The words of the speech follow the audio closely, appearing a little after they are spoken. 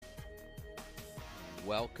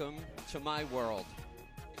Welcome to my world.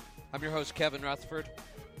 I'm your host, Kevin Rutherford.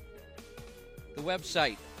 The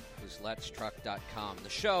website is letstruck.com. The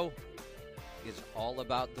show is all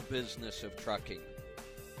about the business of trucking.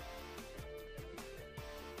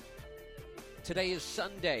 Today is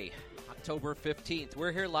Sunday, October 15th.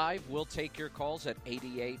 We're here live. We'll take your calls at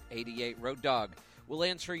 8888 Road Dog. We'll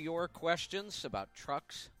answer your questions about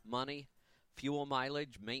trucks, money, fuel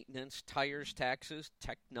mileage, maintenance, tires, taxes,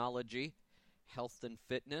 technology, health and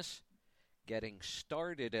fitness, getting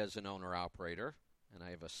started as an owner-operator, and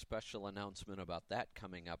I have a special announcement about that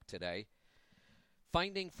coming up today.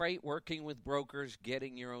 Finding freight, working with brokers,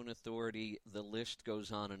 getting your own authority, the list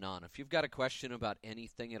goes on and on. If you've got a question about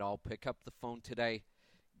anything at all, pick up the phone today,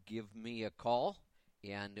 give me a call,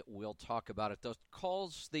 and we'll talk about it. Those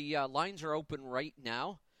calls, the lines are open right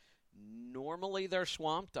now. Normally they're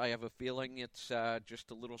swamped. I have a feeling it's just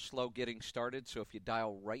a little slow getting started, so if you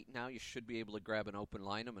dial right now, you should be able to grab an open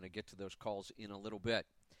line. I'm going to get to those calls in a little bit.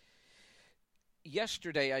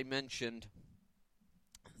 Yesterday I mentioned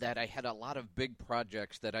that I had a lot of big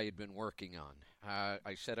projects that I had been working on.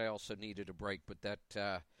 I said I also needed a break, but that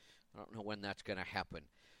I don't know when that's going to happen.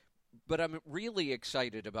 But I'm really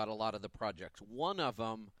excited about a lot of the projects. One of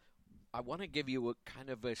them, I want to give you a kind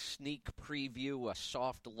of a sneak preview, a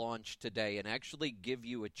soft launch today, and actually give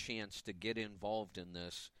you a chance to get involved in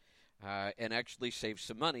this and actually save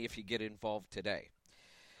some money if you get involved today.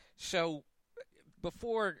 So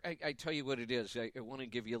before I tell you what it is, I want to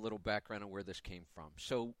give you a little background on where this came from.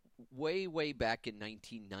 So way back in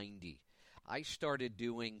 1990, I started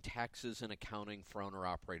doing taxes and accounting for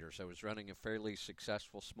owner-operators. I was running a fairly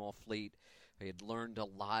successful small fleet. I had learned a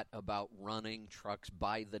lot about running trucks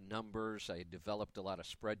by the numbers. I had developed a lot of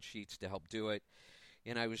spreadsheets to help do it.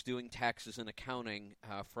 And I was doing taxes and accounting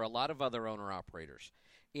for a lot of other owner-operators.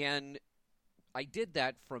 And I did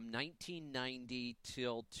that from 1990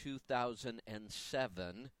 till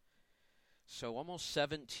 2007, so almost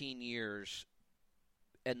 17 years.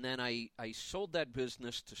 And then I sold that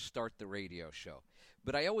business to start the radio show.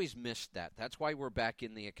 But I always missed that. That's why we're back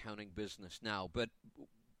in the accounting business now. But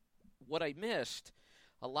what I missed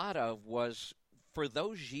a lot of was, for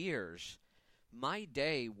those years, my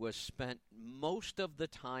day was spent most of the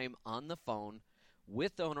time on the phone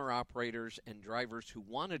with owner-operators and drivers who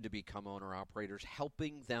wanted to become owner-operators,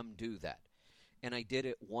 helping them do that. And I did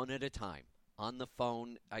it one at a time. On the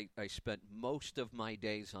phone, I spent most of my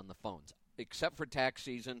days on the phones, except for tax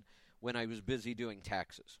season when I was busy doing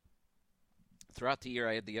taxes. Throughout the year,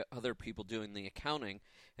 I had the other people doing the accounting,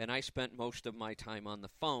 and I spent most of my time on the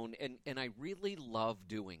phone, and I really love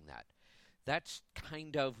doing that. That's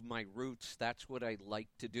kind of my roots. That's what I like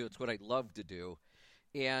to do. It's what I love to do.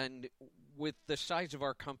 And with the size of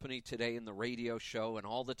our company today and the radio show and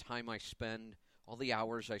all the time I spend, all the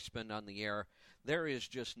hours I spend on the air, there is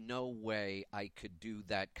just no way I could do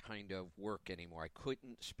that kind of work anymore. I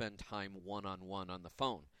couldn't spend time one-on-one on the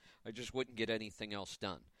phone. I just wouldn't get anything else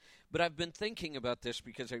done. But I've been thinking about this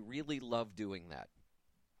because I really love doing that.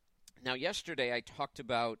 Now, yesterday I talked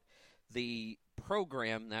about the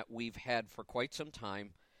program that we've had for quite some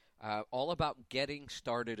time, all about getting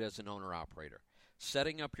started as an owner-operator,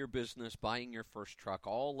 setting up your business, buying your first truck,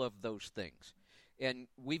 all of those things. And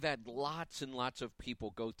we've had lots and lots of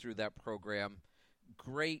people go through that program.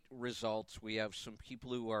 Great results. We have some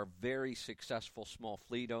people who are very successful small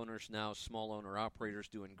fleet owners now, small owner-operators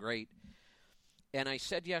doing great. And I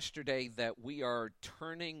said yesterday that we are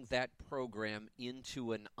turning that program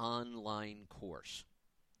into an online course.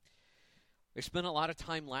 I spent a lot of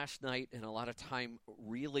time last night and a lot of time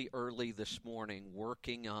really early this morning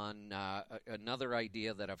working on another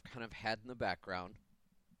idea that I've kind of had in the background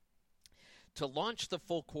to launch the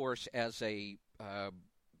full course as a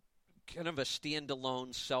kind of a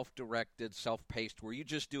standalone, self-directed, self-paced, where you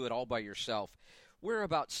just do it all by yourself. We're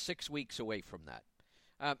about 6 weeks away from that.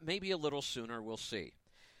 Maybe a little sooner, we'll see.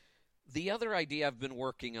 The other idea I've been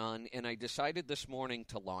working on, and I decided this morning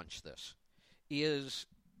to launch this, is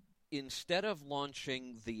instead of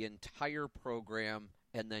launching the entire program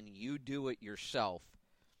and then you do it yourself,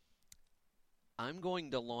 I'm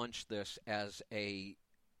going to launch this as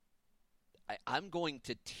I'm going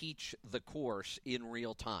to teach the course in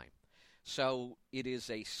real time. So it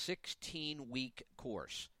is a 16-week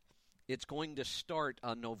course. It's going to start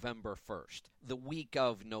on November 1st, the week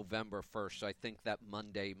of November 1st. So I think that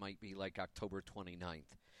Monday might be like October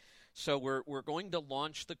 29th. So we're going to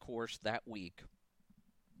launch the course that week,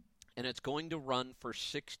 and it's going to run for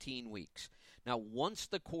 16 weeks. Now, once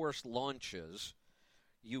the course launches,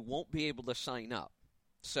 you won't be able to sign up.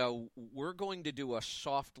 So we're going to do a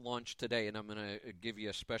soft launch today, and I'm going to give you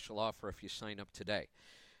a special offer if you sign up today.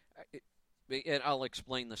 And I'll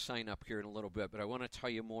explain the sign-up here in a little bit, but I want to tell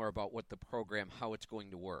you more about what the program, how it's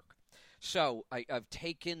going to work. So I've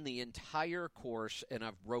taken the entire course and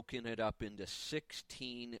I've broken it up into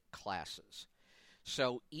 16 classes.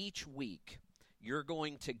 So each week, you're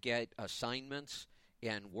going to get assignments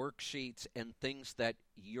and worksheets and things that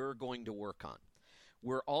you're going to work on.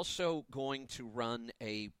 We're also going to run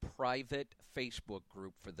a private Facebook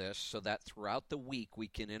group for this so that throughout the week we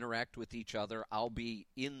can interact with each other. I'll be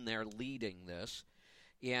in there leading this.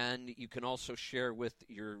 And you can also share with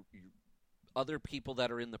your other people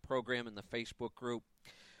that are in the program in the Facebook group.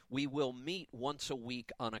 We will meet once a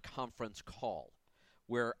week on a conference call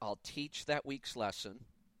where I'll teach that week's lesson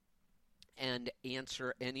and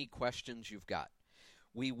answer any questions you've got.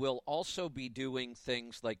 We will also be doing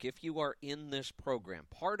things like if you are in this program,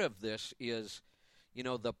 part of this is,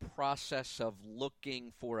 the process of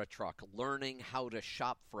looking for a truck, learning how to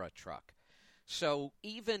shop for a truck. So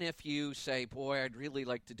even if you say, boy, I'd really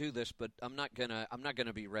like to do this, but I'm not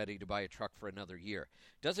gonna be ready to buy a truck for another year,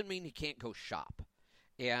 doesn't mean you can't go shop.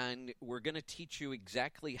 And we're going to teach you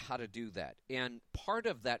exactly how to do that. And part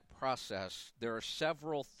of that process, there are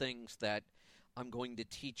several things that I'm going to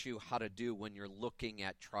teach you how to do when you're looking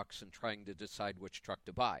at trucks and trying to decide which truck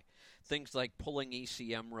to buy. Things like pulling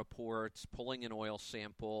ECM reports, pulling an oil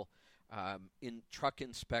sample, in truck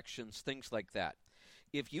inspections, things like that.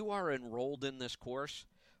 If you are enrolled in this course,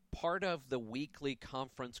 part of the weekly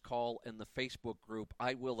conference call and the Facebook group,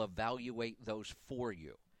 I will evaluate those for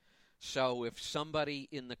you. So if somebody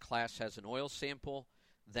in the class has an oil sample,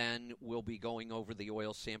 then we'll be going over the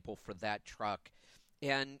oil sample for that truck.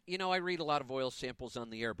 And, I read a lot of oil samples on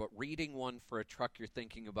the air, but reading one for a truck you're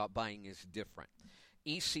thinking about buying is different.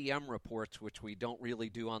 ECM reports, which we don't really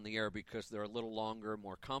do on the air because they're a little longer,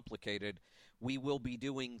 more complicated, we will be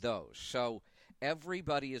doing those. So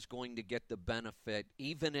everybody is going to get the benefit,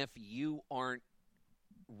 even if you aren't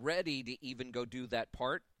ready to even go do that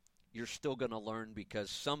part. You're still going to learn because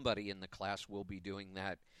somebody in the class will be doing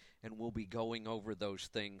that, and we'll be going over those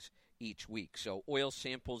things each week. So oil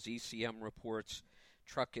samples, ECM reports,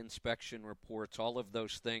 truck inspection reports, all of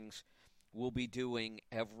those things we'll be doing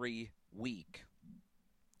every week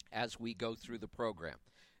as we go through the program.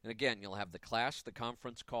 And again, you'll have the class, the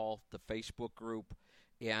conference call, the Facebook group,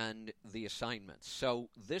 and the assignments. So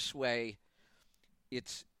this way,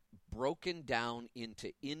 it's broken down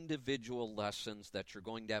into individual lessons that you're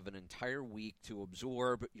going to have an entire week to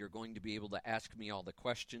absorb. You're going to be able to ask me all the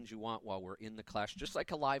questions you want while we're in the class, just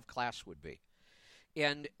like a live class would be.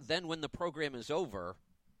 And then when the program is over,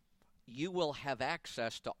 you will have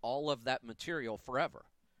access to all of that material forever.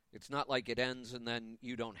 It's not like it ends and then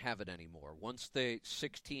you don't have it anymore. Once the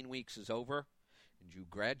 16 weeks is over and you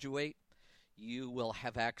graduate, you will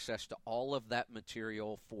have access to all of that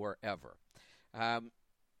material forever.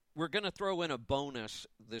 We're going to throw in a bonus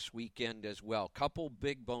this weekend as well. Couple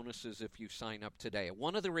big bonuses if you sign up today.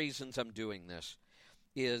 One of the reasons I'm doing this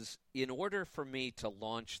is in order for me to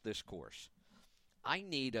launch this course, I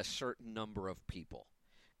need a certain number of people.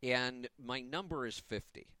 And my number is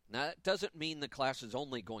 50. Now, that doesn't mean the class is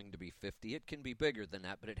only going to be 50. It can be bigger than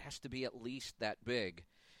that, but it has to be at least that big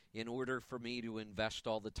in order for me to invest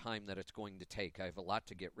all the time that it's going to take. I have a lot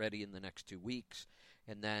to get ready in the next 2 weeks,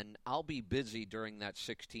 and then I'll be busy during that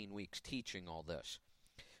 16 weeks teaching all this.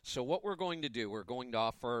 So what we're going to do, we're going to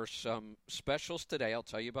offer some specials today. I'll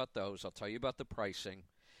tell you about those. I'll tell you about the pricing.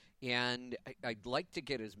 And I'd like to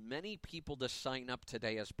get as many people to sign up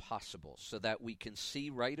today as possible so that we can see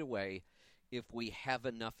right away if we have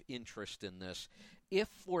enough interest in this. If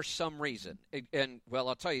for some reason,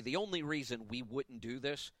 I'll tell you, the only reason we wouldn't do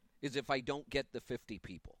this is if I don't get the 50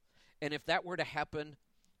 people. And if that were to happen,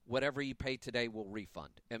 whatever you pay today will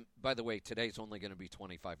refund. And by the way, today's only going to be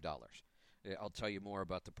 $25. I'll tell you more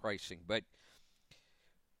about the pricing. But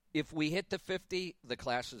if we hit the 50, the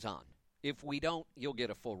class is on. If we don't, you'll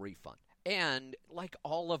get a full refund. And like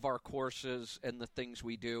all of our courses and the things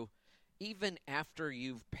we do, even after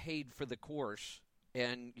you've paid for the course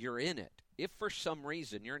and you're in it, if for some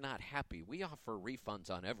reason you're not happy, we offer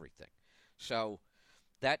refunds on everything. So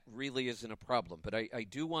that really isn't a problem. But I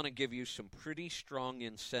do want to give you some pretty strong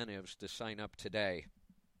incentives to sign up today.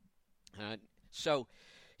 So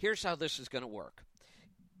here's how this is going to work.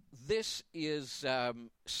 This is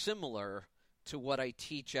similar to what I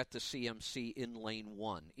teach at the CMC in Lane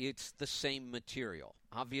 1. It's the same material.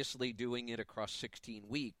 Obviously, doing it across 16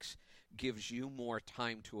 weeks gives you more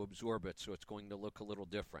time to absorb it, so it's going to look a little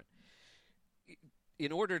different.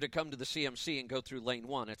 In order to come to the CMC and go through Lane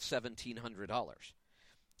 1, it's $1,700.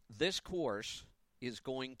 This course is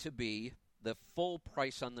going to be, the full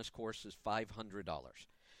price on this course is $500.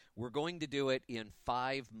 We're going to do it in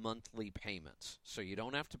 5 monthly payments, so you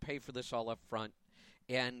don't have to pay for this all up front.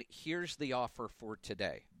 And here's the offer for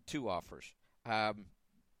today. 2 offers.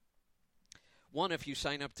 One, if you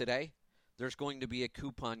sign up today, there's going to be a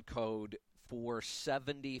coupon code for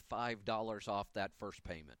 $75 off that first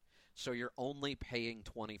payment. So you're only paying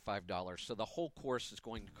 $25. So the whole course is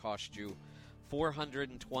going to cost you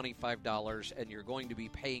 $425, and you're going to be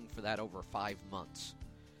paying for that over 5 months.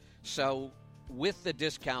 So with the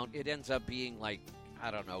discount, it ends up being like,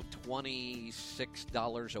 I don't know,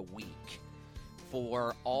 $26 a week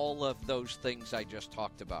for all of those things I just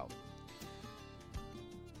talked about.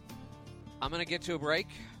 I'm going to get to a break.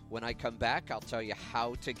 When I come back, I'll tell you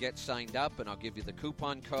how to get signed up, and I'll give you the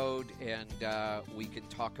coupon code, and we can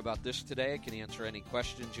talk about this today. I can answer any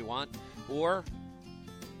questions you want or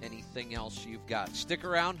anything else you've got. Stick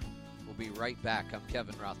around. We'll be right back. I'm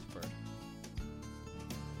Kevin Rutherford.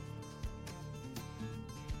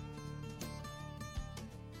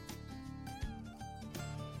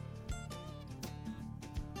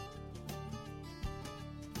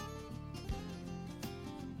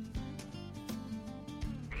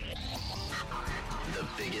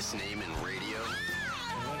 Biggest name in radio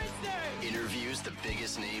interviews the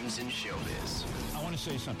biggest names in showbiz. I want to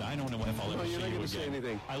say something. I don't know if I'll ever see you again. You're not going to say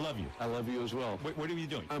anything. I love you. I love you as well. What are you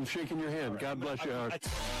doing? I'm shaking your hand. God bless you, Howard.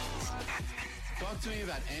 Talk to me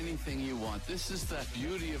about anything you want. This is the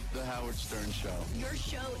beauty of the Howard Stern Show. Your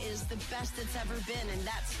show is the best it's ever been, and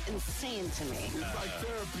that's insane to me. It's like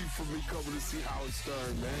therapy for me coming to see Howard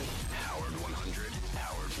Stern, man. Howard 100,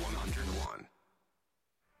 Howard 101.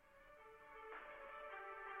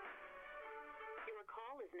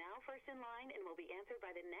 Now first in line and will be answered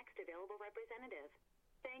by the next available representative.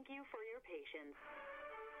 Thank you for your patience.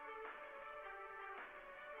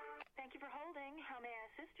 Thank you for holding. How may I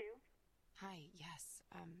assist you? Hi, yes.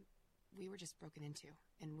 We were just broken into,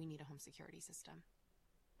 and we need a home security system.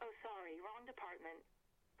 Oh, sorry. Wrong department.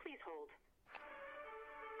 Please hold.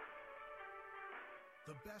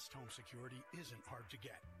 The best home security isn't hard to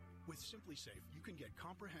get. With SimpliSafe, you can get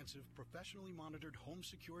comprehensive, professionally monitored home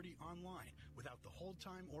security online without the hold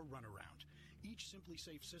time or runaround. Each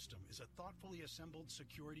SimpliSafe system is a thoughtfully assembled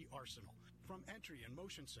security arsenal. From entry and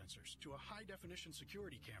motion sensors to a high-definition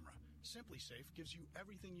security camera, SimpliSafe gives you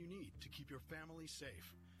everything you need to keep your family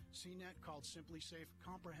safe. CNET called SimpliSafe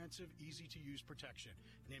Comprehensive, Easy-to-Use Protection,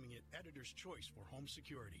 naming it Editor's Choice for Home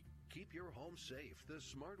Security. Keep your home safe the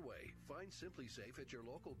smart way. Find SimpliSafe at your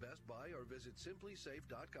local Best Buy or visit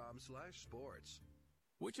simplisafe.com/sports.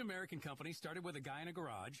 Which American company started with a guy in a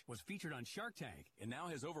garage, was featured on Shark Tank, and now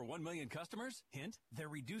has over 1 million customers? Hint, they're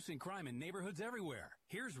reducing crime in neighborhoods everywhere.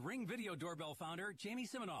 Here's Ring Video Doorbell founder Jamie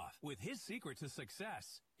Siminoff with his secret to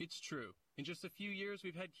success. It's true. In just a few years,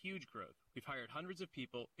 we've had huge growth. We've hired hundreds of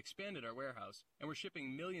people, expanded our warehouse, and we're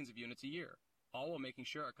shipping millions of units a year, all while making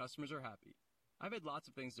sure our customers are happy. I've had lots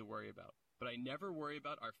of things to worry about, but I never worry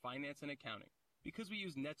about our finance and accounting because we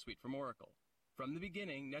use NetSuite from Oracle. From the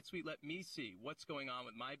beginning, NetSuite let me see what's going on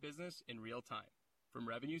with my business in real time, from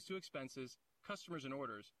revenues to expenses, customers and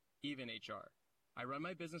orders, even HR. I run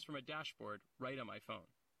my business from a dashboard right on my phone.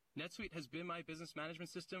 NetSuite has been my business management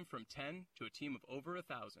system from 10 to a team of over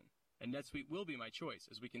 1,000, and NetSuite will be my choice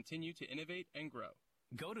as we continue to innovate and grow.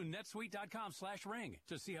 Go to netsuite.com/ring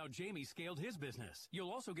to see how Jamie scaled his business.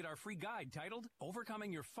 You'll also get our free guide titled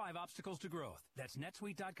Overcoming Your 5 Obstacles to Growth. That's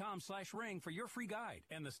netsuite.com/ring for your free guide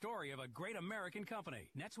and the story of a great American company.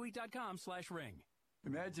 netsuite.com/ring.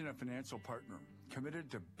 Imagine a financial partner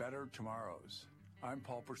committed to better tomorrows. I'm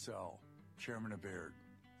Paul Purcell, Chairman of Baird.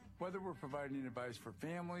 Whether we're providing advice for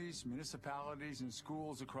families, municipalities, and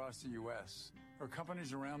schools across the U.S. or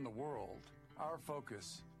companies around the world, our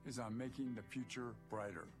focus is on making the future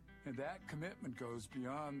brighter. And that commitment goes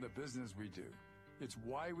beyond the business we do. It's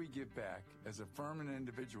why we give back as a firm and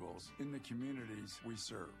individuals in the communities we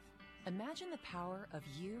serve. Imagine the power of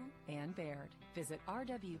you and Baird. Visit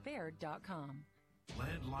rwbaird.com.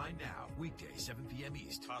 Landline Now, weekday, 7 p.m.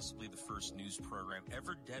 East. Possibly the first news program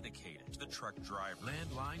ever dedicated to the truck driver.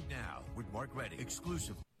 Landline Now with Mark Reddy,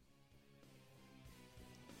 exclusive.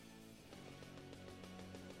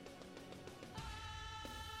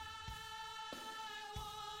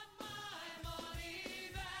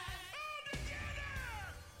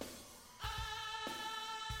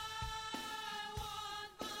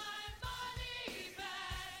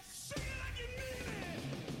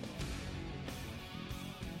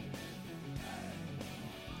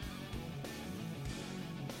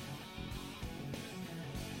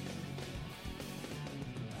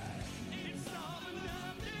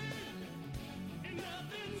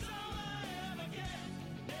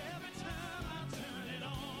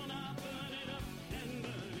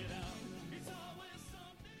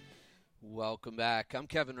 Welcome back. I'm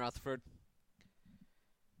Kevin Rutherford.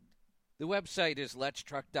 The website is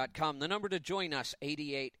letstruck.com. The number to join us,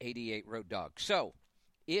 8888 Road Dog. So,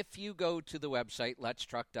 if you go to the website,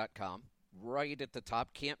 letstruck.com, right at the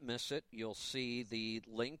top, can't miss it, you'll see the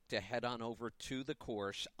link to head on over to the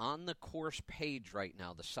course. On the course page right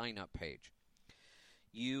now, the sign-up page,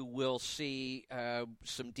 you will see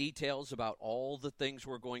some details about all the things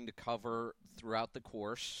we're going to cover throughout the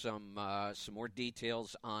course, some more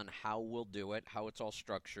details on how we'll do it, how it's all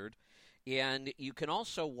structured. And you can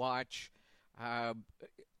also watch a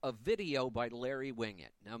video by Larry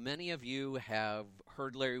Wingett. Now, many of you have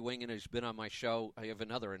heard Larry Wingett, who's been on my show. I have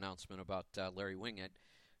another announcement about Larry Wingett.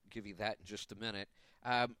 I'll give you that in just a minute.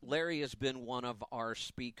 Larry has been one of our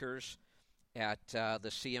speakers at the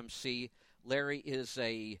CMC. Larry is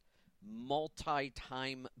a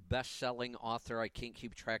multi-time best-selling author. I can't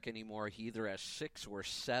keep track anymore. He either has 6 or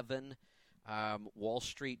 7 Wall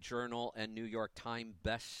Street Journal and New York Times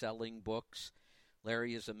best-selling books.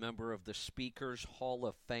 Larry is a member of the Speakers Hall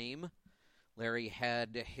of Fame. Larry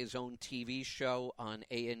had his own TV show on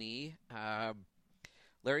A&E.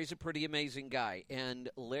 Larry's a pretty amazing guy, and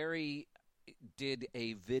Larry did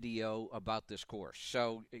a video about this course.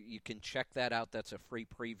 So you can check that out. That's a free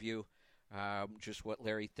preview, just what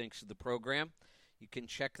Larry thinks of the program. You can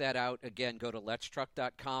check that out. Again, go to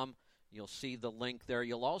letstruck.com. You'll see the link there.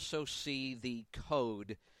 You'll also see the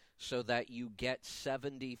code so that you get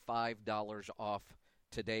 $75 off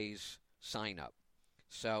today's sign-up.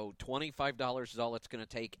 So $25 is all it's going to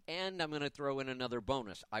take, and I'm going to throw in another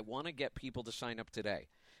bonus. I want to get people to sign up today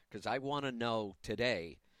because I want to know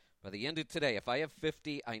today, by the end of today, if I have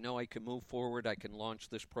 50, I know I can move forward, I can launch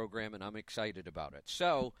this program, and I'm excited about it.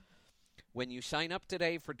 So when you sign up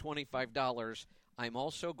today for $25, I'm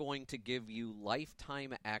also going to give you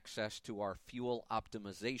lifetime access to our fuel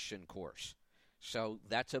optimization course. So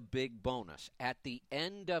that's a big bonus. At the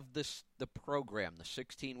end of the program, the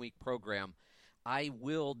 16-week program, I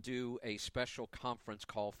will do a special conference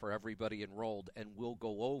call for everybody enrolled, and we'll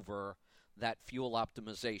go over that fuel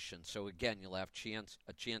optimization. So again, you'll have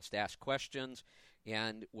a chance to ask questions,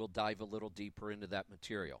 and we'll dive a little deeper into that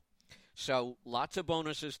material. So lots of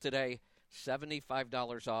bonuses today.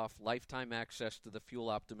 $75 off, lifetime access to the fuel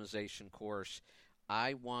optimization course.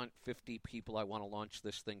 I want 50 people. I want to launch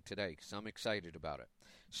this thing today because I'm excited about it.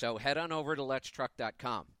 So head on over to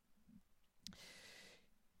letstruck.com.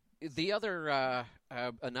 The other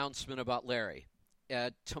announcement about Larry.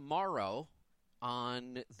 Tomorrow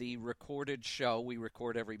on the recorded show, we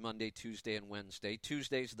record every Monday, Tuesday, and Wednesday.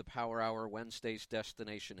 Tuesday's the Power Hour. Wednesday's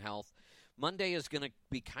Destination Health. Monday is going to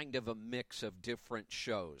be kind of a mix of different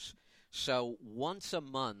shows. So once a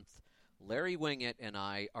month, Larry Wingett and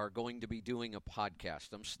I are going to be doing a podcast.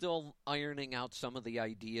 I'm still ironing out some of the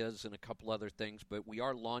ideas and a couple other things, but we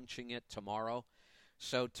are launching it tomorrow.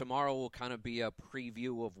 So tomorrow will kind of be a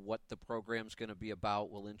preview of what the program's going to be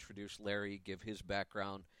about. We'll introduce Larry, give his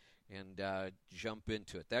background, and jump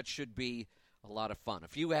into it. That should be a lot of fun.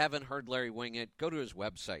 If you haven't heard Larry Wingett, go to his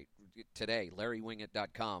website today,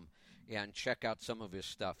 LarryWingett.com, and check out some of his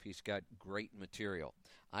stuff. He's got great material.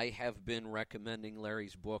 I have been recommending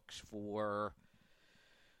Larry's books for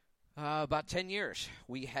about 10 years.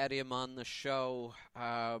 We had him on the show,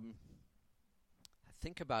 I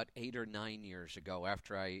think about 8 or 9 years ago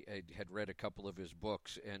after I had read a couple of his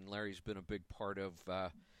books, and Larry's been a big part of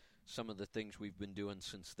some of the things we've been doing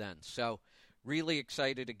since then. So really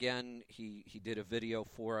excited again. He did a video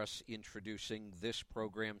for us introducing this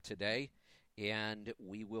program today, and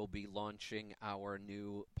we will be launching our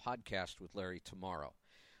new podcast with Larry tomorrow.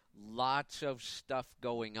 Lots of stuff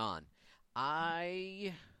going on.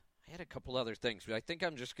 I had a couple other things, but I think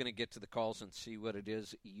I'm just going to get to the calls and see what it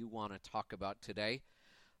is you want to talk about today.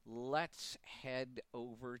 Let's head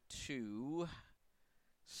over to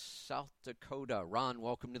South Dakota. Ron,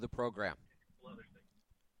 welcome to the program.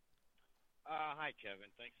 Hi,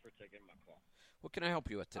 Kevin. Thanks for taking my call. What can I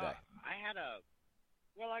help you with today?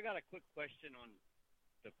 I got a quick question on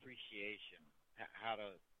depreciation.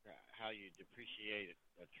 How you depreciate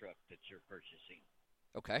a truck that you're purchasing.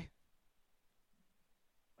 Okay.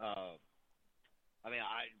 I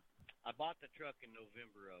bought the truck in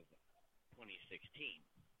November of 2016,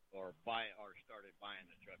 or started buying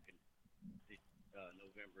the truck in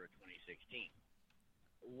November of 2016.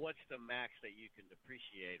 What's the max that you can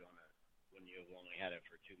depreciate on it when you've only had it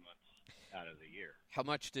for 2 months out of the year? How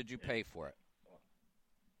much did you pay for it?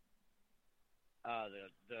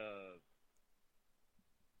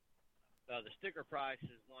 The sticker price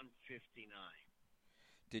is $159.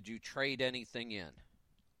 Did you trade anything in?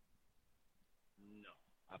 No,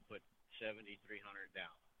 I put $7,300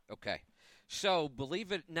 down. Okay. So,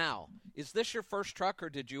 believe it now, is this your first truck, or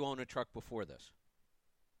did you own a truck before this?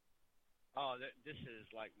 Oh, this is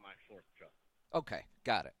like my fourth truck. Okay,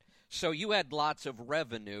 got it. So you had lots of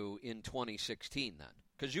revenue in 2016 then,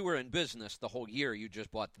 because you were in business the whole year. You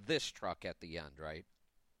just bought this truck at the end, right?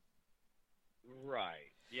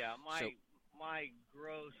 Right. Yeah, my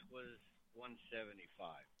gross was 175.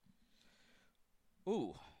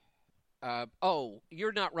 Ooh. Oh,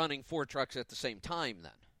 you're not running 4 trucks at the same time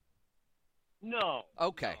then? No.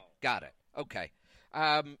 Okay, no. got it. Okay.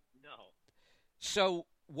 No. So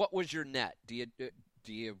what was your net? Do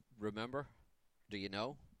you remember? Do you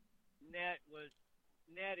know? Net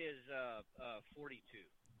is 42.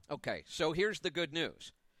 Okay, so here's the good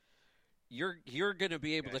news. You're going to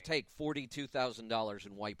be able to take $42,000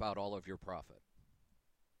 and wipe out all of your profit.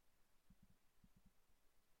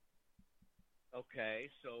 Okay,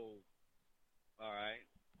 so all right.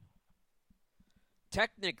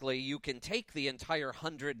 Technically, you can take the entire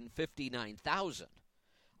 $159,000.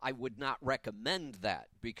 I would not recommend that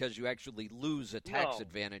because you actually lose a tax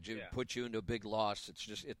advantage. It would put you into a big loss. It's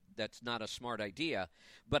just that's not a smart idea.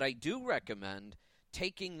 But I do recommend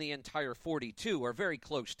taking the entire 42 or very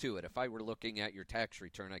close to it. If I were looking at your tax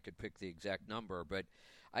return, I could pick the exact number. But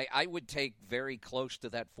I would take very close to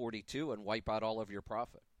that 42 and wipe out all of your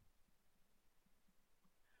profit.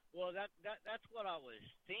 Well, that's what I was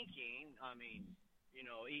thinking. I mean, you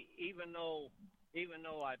know, even though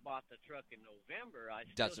I bought the truck in November, I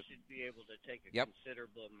still should be able to take a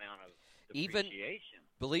considerable amount of depreciation.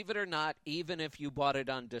 Believe it or not, even if you bought it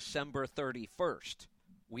on December 31st,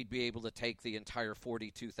 we'd be able to take the entire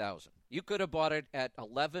 $42,000. You could have bought it at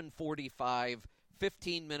 11:45,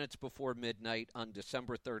 15 minutes before midnight on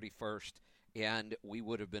December 31st, and we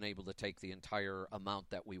would have been able to take the entire amount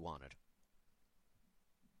that we wanted.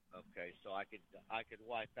 Okay, so I could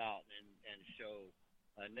wipe out and show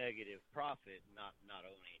a negative profit, not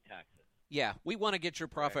owing taxes. Yeah, we want to get your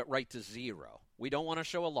profit right to zero. We don't want to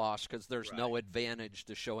show a loss because there's no advantage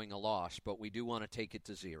to showing a loss, but we do want to take it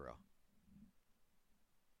to zero.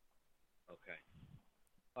 Okay.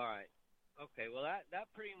 All right. Okay, well, that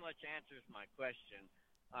pretty much answers my question.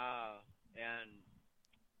 And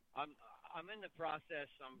I'm in the process.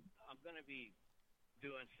 I'm going to be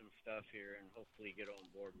doing some stuff here and hopefully get on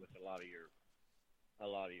board with a lot of your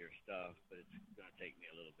stuff, but it's going to take me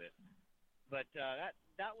a little bit. But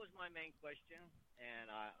that was my main question, and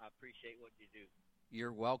I appreciate what you do.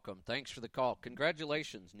 You're welcome. Thanks for the call.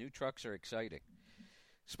 Congratulations. New trucks are exciting,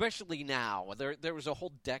 especially now. There was a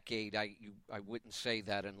whole decade I wouldn't say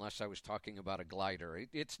that unless I was talking about a glider.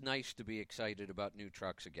 It's nice to be excited about new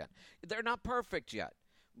trucks again. They're not perfect yet,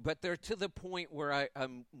 but they're to the point where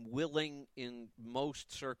I'm willing in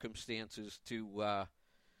most circumstances to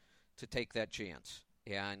take that chance.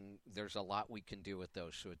 And there's a lot we can do with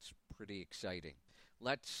those, so it's pretty exciting.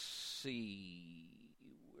 Let's see.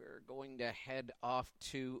 We're going to head off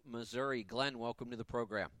to Missouri. Glenn, welcome to the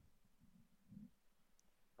program.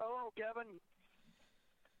 Hello, Kevin.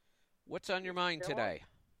 What's on your mind today?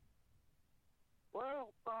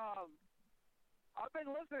 Well, I've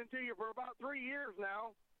been listening to you for about 3 years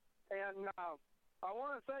now, and I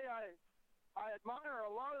want to say I admire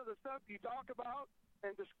a lot of the stuff you talk about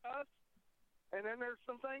and discuss. And then there's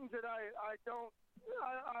some things that I don't,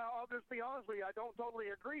 I'll just be honest with you, I don't totally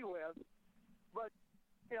agree with. But,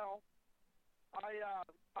 you know,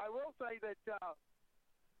 I will say that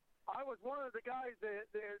I was one of the guys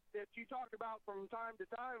that you talk about from time to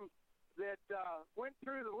time that went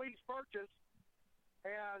through the lease purchase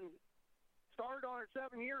and started on it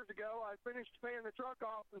 7 years ago. I finished paying the truck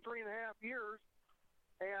off in 3.5 years.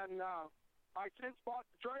 And I since bought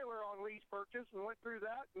the trailer on lease purchase and went through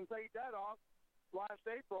that and paid that off last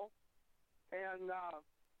April, and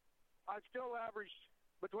I still averaged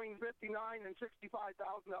between $59,000 and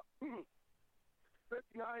 $65,000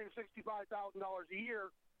 a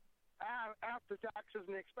year after taxes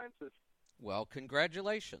and expenses. Well,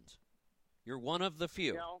 congratulations. You're one of the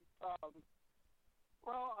few. You know,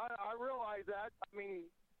 well, I realize that. I mean,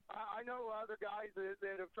 I know other guys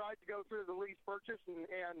that have tried to go through the lease purchase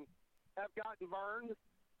and have gotten burned.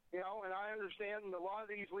 You know, and I understand a lot of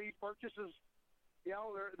these lease purchases. You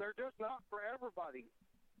know, they're just not for everybody.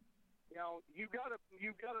 You know, you gotta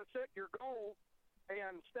set your goal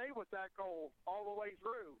and stay with that goal all the way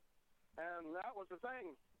through. And that was the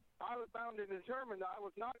thing. I was bound and determined that I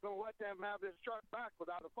was not going to let them have this truck back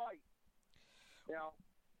without a fight. You know,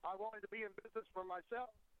 I wanted to be in business for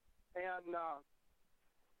myself, and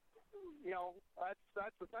you know,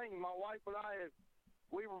 that's the thing. My wife and I,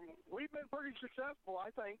 we've been pretty successful,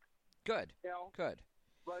 I think. Good. You know, good.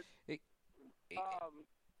 But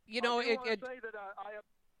you know, I want to say that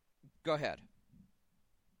Go ahead.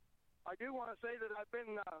 I do want to say that I've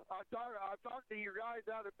talked to your guys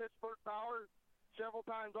out of Pittsburgh Power several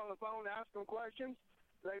times on the phone, asked them questions.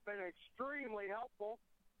 They've been extremely helpful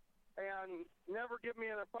and never give me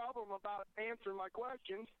a problem about answering my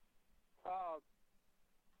questions.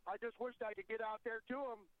 I just wished I could get out there to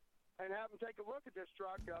them and have them take a look at this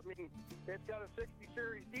truck. I mean, it's got a 60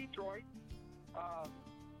 Series Detroit.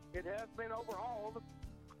 It has been overhauled.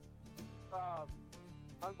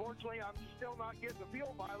 Unfortunately, I'm still not getting the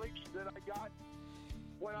fuel mileage that I got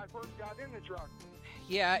when I first got in the truck.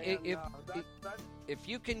 Yeah, And, if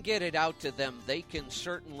you can get it out to them, they can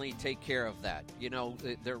certainly take care of that. You know,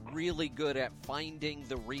 they're really good at finding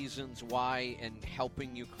the reasons why and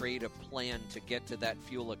helping you create a plan to get to that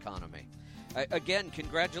fuel economy. Again,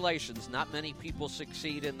 congratulations. Not many people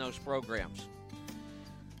succeed in those programs.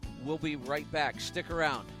 We'll be right back. Stick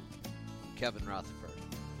around. Kevin Rutherford.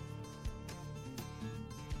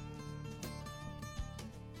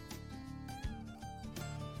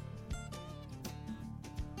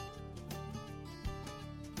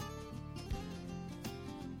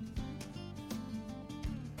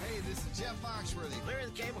 This is Jeff Foxworthy. Larry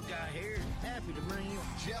the Cable Guy here. Happy to bring you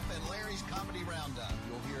Jeff and Larry's Comedy Roundup.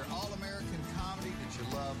 You'll hear all-American comedy that you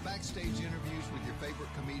love, backstage interviews with your favorite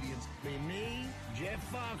comedians. Be me, Jeff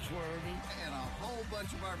Foxworthy. And a whole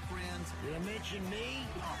bunch of our friends. Did I mention me?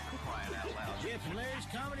 Oh, quiet out loud. Jeff and Larry's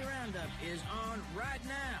Comedy Roundup is on right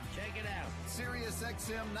now. Check it out. Sirius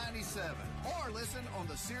XM 97. Or listen on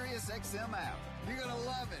the Sirius XM app. You're going to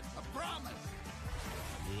love it. I promise.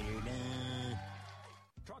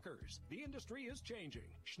 Truckers, the industry is changing.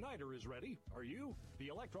 Schneider is ready. Are you? The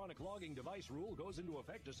electronic logging device rule goes into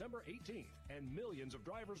effect December 18th, and millions of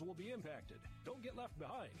drivers will be impacted. Don't get left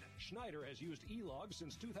behind. Schneider has used e-logs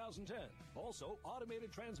since 2010. Also,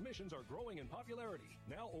 automated transmissions are growing in popularity.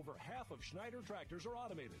 Now over half of Schneider tractors are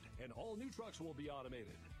automated, and all new trucks will be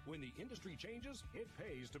automated. When the industry changes, it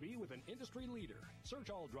pays to be with an industry leader.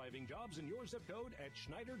 Search all driving jobs in your zip code at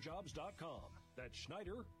SchneiderJobs.com. That's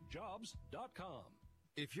SchneiderJobs.com.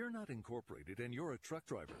 If you're not incorporated and you're a truck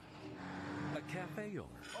driver, a cafe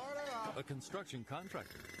owner, a construction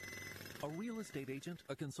contractor, a real estate agent,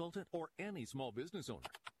 a consultant, or any small business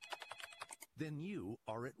owner, then you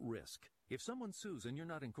are at risk. If someone sues and you're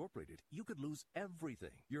not incorporated, you could lose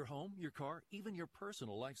everything. Your home, your car, even your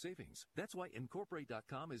personal life savings. That's why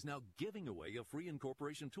Incorporate.com is now giving away a free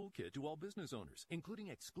incorporation toolkit to all business owners, including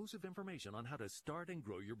exclusive information on how to start and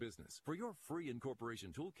grow your business. For your free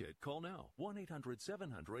incorporation toolkit, call now.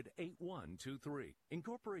 1-800-700-8123.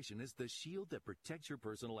 Incorporation is the shield that protects your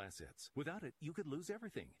personal assets. Without it, you could lose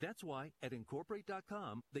everything. That's why at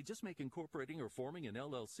Incorporate.com, they just make incorporating or forming an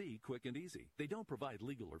LLC quick and easy. They don't provide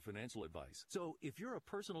legal or financial advice. So if you're a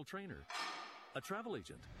personal trainer, a travel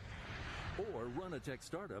agent, or run a tech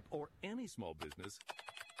startup or any small business,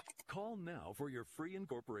 call now for your free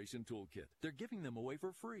incorporation toolkit. They're giving them away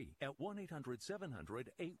for free at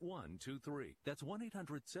 1-800-700-8123. That's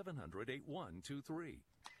 1-800-700-8123.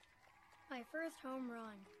 My first home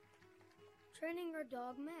run. Training our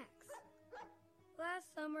dog Max.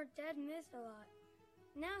 Last summer, Dad missed a lot.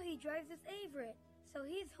 Now he drives with Averett, so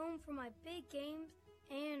he's home for my big games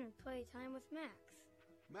and playtime with Max.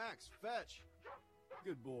 Max, fetch!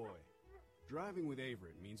 Good boy. Driving with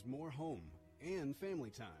Averett means more home and family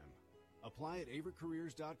time. Apply at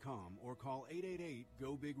averettcareers.com or call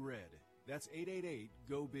 888-GO-BIG-RED. That's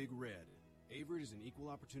 888-GO-BIG-RED. Averett is an equal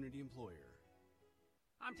opportunity employer.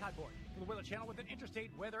 I'm Todd Boyd from the Weather Channel with an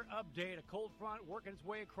interstate weather update. A cold front working its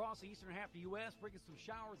way across the eastern half of the U.S., bringing some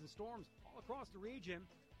showers and storms all across the region.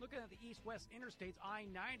 Looking at the east-west interstates,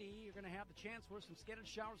 I-90, you're going to have the chance for some scattered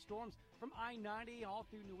shower storms from I-90 all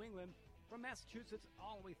through New England. From Massachusetts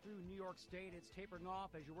all the way through New York State, it's tapering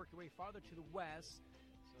off as you work your way farther to the west.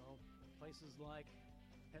 So places like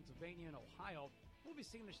Pennsylvania and Ohio, we'll be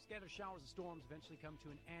seeing the scattered showers and storms eventually come to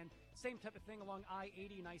an end. Same type of thing along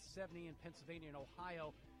I-80 and I-70 in Pennsylvania and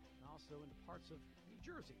Ohio, and also in the parts of New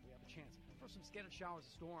Jersey. We have a chance for some scattered showers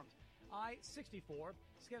and storms. I-64,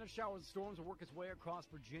 scattered showers and storms will work its way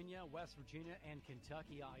across Virginia, West Virginia, and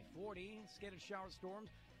Kentucky. I-40, scattered showers and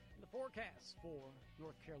storms in the forecast for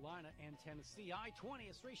North Carolina and Tennessee.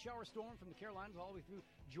 I-20, a stray shower storm from the Carolinas all the way through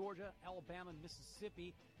Georgia, Alabama, and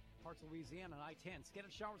Mississippi, parts of Louisiana. And I-10,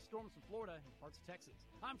 scattered showers and storms from Florida and parts of Texas.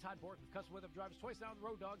 I'm Todd Bork with Customer Weather Drivers twice now on the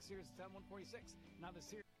road, dog, Sirius 146. Now the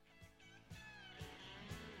Sirius.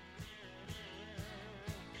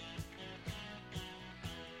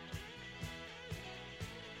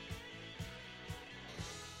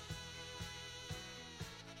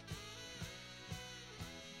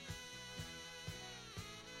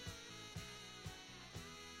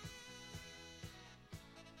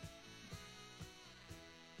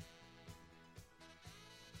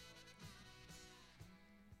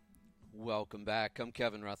 Welcome back. I'm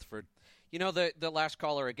Kevin Rutherford. You know, the last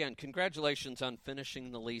caller, again, congratulations on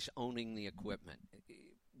finishing the lease, owning the equipment.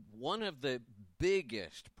 One of the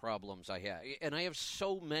biggest problems I have, and I have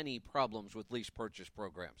so many problems with lease purchase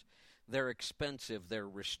programs. They're expensive, they're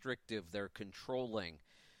restrictive, they're controlling.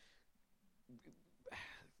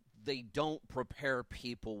 They don't prepare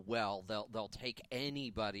people well. They'll take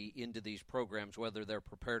anybody into these programs, whether they're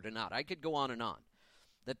prepared or not. I could go on and on.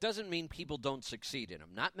 That doesn't mean people don't succeed in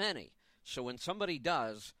them. Not many. So when somebody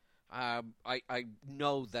does, I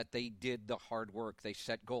know that they did the hard work. They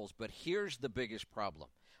set goals. But here's the biggest problem.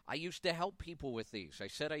 I used to help people with these. I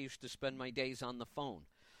said I used to spend my days on the phone.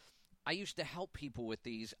 I used to help people with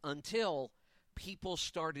these until people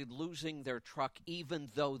started losing their truck even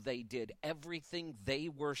though they did everything they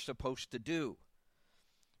were supposed to do.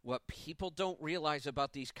 What people don't realize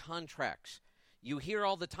about these contracts, you hear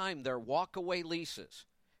all the time they're walk-away leases.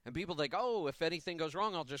 And people think, oh, if anything goes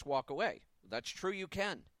wrong, I'll just walk away. That's true, you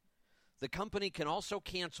can. The company can also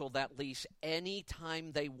cancel that lease any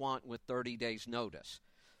time they want with 30 days' notice,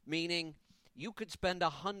 meaning you could spend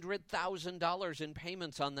 $100,000 in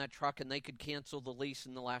payments on that truck and they could cancel the lease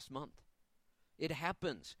in the last month. It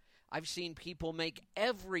happens. I've seen people make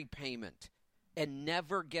every payment and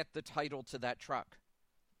never get the title to that truck.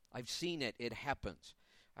 I've seen it. It happens.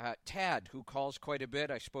 Tad, who calls quite a bit,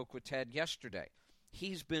 I spoke with Tad yesterday.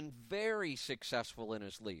 He's been very successful in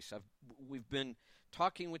his lease. We've been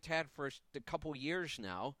talking with Tad for a couple years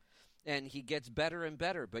now, and he gets better and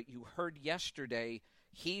better. But you heard yesterday,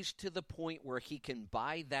 he's to the point where he can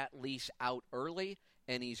buy that lease out early,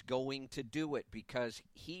 and he's going to do it because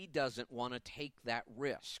he doesn't want to take that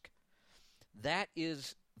risk. That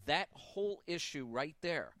whole issue right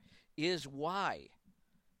there is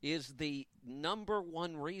the number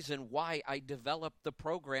one reason why I developed the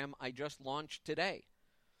program I just launched today,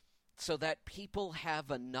 so that people have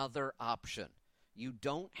another option. You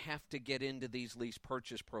don't have to get into these lease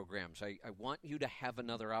purchase programs. I want you to have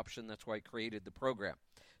another option. That's why I created the program.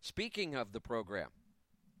 Speaking of the program,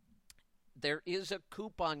 there is a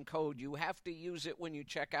coupon code. You have to use it when you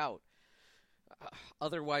check out.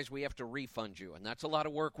 Otherwise, we have to refund you, and that's a lot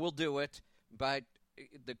of work. We'll do it, but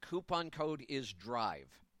the coupon code is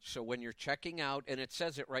DRIVE. So when you're checking out, and it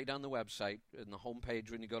says it right on the website, in the homepage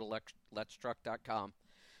when you go to letstruck.com,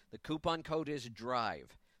 the coupon code is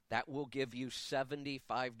DRIVE. That will give you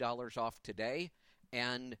 $75 off today,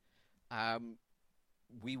 and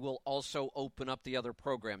we will also open up the other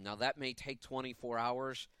program. Now, that may take 24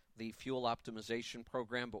 hours, the fuel optimization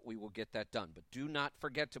program, but we will get that done. But do not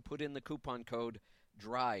forget to put in the coupon code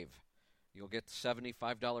DRIVE. You'll get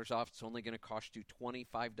 $75 off. It's only going to cost you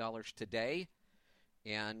 $25 today.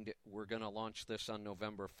 And we're going to launch this on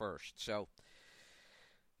November 1st. So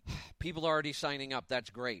people are already signing up. That's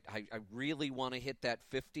great. I really want to hit that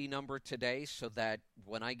 50 number today so that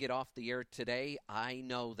when I get off the air today, I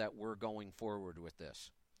know that we're going forward with this.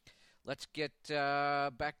 Let's get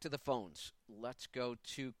back to the phones. Let's go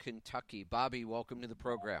to Kentucky. Bobby, welcome to the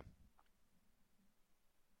program.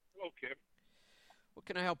 Hello, Kevin. What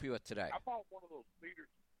can I help you with today? I bought one of those speeders.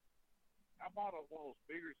 One of those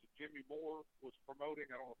speeders that Jimmy Moore was promoting.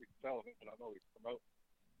 I don't know if he's selling it, but I know he's promoting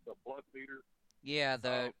the blood feeder. Yeah,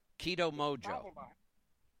 the Keto Mojo. The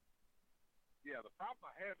problem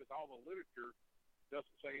I have is all the literature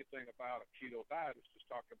doesn't say anything about a keto diet. It's just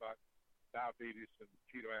talking about diabetes and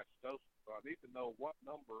ketoacidosis. So I need to know what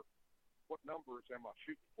numbers am I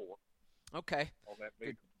shooting for? Okay. On that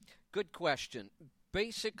meter. Good question.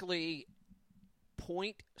 Basically,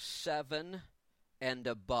 0.7 and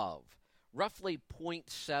above. Roughly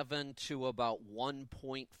 0.7 to about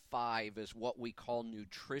 1.5 is what we call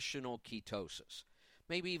nutritional ketosis.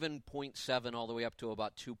 Maybe even 0.7 all the way up to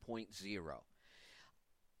about 2.0.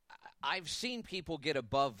 I've seen people get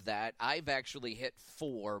above that. I've actually hit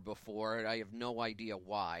 4 before, and I have no idea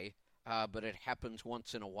why, but it happens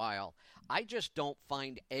once in a while. I just don't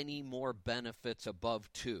find any more benefits above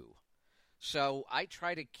 2. So I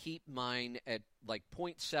try to keep mine at like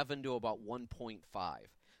 0.7 to about 1.5.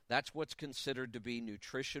 That's what's considered to be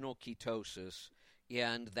nutritional ketosis,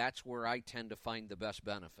 and that's where I tend to find the best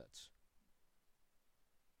benefits.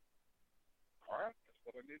 All right, that's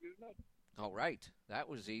what I needed to know. All right, that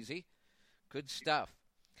was easy. Good stuff.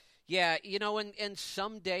 Yeah, you know, and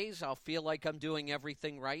some days I'll feel like I'm doing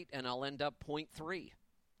everything right, and I'll end up 0.3.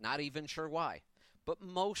 Not even sure why. But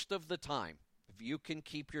most of the time, if you can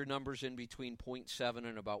keep your numbers in between 0.7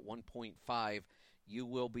 and about 1.5, you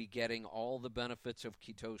will be getting all the benefits of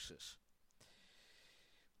ketosis.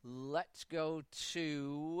 Let's go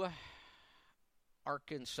to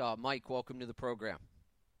Arkansas. Mike, welcome to the program.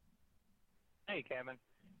 Hey, Kevin.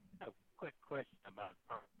 A quick question about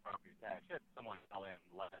property tax. I had someone call in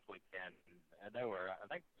last weekend, and they were, I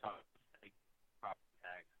think, talking state property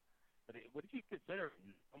tax. But would you consider it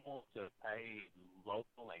normal to pay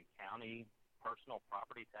local and county personal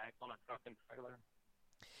property tax on a truck and trailer?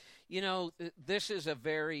 You know, this is a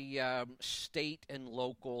very state and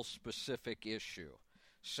local specific issue.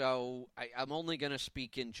 So I'm only going to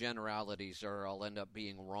speak in generalities, or I'll end up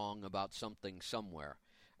being wrong about something somewhere.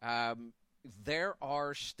 There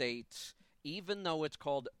are states, even though it's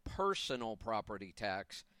called personal property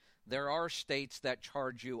tax, there are states that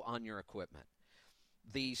charge you on your equipment.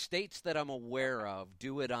 The states that I'm aware of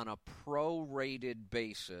do it on a prorated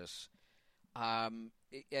basis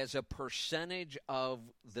as a percentage of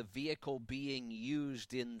the vehicle being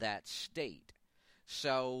used in that state.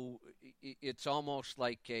 So it's almost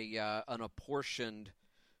like an apportioned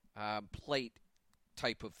plate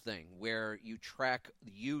type of thing where you track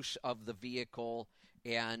use of the vehicle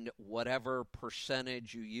and whatever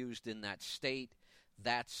percentage you used in that state,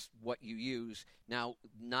 that's what you use. Now,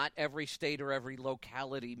 not every state or every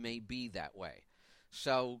locality may be that way.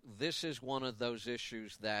 So this is one of those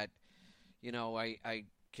issues that, you know, I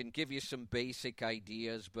can give you some basic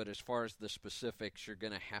ideas, but as far as the specifics, you're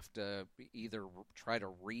going to have to either try to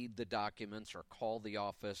read the documents or call the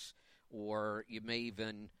office, or you may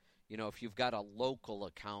even, you know, if you've got a local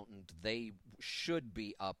accountant, they should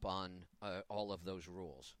be up on all of those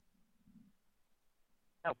rules.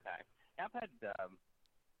 Okay. I've had,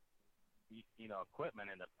 equipment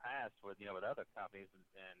in the past with other companies,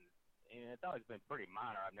 and it's always been pretty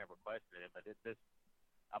minor. I've never questioned it, but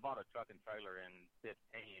I bought a truck and trailer in 15,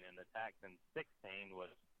 and the tax in 16 was,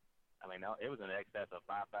 it was in excess of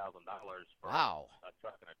 $5,000 for a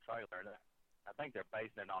truck and a trailer. I think they're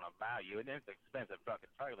basing it on a value. It is an expensive truck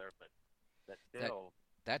and trailer, but that's still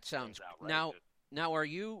that sounds outrageous. Now,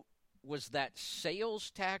 was that sales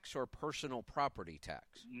tax or personal property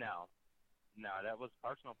tax? No, that was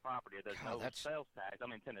personal property. There's no sales tax.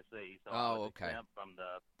 I'm in Tennessee, so I was exempt from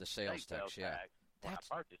the sales tax. Yeah, tax when I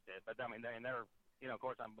purchased it. But they're of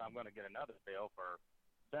course, I'm going to get another bill for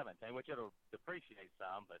 17, which it'll depreciate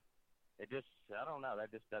some. But it just, I don't know,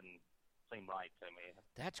 that just doesn't seem right to me.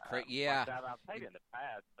 That's crazy. Yeah, I've paid in the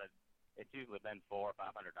past, but it's usually been $400 or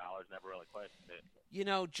 $500. Never really questioned it. You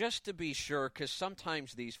know, just to be sure, because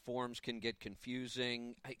sometimes these forms can get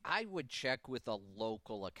confusing, I would check with a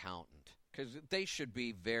local accountant, because they should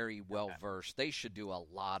be very well versed. They should do a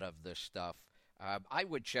lot of this stuff. I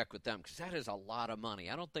would check with them, because that is a lot of money.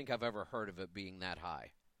 I don't think I've ever heard of it being that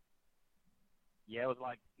high. Yeah, it was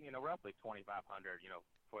like, roughly $2,500,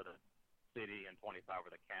 for the city and $25 for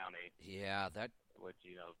the county. Yeah, that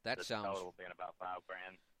the total being about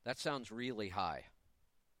 $5,000. That sounds really high.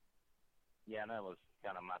 Yeah, that was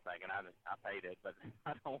kind of my thinking. I paid it, but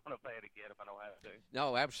I don't want to pay it again if I don't have to.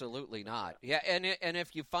 No, absolutely not. Yeah, and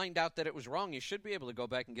if you find out that it was wrong, you should be able to go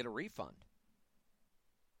back and get a refund.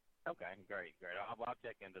 Okay, great. I'll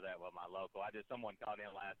check into that with my local. Someone called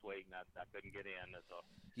in last week, and I couldn't get in. So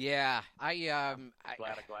yeah, I'm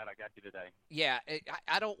glad I got you today. Yeah,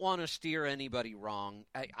 I don't want to steer anybody wrong.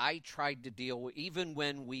 I tried to deal with, even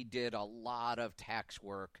when we did a lot of tax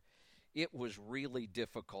work, it was really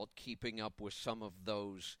difficult keeping up with some of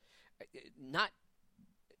those, not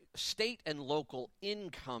state and local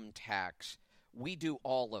income tax. We do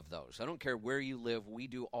all of those. I don't care where you live. We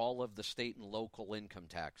do all of the state and local income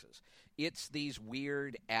taxes. It's these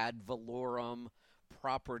weird ad valorem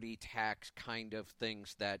property tax kind of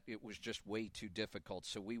things that it was just way too difficult.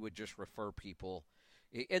 So we would just refer people.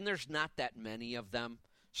 And there's not that many of them.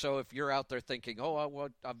 So if you're out there thinking, well,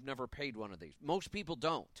 I've never paid one of these. Most people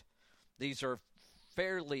don't. These are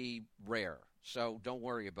fairly rare. So don't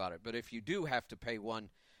worry about it. But if you do have to pay one,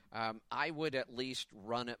 I would at least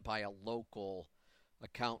run it by a local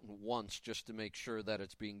accountant once just to make sure that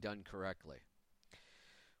it's being done correctly.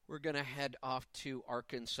 We're going to head off to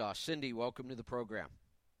Arkansas. Cindy, welcome to the program.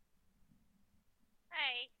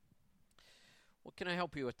 Hi. What can I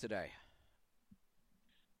help you with today?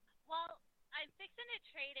 Well, I'm fixing to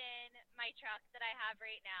trade in my truck that I have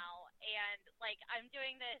right now, and, I'm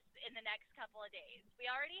doing this in the next couple of days.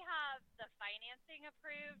 We already have the financing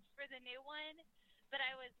approved for the new one, but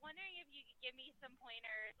I was wondering if you could give me some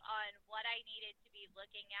pointers on what I needed to be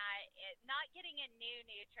looking at. Not getting a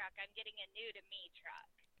new truck. I'm getting a new-to-me truck.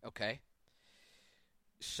 Okay.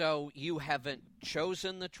 So you haven't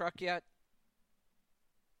chosen the truck yet?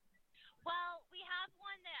 Well, we have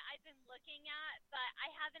one that I've been looking at, but I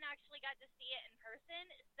haven't actually got to see it in person,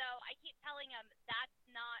 so I keep telling them that's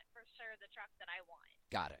not for sure the truck that I want.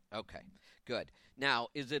 Got it. Okay. Good. Now,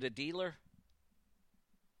 is it a dealer?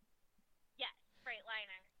 Yes,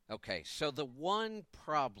 Freightliner. Okay, so the one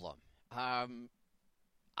problem,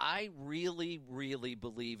 I really, really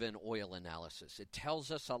believe in oil analysis. It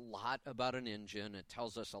tells us a lot about an engine. It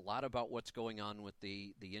tells us a lot about what's going on with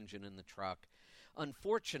the engine in the truck.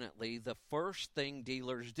 Unfortunately, the first thing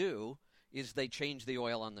dealers do is they change the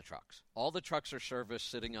oil on the trucks. All the trucks are serviced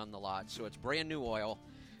sitting on the lot, so it's brand new oil.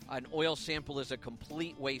 An oil sample is a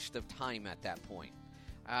complete waste of time at that point.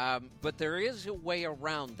 But there is a way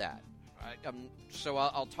around that. So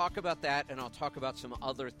I'll talk about that, and I'll talk about some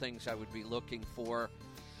other things I would be looking for.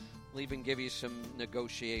 I'll even give you some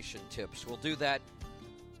negotiation tips. We'll do that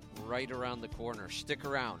right around the corner. Stick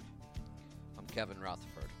around. I'm Kevin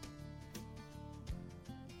Rutherford.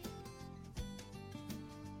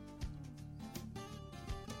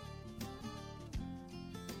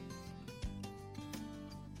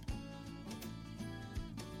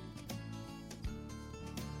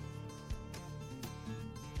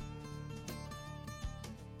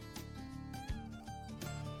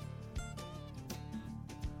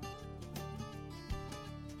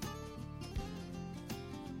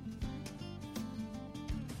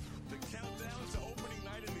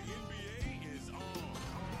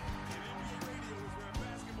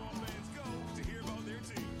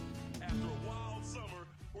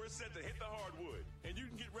 Set to hit the hardwood, and you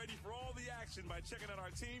can get ready for all the action by checking out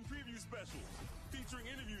our team preview specials, featuring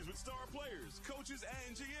interviews with star players, coaches,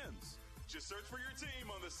 and GMs. Just search for your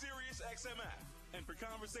team on the SiriusXM app, and for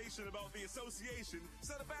conversation about the association,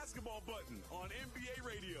 set a basketball button on NBA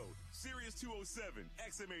Radio, Sirius 207,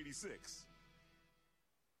 XM86.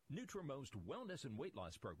 Nutrimost wellness and weight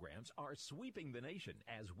loss programs are sweeping the nation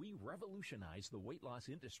as we revolutionize the weight loss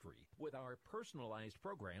industry with our personalized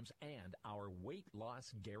programs and our weight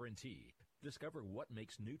loss guarantee. Discover what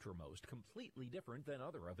makes Nutrimost completely different than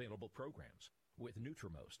other available programs. With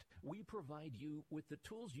Nutrimost, we provide you with the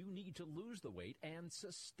tools you need to lose the weight and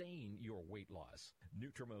sustain your weight loss.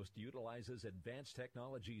 Nutrimost utilizes advanced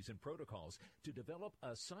technologies and protocols to develop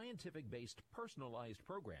a scientific-based personalized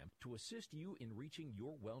program to assist you in reaching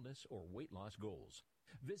your wellness or weight loss goals.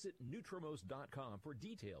 Visit Nutrimost.com for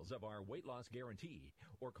details of our weight loss guarantee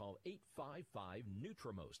or call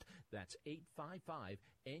 855-NUTRIMOST. That's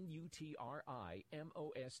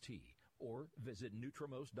 855-NUTRIMOST. Or visit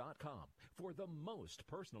Nutrimost.com for the most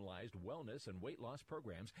personalized wellness and weight loss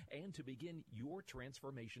programs and to begin your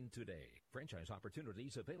transformation today. Franchise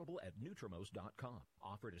opportunities available at Nutrimost.com.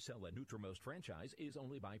 Offer to sell a Nutrimost franchise is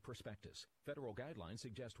only by prospectus. Federal guidelines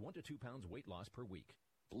suggest 1 to 2 pounds weight loss per week.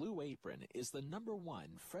 Blue Apron is the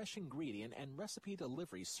 #1 fresh ingredient and recipe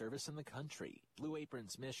delivery service in the country. Blue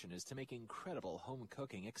Apron's mission is to make incredible home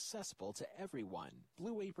cooking accessible to everyone.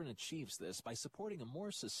 Blue Apron achieves this by supporting a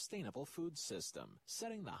more sustainable food system,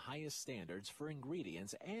 setting the highest standards for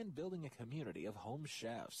ingredients, and building a community of home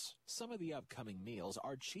chefs. Some of the upcoming meals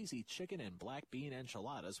are cheesy chicken and black bean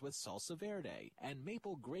enchiladas with salsa verde, and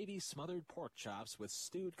maple gravy smothered pork chops with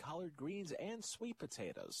stewed collard greens and sweet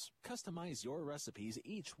potatoes. Customize your recipes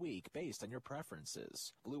each week based on your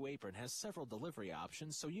preferences. Blue Apron has several delivery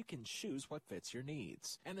options so you can choose what fits your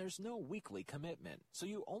needs. And there's no weekly commitment, so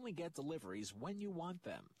you only get deliveries when you want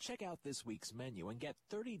them. Check out this week's menu and get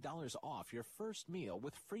 $30 off your first meal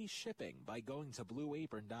with free shipping by going to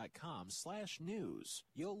blueapron.com/news.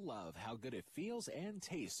 You'll love how good it feels and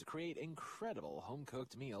tastes to create incredible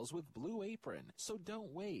home-cooked meals with Blue Apron. So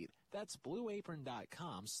don't wait. That's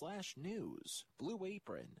blueapron.com/news. Blue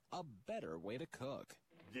Apron, a better way to cook.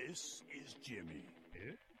 This is Jimmy.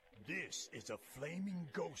 This is a flaming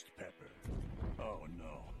ghost pepper. Oh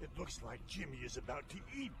no, it looks like Jimmy is about to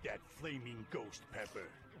eat that flaming ghost pepper.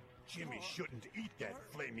 Jimmy shouldn't eat that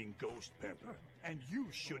flaming ghost pepper, and you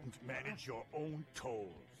shouldn't manage your own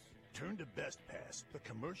tolls. Turn to BestPass, the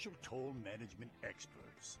commercial toll management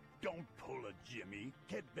experts. Don't pull a Jimmy.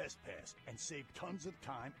 Get BestPass and save tons of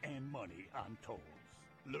time and money on tolls.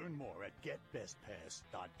 Learn more at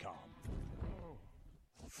getbestpass.com.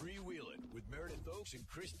 Freewheel It with Meredith Oaks and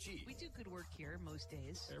Chris G. We do good work here most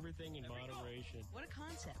days. Everything in moderation. What a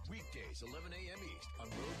concept. Weekdays, 11 a.m. East on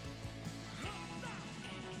Road.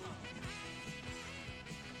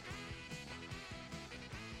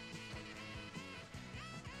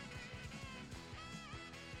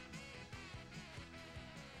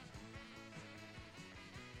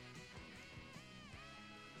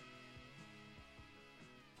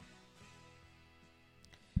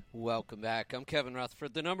 Welcome back. I'm Kevin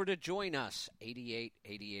Rutherford. The number to join us,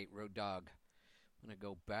 8888 Road Dog. I'm going to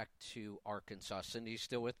go back to Arkansas. Cindy, you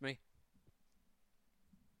still with me?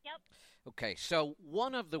 Yep. Okay, so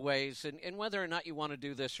one of the ways, and whether or not you want to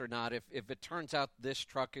do this or not, if it turns out this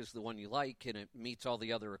truck is the one you like and it meets all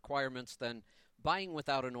the other requirements, then buying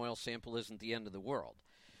without an oil sample isn't the end of the world.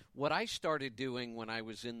 What I started doing when I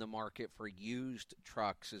was in the market for used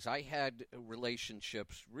trucks is I had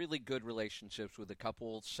relationships, really good relationships with a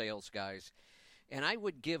couple sales guys, and I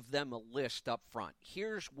would give them a list up front.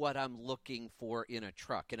 Here's what I'm looking for in a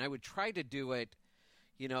truck. And I would try to do it,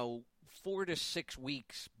 4 to 6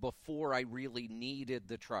 weeks before I really needed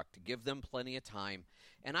the truck to give them plenty of time.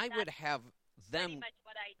 And I would have them. Pretty much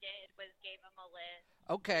what I did was gave them a list.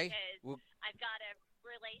 Okay. Because I've got a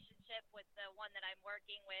relationship with the one that I'm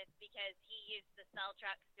working with because he used to sell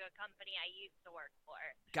trucks to a company I used to work for.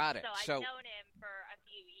 Got it. So I've known him for a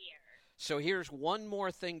few years. So here's one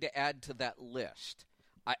more thing to add to that list.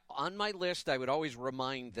 On my list, I would always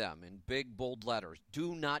remind them in big, bold letters,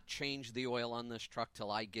 do not change the oil on this truck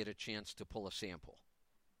till I get a chance to pull a sample.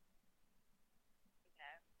 Okay.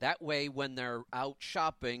 That way, when they're out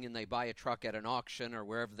shopping and they buy a truck at an auction or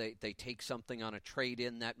wherever they take something on a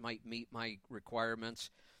trade-in that might meet my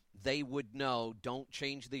requirements, they would know, don't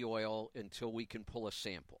change the oil until we can pull a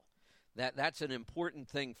sample. That's an important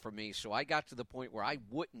thing for me, so I got to the point where I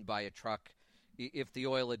wouldn't buy a truck if the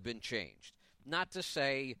oil had been changed. Not to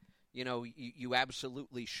say, you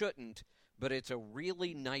absolutely shouldn't, but it's a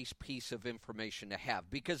really nice piece of information to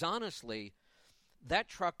have. Because honestly, that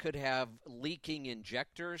truck could have leaking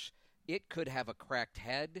injectors, it could have a cracked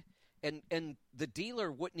head, and the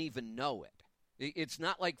dealer wouldn't even know it. It's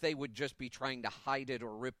not like they would just be trying to hide it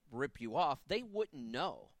or rip you off. They wouldn't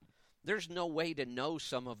know. There's no way to know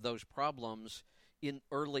some of those problems in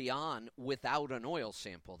early on without an oil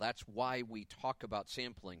sample. That's why we talk about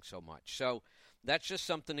sampling so much. So that's just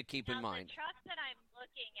something to keep in mind. The truck that I'm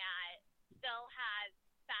looking at still has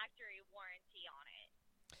factory warranty on it.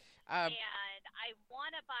 And I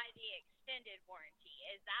want to buy the extended warranty.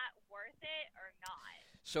 Is that worth it or not?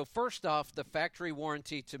 So first off, the factory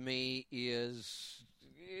warranty to me is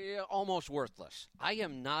almost worthless. I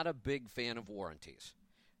am not a big fan of warranties.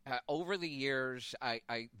 Over the years, I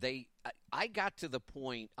got to the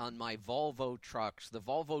point on my Volvo trucks, the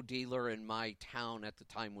Volvo dealer in my town at the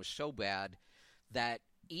time was so bad that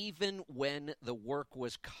even when the work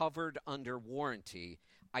was covered under warranty,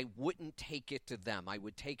 I wouldn't take it to them. I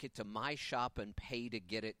would take it to my shop and pay to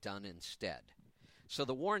get it done instead. So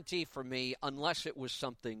the warranty for me, unless it was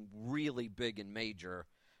something really big and major,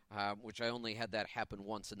 which I only had that happen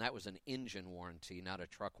once, and that was an engine warranty, not a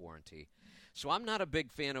truck warranty. So I'm not a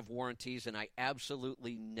big fan of warranties, and I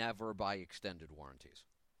absolutely never buy extended warranties.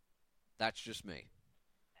 That's just me.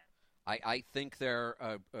 I think they're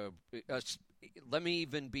let me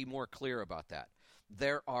even be more clear about that.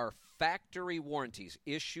 There are factory warranties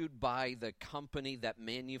issued by the company that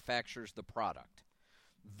manufactures the product.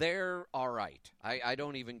 They're all right. I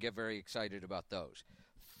don't even get very excited about those.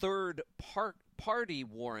 Third-party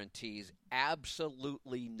warranties,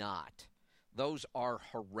 absolutely not. Those are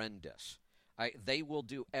horrendous. They will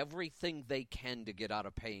do everything they can to get out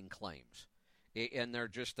of paying claims, and they're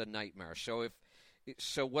just a nightmare.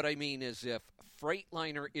 So what I mean is if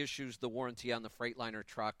Freightliner issues the warranty on the Freightliner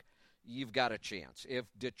truck, you've got a chance. If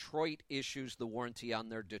Detroit issues the warranty on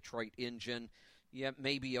their Detroit engine, yeah,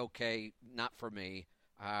 maybe okay, not for me.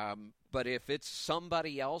 But if it's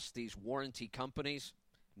somebody else, these warranty companies,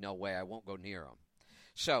 no way, I won't go near them.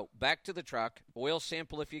 So back to the truck, oil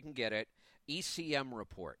sample if you can get it, ECM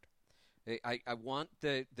report. I want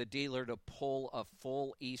the dealer to pull a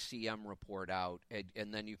full ECM report out,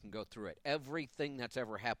 and then you can go through it. Everything that's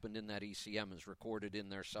ever happened in that ECM is recorded in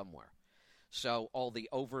there somewhere. So all the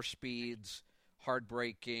overspeeds, hard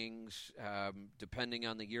brakings, depending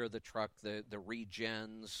on the year of the truck, the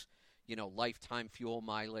regens, lifetime fuel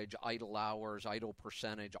mileage, idle hours, idle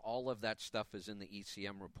percentage, all of that stuff is in the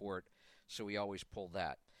ECM report, so we always pull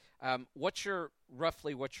that. What's your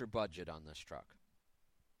budget on this truck?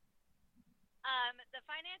 The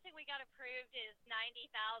financing we got approved is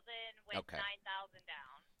 $90,000 with $9,000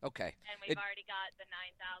 down. Okay. And we've already got the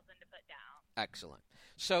 $9,000 to put down. Excellent.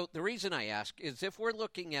 So the reason I ask is if we're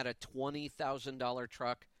looking at a $20,000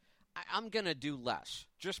 truck, I'm going to do less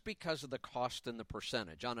just because of the cost and the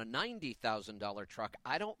percentage. On a $90,000 truck,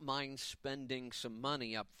 I don't mind spending some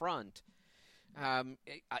money up front,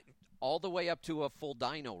 all the way up to a full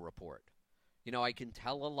dyno report. I can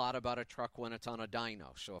tell a lot about a truck when it's on a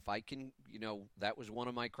dyno. So if I can, that was one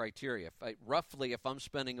of my criteria. If I'm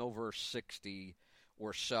spending over 60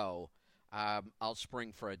 or so, I'll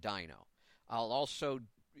spring for a dyno. I'll also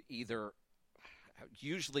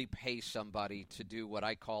usually pay somebody to do what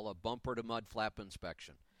I call a bumper to mud flap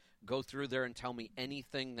inspection. Go through there and tell me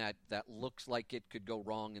anything that looks like it could go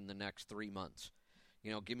wrong in the next 3 months.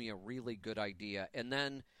 Give me a really good idea. And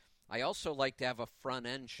then I also like to have a front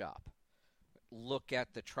end shop look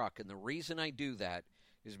at the truck. And the reason I do that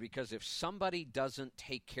is because if somebody doesn't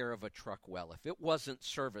take care of a truck well, if it wasn't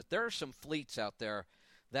serviced, there are some fleets out there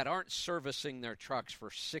that aren't servicing their trucks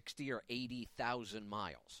for 60 or 80,000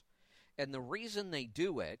 miles. And the reason they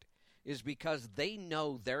do it is because they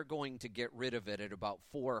know they're going to get rid of it at about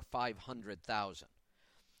 400,000 or 500,000.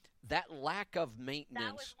 That lack of maintenance.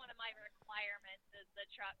 That was one of my requirements, is the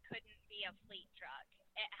truck couldn't be a fleet truck.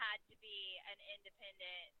 It had to be an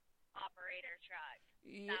independent operator truck.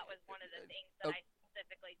 That was one of the things that I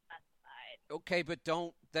specifically specified. Okay, but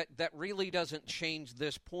that really doesn't change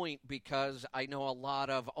this point, because I know a lot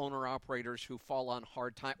of owner-operators who fall on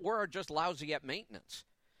hard time or are just lousy at maintenance.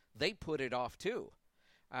 They put it off too.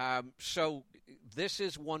 So this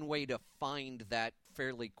is one way to find that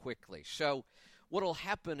fairly quickly. So what will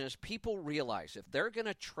happen is people realize if they're going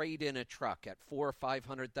to trade in a truck at 400,000 or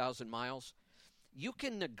 500,000 miles, you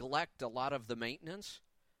can neglect a lot of the maintenance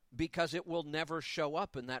because it will never show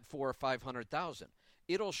up in that 400,000 or 500,000.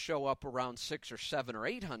 It'll show up around 600,000 or 700,000 or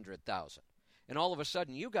 800,000. And all of a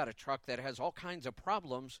sudden you got a truck that has all kinds of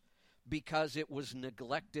problems because it was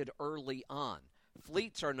neglected early on.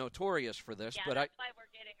 Fleets are notorious for this, but that's why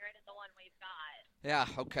we're getting rid of the one we've got.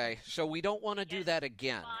 Yeah, okay. So we don't want to do that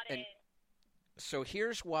again. And so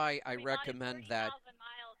here's why I recommend that. 30,000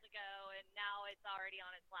 miles ago, and now it's already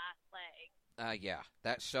on its last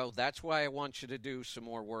leg. So that's why I want you to do some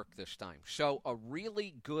more work this time. So a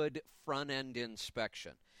really good front-end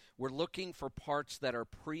inspection. We're looking for parts that are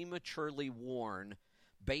prematurely worn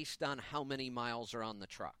based on how many miles are on the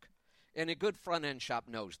truck. And a good front-end shop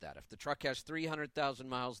knows that. If the truck has 300,000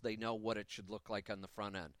 miles, they know what it should look like on the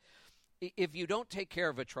front end. If you don't take care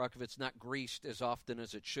of a truck, if it's not greased as often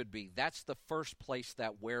as it should be, that's the first place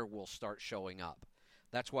that wear will start showing up.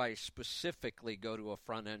 That's why I specifically go to a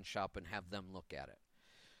front-end shop and have them look at it.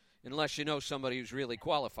 Unless you know somebody who's really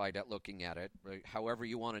qualified at looking at it, however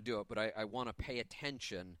you want to do it. But I want to pay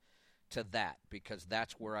attention to that, because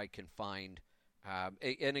that's where I can find,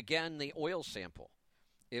 and again, the oil sample.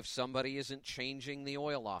 If somebody isn't changing the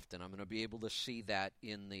oil often, I'm going to be able to see that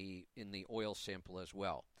in the oil sample as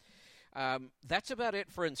well. That's about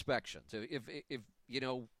it for inspections. If you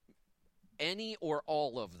know, any or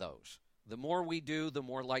all of those, the more we do, the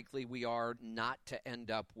more likely we are not to end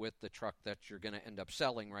up with the truck that you're going to end up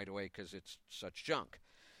selling right away because it's such junk.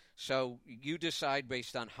 So you decide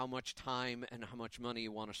based on how much time and how much money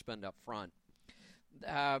you want to spend up front.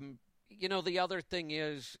 You know, the other thing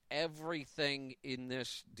is everything in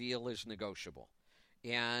this deal is negotiable.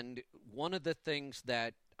 And one of the things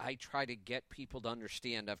that I try to get people to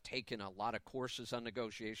understand, I've taken a lot of courses on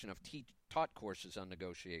negotiation, I've taught courses on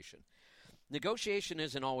negotiation. Negotiation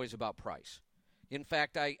isn't always about price. In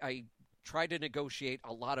fact, I try to negotiate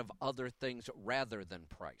a lot of other things rather than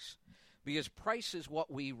price, because price is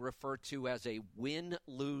what we refer to as a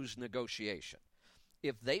win-lose negotiation.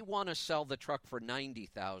 If they want to sell the truck for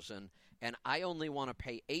 $90,000 and I only want to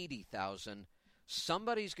pay $80,000,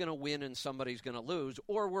 somebody's going to win and somebody's going to lose,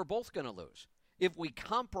 or we're both going to lose. If we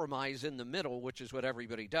compromise in the middle, which is what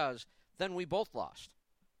everybody does, then we both lost.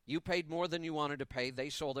 You paid more than you wanted to pay. They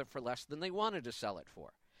sold it for less than they wanted to sell it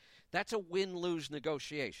for. That's a win-lose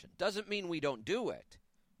negotiation. Doesn't mean we don't do it.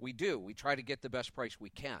 We do. We try to get the best price we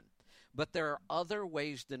can. But there are other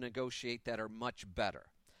ways to negotiate that are much better.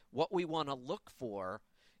 What we want to look for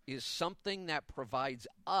is something that provides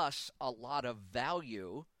us a lot of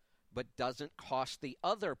value but doesn't cost the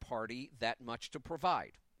other party that much to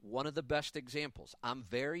provide. One of the best examples, I'm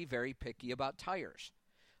very, very picky about tires.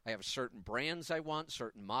 I have certain brands I want,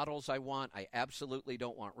 certain models I want. I absolutely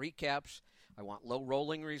don't want recaps. I want low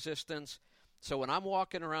rolling resistance. So when I'm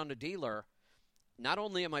walking around a dealer, not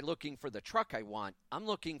only am I looking for the truck I want, I'm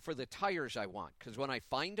looking for the tires I want. Because when I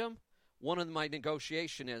find them, one of my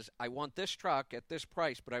negotiation is, I want this truck at this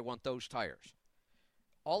price, but I want those tires.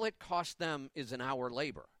 All it costs them is an hour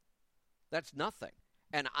labor. That's nothing.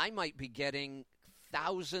 And I might be getting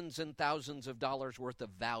thousands and thousands of dollars worth of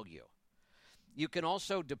value. You can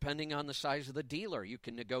also, depending on the size of the dealer, you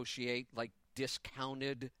can negotiate like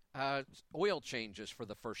discounted oil changes for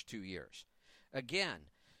the first 2 years. Again,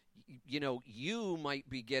 you know, you might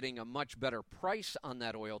be getting a much better price on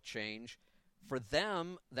that oil change. For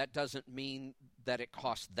them, that doesn't mean that it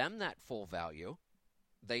costs them that full value.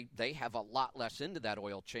 They have a lot less into that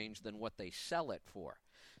oil change than what they sell it for.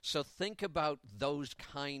 So think about those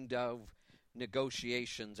kind of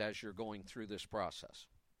negotiations as you're going through this process.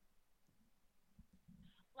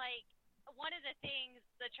 Like, one of the things,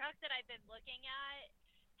 the truck that I've been looking at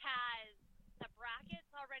has the brackets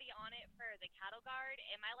already on it for the cattle guard.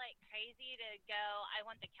 Am I like crazy to go, I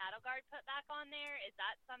want the cattle guard put back on there? Is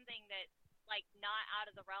that something that like not out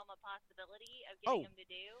of the realm of possibility of getting them to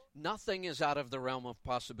do? Nothing is out of the realm of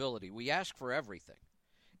possibility. We ask for everything.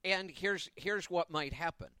 And here's what might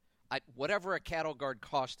happen. Whatever a cattle guard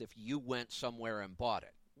cost if you went somewhere and bought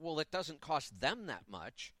it, well, it doesn't cost them that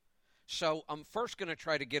much. So I'm first going to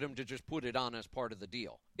try to get them to just put it on as part of the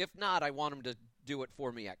deal. If not, I want them to do it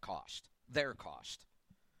for me at cost, their cost.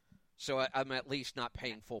 So I'm at least not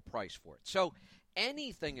paying full price for it. So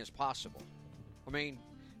anything is possible. I mean,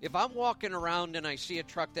 if I'm walking around and I see a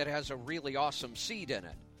truck that has a really awesome seat in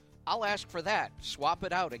it, I'll ask for that. Swap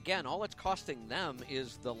it out. Again, all it's costing them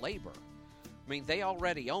is the labor. I mean, they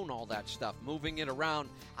already own all that stuff, moving it around.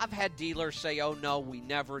 I've had dealers say, oh, no, we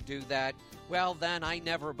never do that. Well, then I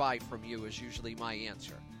never buy from you is usually my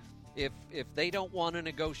answer. If they don't want to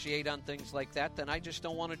negotiate on things like that, then I just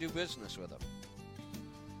don't want to do business with them.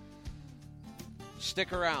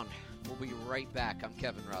 Stick around. We'll be right back. I'm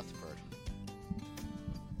Kevin Rutherford.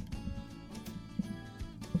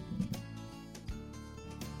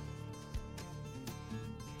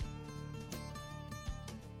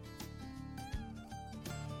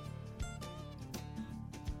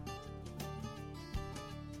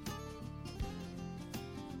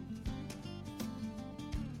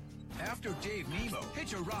 After Dave Nemo,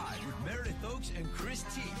 hitch a ride with Meredith Oaks and Chris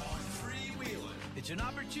T on Freewheeling. It's an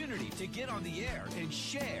opportunity to get on the air and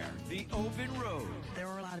share the open road. There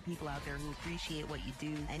are a lot of people out there who appreciate what you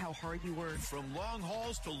do and how hard you work. From long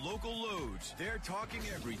hauls to local loads, they're talking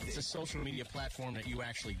everything. It's a social media platform that you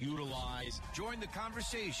actually utilize. Join the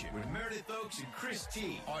conversation with Meredith Oaks and Chris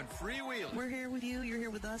T on Freewheeling. We're here with you. You're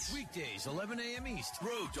here with us. Weekdays, 11 a.m. East.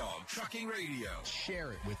 Road Dog Trucking Radio.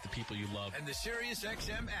 Share it with the people you love. And the Sirius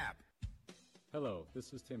XM app. Hello,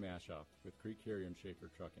 this is Tim Ashoff with Creek Carrier and Schaefer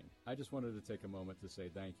Trucking. I just wanted to take a moment to say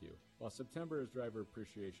thank you. While September is Driver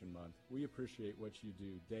Appreciation Month, we appreciate what you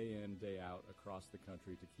do day in, day out across the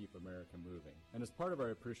country to keep America moving. And as part of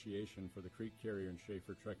our appreciation for the Creek Carrier and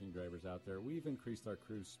Schaefer trucking drivers out there, we've increased our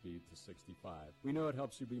cruise speed to 65. We know it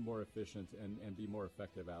helps you be more efficient and be more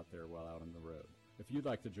effective out there while out on the road. If you'd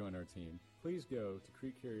like to join our team, please go to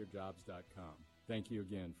creekcarrierjobs.com. Thank you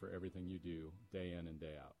again for everything you do day in and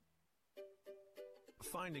day out.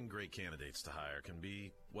 Finding great candidates to hire can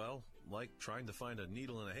be, well, like trying to find a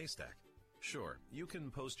needle in a haystack. Sure, you can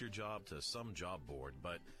post your job to some job board,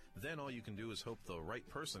 but then all you can do is hope the right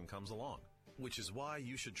person comes along. Which is why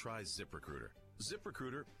you should try ZipRecruiter.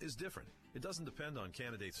 ZipRecruiter is different. It doesn't depend on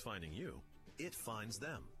candidates finding you. It finds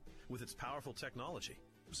them. With its powerful technology,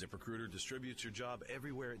 ZipRecruiter distributes your job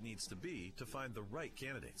everywhere it needs to be to find the right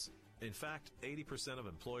candidates. In fact, 80% of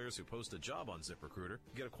employers who post a job on ZipRecruiter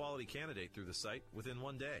get a quality candidate through the site within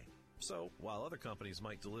 1 day. So, while other companies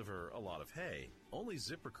might deliver a lot of hay, only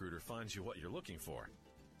ZipRecruiter finds you what you're looking for.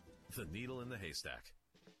 The needle in the haystack.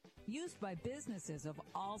 Used by businesses of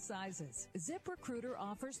all sizes, ZipRecruiter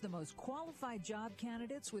offers the most qualified job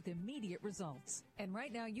candidates with immediate results. And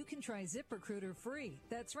right now you can try ZipRecruiter free.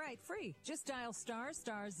 That's right, free. Just dial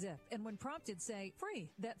 **zip and when prompted say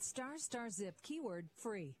free. That's **zip keyword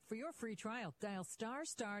free. For your free trial, dial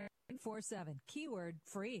 **47 keyword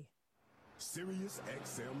free. Sirius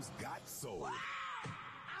XM's got soul. Wow,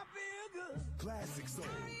 I feel good. Classic soul.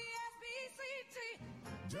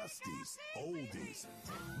 Dusties, oldies,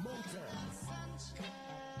 Motown,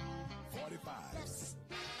 45s.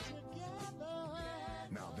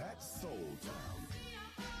 Now that's Soul Town.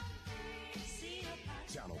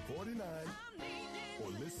 Channel 49,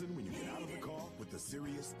 or listen when you get out of the car with the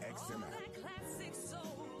Sirius XM app. Classic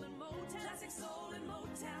soul and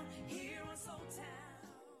Motown, here on Soul Town.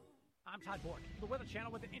 I'm Todd Bork, the Weather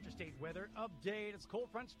Channel with an interstate weather update. As cold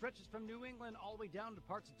front stretches from New England all the way down to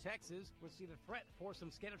parts of Texas, we'll see the threat for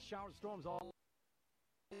some scattered showers, storms all.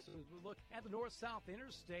 So as we look at the north-south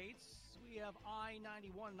interstates, we have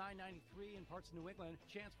I-91 and I-93 in parts of New England.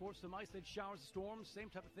 Chance for some isolated showers and storms. Same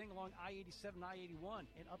type of thing along I-87 and I-81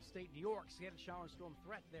 in upstate New York. Scattered shower and storm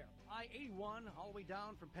threat there. I-81 all the way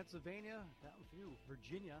down from Pennsylvania down through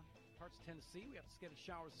Virginia. Parts of Tennessee, we have scattered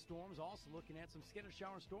showers and storms. Also looking at some scattered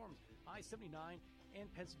shower and storms. I-79 in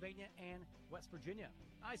Pennsylvania and West Virginia.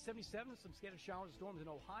 I-77, some scattered showers and storms in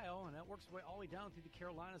Ohio, and that works its way all the way down through the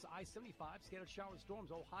Carolinas. I-75, scattered showers and storms,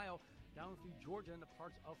 Ohio, down through Georgia and the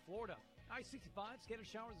parts of Florida. I-65, scattered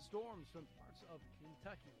showers and storms from parts of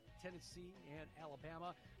Kentucky, Tennessee, and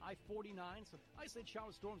Alabama. I-49, some isolated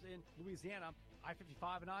showers and storms in Louisiana.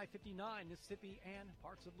 I-55 and I-59, Mississippi, and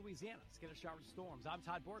parts of Louisiana. Scattered showers and storms. I'm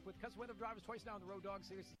Todd Bork with Customer Weather Drivers twice now on the Road Dog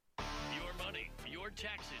Series. Your money, your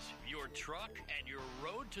taxes, your truck, and your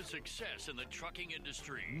road to success in the trucking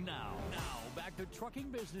industry. Now, back to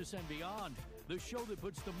Trucking Business and Beyond, the show that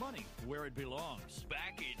puts the money where it belongs.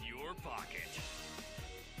 Back in your pocket.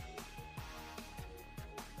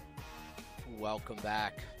 welcome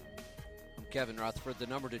back. I'm Kevin Rutherford. The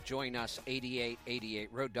number to join us,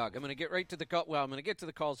 8888 Road Dog. I'm going to get right to the call. Well, I'm going to get to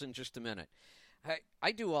the calls in just a minute.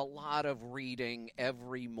 I do a lot of reading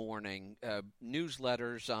every morning,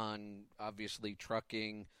 newsletters on, obviously,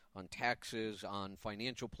 trucking, on taxes, on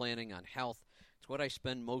financial planning, on health. It's what I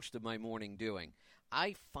spend most of my morning doing.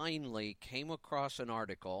 I finally came across an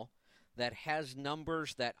article that has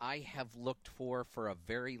numbers that I have looked for a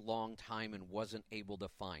very long time and wasn't able to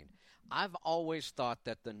find. I've always thought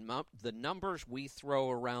that the numbers we throw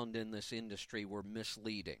around in this industry were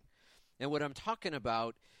misleading. And what I'm talking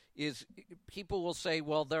about is people will say,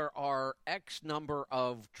 well, there are X number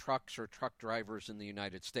of trucks or truck drivers in the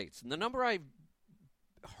United States. And the number I've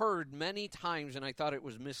heard many times, and I thought it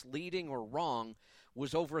was misleading or wrong,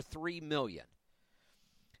 was over 3 million.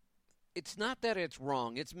 It's not that it's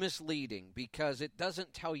wrong. It's misleading because it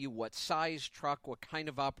doesn't tell you what size truck, what kind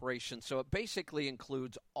of operation. So it basically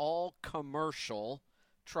includes all commercial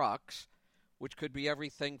trucks, which could be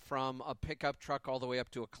everything from a pickup truck all the way up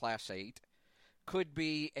to a Class 8. Could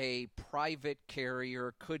be a private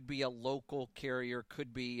carrier, could be a local carrier,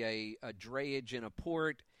 could be a drayage in a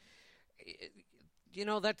port.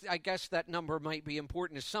 I guess that number might be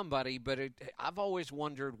important to somebody, but I've always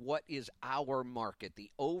wondered what is our market, the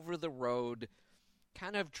over-the-road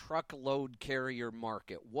kind of truckload carrier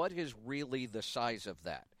market. What is really the size of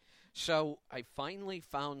that? So I finally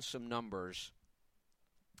found some numbers.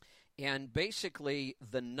 And basically,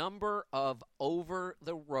 the number of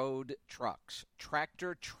over-the-road trucks,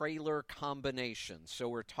 tractor-trailer combinations, so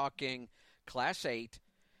we're talking Class 8,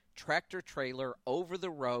 tractor-trailer,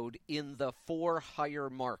 over-the-road in the for-hire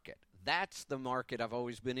market. That's the market I've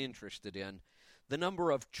always been interested in. The number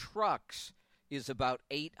of trucks is about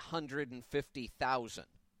 850,000.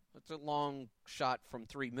 That's a long shot from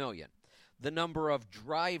 3 million. The number of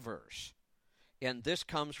drivers, and this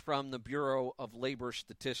comes from the Bureau of Labor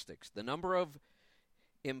Statistics. The number of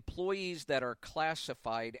employees that are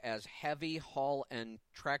classified as heavy haul and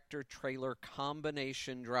tractor-trailer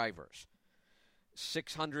combination drivers,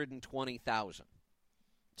 620,000.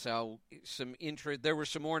 So there were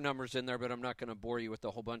some more numbers in there, but I'm not going to bore you with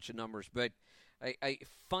a whole bunch of numbers. But I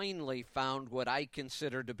finally found what I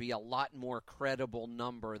consider to be a lot more credible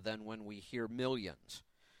number than when we hear millions.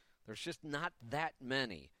 There's just not that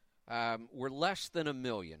many. We're less than 1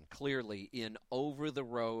 million, clearly, in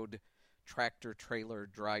over-the-road tractor-trailer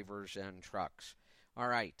drivers and trucks. All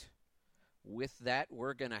right. With that,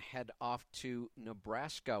 we're going to head off to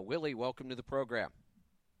Nebraska. Willie, welcome to the program.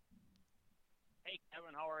 Hey,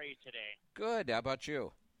 Kevin, how are you today? Good. How about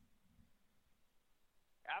you?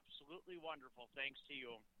 Absolutely wonderful. Thanks to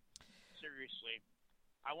you. Seriously.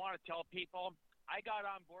 I want to tell people I got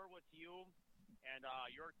on board with you and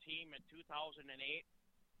your team in 2008.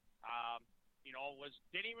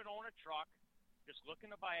 Didn't even own a truck, just looking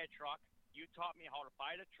to buy a truck. You taught me how to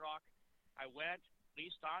buy the truck. I went,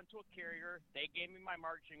 leased onto a carrier. They gave me my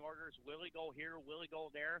marching orders. Willie, go here, Willie, go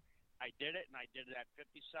there. I did it, and I did it at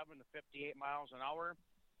 57 to 58 miles an hour.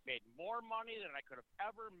 Made more money than I could have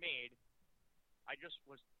ever made. I just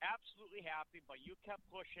was absolutely happy, but you kept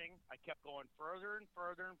pushing. I kept going further and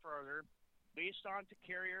further and further, leased onto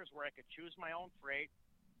carriers where I could choose my own freight.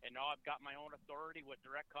 And now I've got my own authority with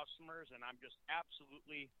direct customers, and I'm just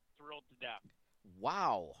absolutely thrilled to death.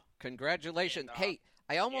 Wow. Congratulations. And, hey,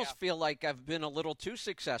 I almost feel like I've been a little too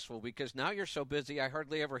successful because now you're so busy I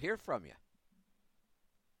hardly ever hear from you.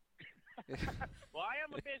 Well, I am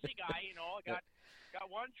a busy guy, I got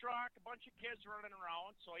one truck, a bunch of kids running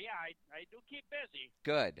around. So, yeah, I do keep busy.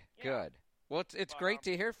 Good. Well, it's great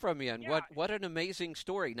to hear from you, and what an amazing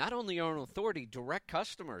story. Not only your own authority, direct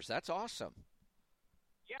customers. That's awesome.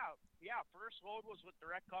 Yeah. First load was with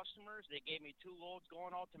direct customers. They gave me 2 loads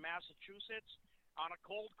going out to Massachusetts on a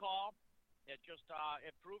cold call. It just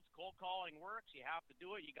it proves cold calling works. You have to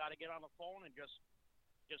do it. You got to get on the phone and just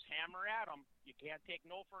hammer at them. You can't take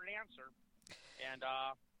no for an answer. And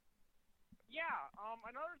another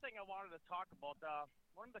thing I wanted to talk about.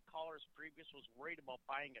 One of the callers previous was worried about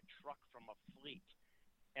buying a truck from a fleet.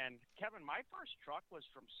 And Kevin, my first truck was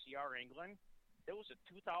from CR England. It was a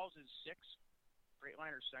 2006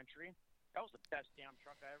 Freightliner Century. That was the best damn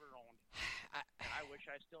truck I ever owned. I wish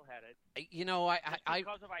I still had it.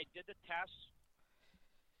 Because I did the tests.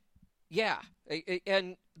 Yeah,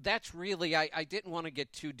 and that's really I didn't want to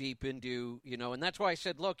get too deep into, and that's why I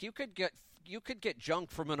said, look, you could get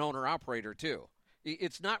junk from an owner operator too.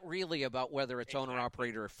 It's not really about whether it's owner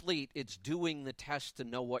operator or fleet. It's doing the test to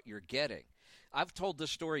know what you're getting. I've told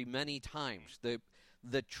this story many times. The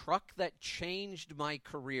truck that changed my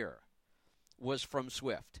career was from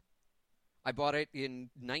Swift. I bought it in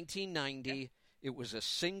 1990. It was a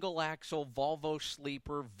single-axle Volvo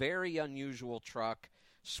sleeper, very unusual truck.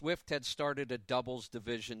 Swift had started a doubles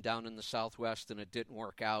division down in the Southwest, and it didn't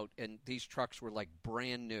work out, and these trucks were like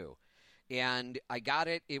brand new. And I got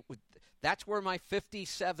it. That's where my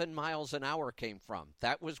 57 miles an hour came from.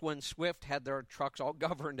 That was when Swift had their trucks all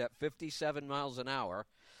governed at 57 miles an hour.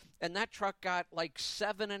 And that truck got like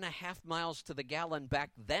 7.5 miles to the gallon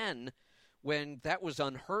back then, when that was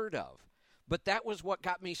unheard of. But that was what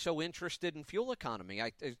got me so interested in fuel economy.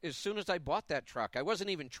 As soon as I bought that truck, I wasn't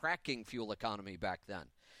even tracking fuel economy back then.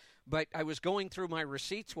 But I was going through my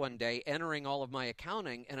receipts one day, entering all of my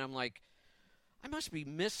accounting, and I'm like, I must be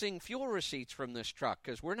missing fuel receipts from this truck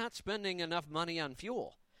because we're not spending enough money on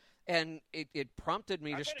fuel. And it prompted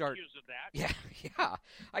me to start. Accused of that. Yeah.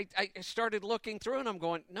 I started looking through, and I'm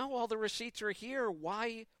going, no, all the receipts are here.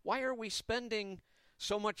 Why are we spending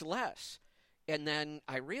so much less? And then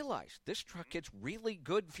I realized this truck gets really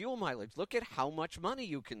good fuel mileage. Look at how much money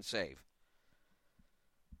you can save.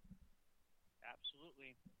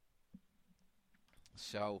 Absolutely.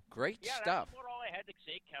 So great stuff. Yeah, that's about all I had to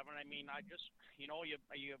say, Kevin. I mean, I just,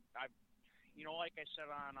 like I said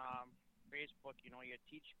on Facebook, you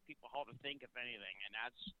teach people how to think, if anything, and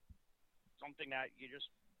that's something that you just,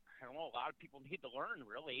 I don't know, a lot of people need to learn,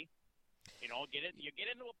 really. You get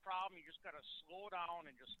into a problem, you just got to slow down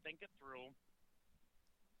and just think it through.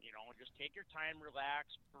 Just take your time, relax,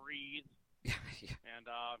 breathe, and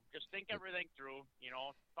just think everything through.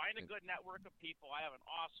 Find a good network of people. I have an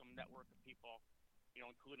awesome network of people,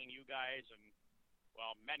 including you guys and,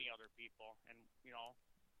 well, many other people. And,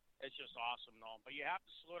 it's just awesome, though. But you have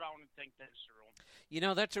to slow down and think things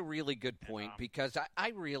through. That's a really good point because I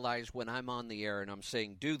realize when I'm on the air and I'm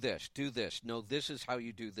saying, do this. No, this is how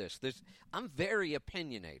you do this. I'm very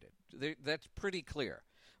opinionated. That's pretty clear.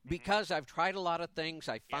 Because I've tried a lot of things,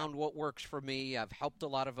 I found what works for me, I've helped a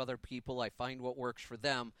lot of other people, I find what works for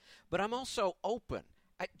them, but I'm also open.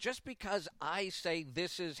 Just because I say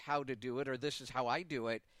this is how to do it or this is how I do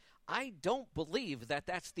it, I don't believe that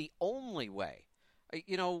that's the only way.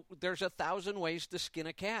 There's 1,000 ways to skin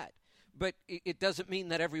a cat, but it doesn't mean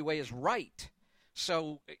that every way is right.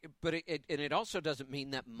 So, but it also doesn't mean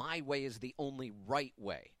that my way is the only right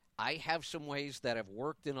way. I have some ways that have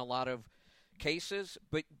worked in a lot of cases,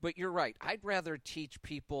 but you're right. I'd rather teach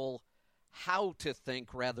people how to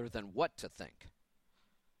think rather than what to think.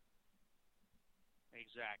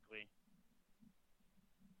 Exactly.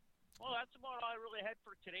 Well, that's about all I really had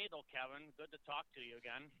for today, though, Kevin. Good to talk to you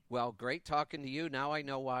again. Well, great talking to you. Now I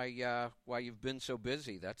know why you've been so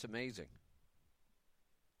busy. That's amazing.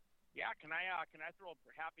 Yeah, can I throw a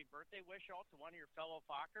happy birthday wish out to one of your fellow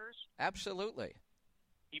Fockers? Absolutely.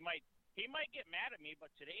 He might get mad at me, but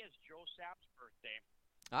today is Joe Sapp's birthday.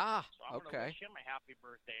 So I'm okay. going to wish him a happy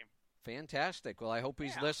birthday. Fantastic. Well, I hope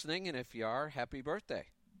he's listening, and if you are, happy birthday.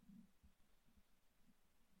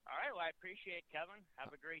 All right. Well, I appreciate it, Kevin.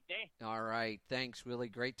 Have a great day. All right. Thanks, Willie.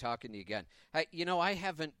 Great talking to you again. I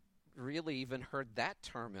haven't really even heard that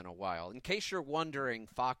term in a while. In case you're wondering,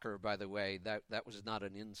 Fokker, by the way, that was not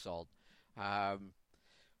an insult.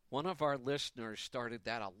 One of our listeners started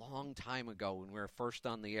that a long time ago when we were first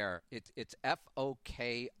on the air. It's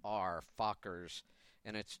F-O-K-R, Fokkers,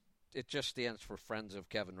 and it just stands for Friends of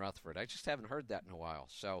Kevin Rutherford. I just haven't heard that in a while.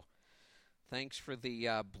 So thanks for the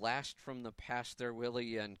blast from the past there,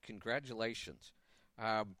 Willie, and congratulations.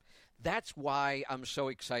 That's why I'm so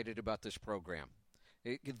excited about this program.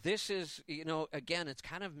 This is, again, it's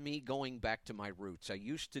kind of me going back to my roots. I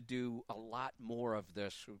used to do a lot more of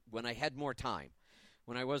this when I had more time.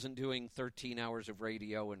 When I wasn't doing 13 hours of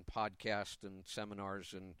radio and podcast and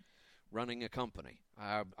seminars and running a company.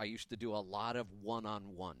 I used to do a lot of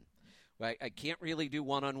one-on-one. I can't really do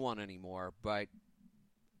one-on-one anymore, but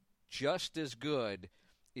just as good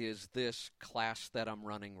is this class that I'm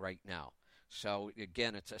running right now. So,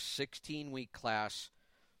 again, it's a 16-week class.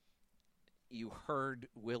 You heard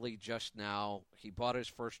Willie just now. He bought his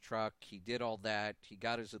first truck. He did all that. He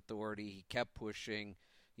got his authority. He kept pushing.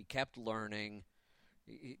 He kept learning.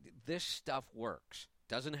 This stuff works.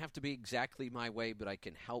 Doesn't have to be exactly my way, but I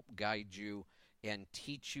can help guide you and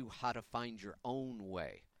teach you how to find your own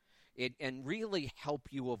way and really help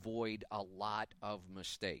you avoid a lot of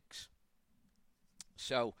mistakes.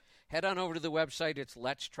 So head on over to the website. It's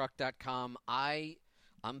letstruck.com.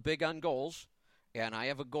 I'm big on goals, and I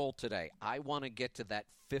have a goal today. I want to get to that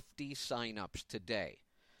 50 signups today,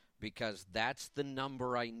 because that's the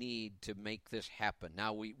number I need to make this happen.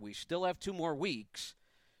 Now, we still have 2 more weeks.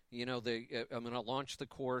 I'm going to launch the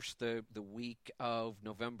course the week of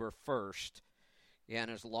November 1st. And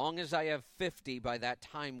as long as I have 50, by that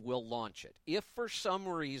time, we'll launch it. If for some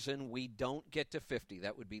reason we don't get to 50,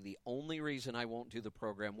 that would be the only reason I won't do the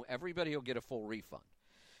program. Everybody will get a full refund.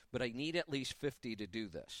 But I need at least 50 to do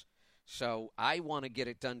this. So I want to get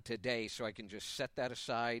it done today so I can just set that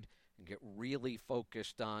aside and get really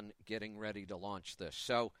focused on getting ready to launch this.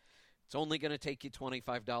 So it's only going to take you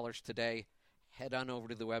 $25 today. Head on over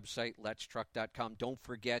to the website, letstruck.com. Don't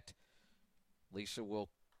forget, Lisa will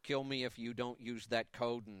kill me if you don't use that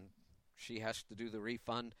code and she has to do the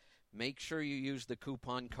refund. Make sure you use the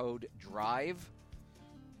coupon code DRIVE,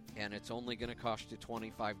 and it's only going to cost you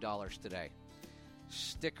 $25 today.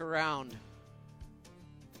 Stick around.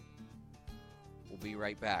 We'll be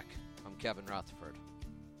right back. I'm Kevin Rutherford.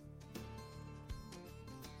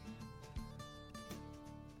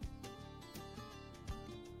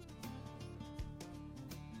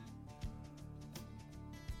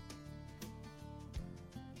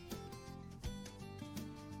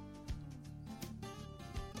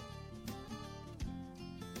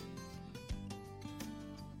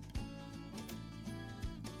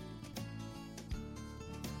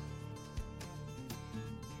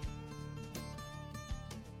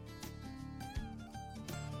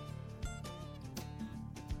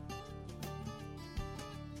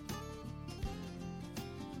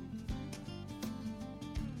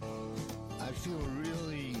 I feel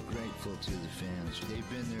really grateful to the fans. They've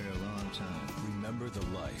been there a long time. Remember the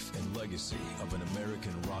life and legacy of an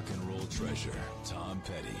American rock and roll treasure, Tom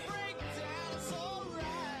Petty.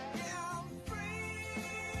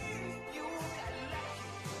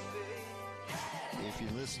 If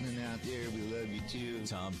you're listening out there, we love you too.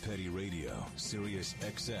 Tom Petty Radio, Sirius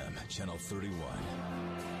XM, Channel 31.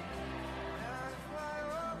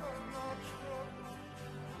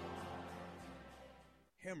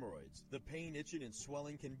 Hemorrhoids. The pain, itching, and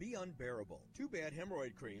swelling can be unbearable. Too bad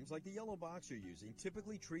hemorrhoid creams like the yellow box you're using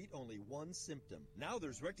typically treat only one symptom. Now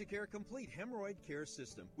there's Recticare Complete Hemorrhoid Care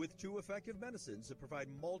System with 2 effective medicines that provide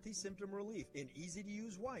multi-symptom relief in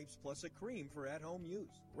easy-to-use wipes plus a cream for at-home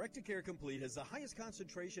use. Recticare Complete has the highest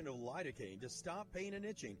concentration of lidocaine to stop pain and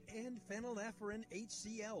itching and phenylephrine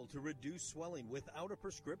HCl to reduce swelling without a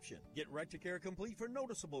prescription. Get Recticare Complete for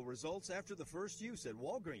noticeable results after the first use at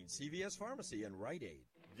Walgreens, CVS Pharmacy, and Rite Aid.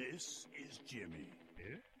 This is Jimmy.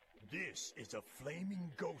 This is a flaming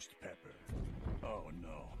ghost pepper. Oh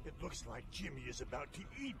no, it looks like Jimmy is about to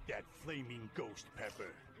eat that flaming ghost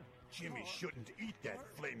pepper. Jimmy shouldn't eat that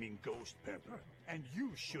flaming ghost pepper, and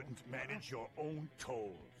you shouldn't manage your own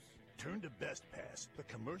tolls. Turn to BestPass, the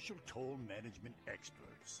commercial toll management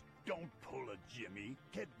experts. Don't pull a Jimmy.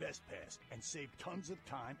 Get BestPass and save tons of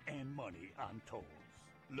time and money on tolls.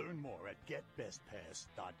 Learn more at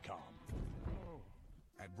getbestpass.com.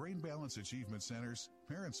 At Brain Balance Achievement Centers,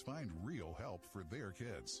 parents find real help for their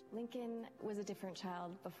kids. Lincoln was a different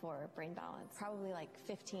child before Brain Balance. Probably like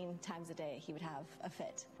 15 times a day he would have a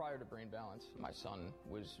fit. Prior to Brain Balance, my son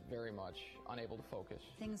was very much unable to focus.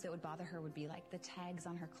 Things that would bother her would be like the tags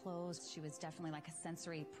on her clothes. She was definitely like a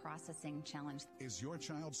sensory processing challenge. Is your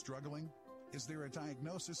child struggling? Is there a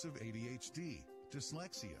diagnosis of ADHD,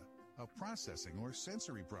 dyslexia, a processing or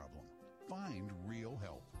sensory problem? Find real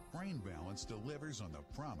help. Brain Balance delivers on the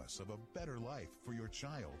promise of a better life for your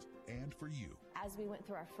child and for you. As we went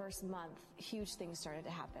through our first month, huge things started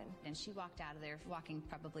to happen. And she walked out of there walking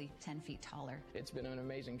probably 10 feet taller. It's been an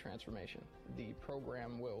amazing transformation. The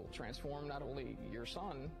program will transform not only your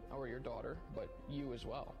son or your daughter, but you as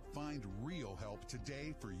well. Find real help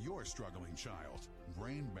today for your struggling child.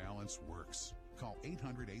 Brain Balance works. Call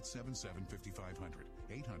 800-877-5500,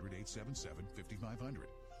 800-877-5500,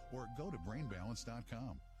 or go to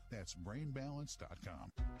brainbalance.com. That's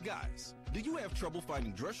brainbalance.com. Guys, do you have trouble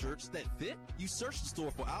finding dress shirts that fit? You search the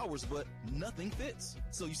store for hours, but nothing fits.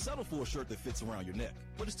 So you settle for a shirt that fits around your neck,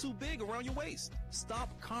 but it's too big around your waist.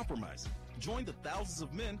 Stop compromising. Join the thousands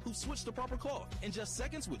of men who've switched to Proper Cloth in just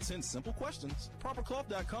seconds with 10 simple questions.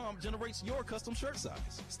 ProperCloth.com generates your custom shirt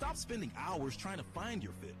size. Stop spending hours trying to find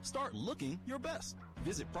your fit. Start looking your best.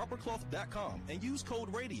 Visit ProperCloth.com and use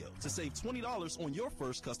code RADIO to save $20 on your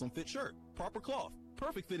first custom fit shirt. Proper Cloth.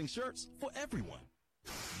 Perfect fitting shirts for everyone.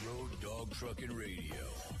 Road Dog Trucking Radio.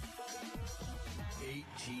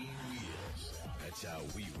 18 wheels. That's how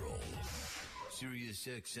we roll. Sirius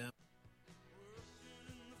XM.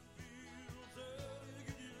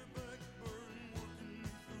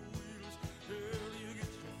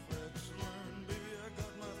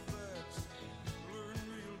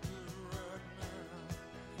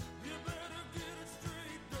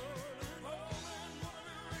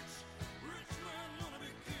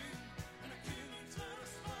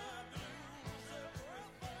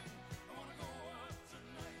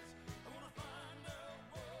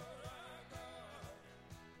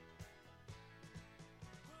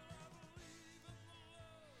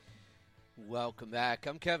 Welcome back.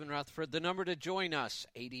 I'm Kevin Rutherford. The number to join us,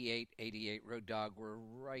 8888 Road Dog. We're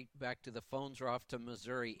right back to the phones. We're off to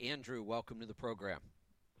Missouri. Andrew, welcome to the program.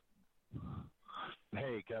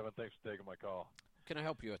 Hey, Kevin. Thanks for taking my call. Can I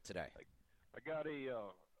help you with today? I got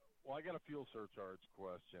a fuel surcharge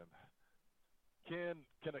question. Can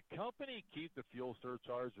a company keep the fuel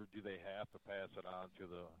surcharge, or do they have to pass it on to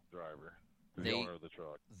the driver? The owner of the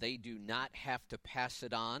truck. They do not have to pass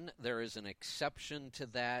it on. There is an exception to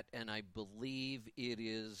that, and I believe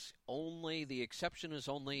the exception is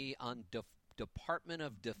only on Department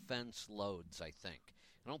of Defense loads, I think.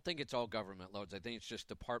 I don't think it's all government loads. I think it's just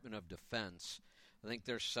Department of Defense. I think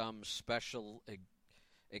there's some special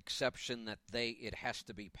exception that it has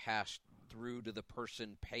to be passed through to the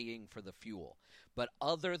person paying for the fuel. But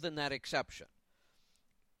other than that exception,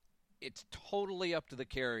 it's totally up to the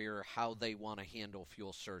carrier how they want to handle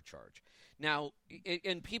fuel surcharge. Now,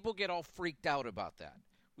 and people get all freaked out about that.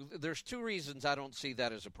 There's two reasons I don't see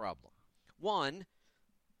that as a problem. One,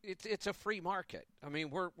 it's a free market. I mean,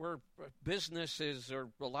 we're businesses are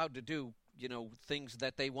allowed to do, things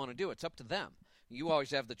that they want to do. It's up to them. You always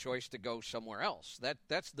have the choice to go somewhere else.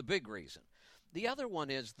 That's the big reason. The other one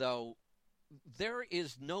is, though, there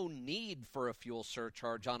is no need for a fuel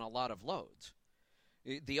surcharge on a lot of loads.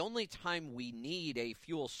 The only time we need a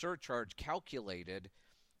fuel surcharge calculated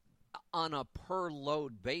on a per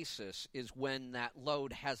load basis is when that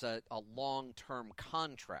load has a long-term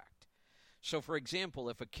contract. So, for example,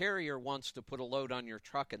 if a carrier wants to put a load on your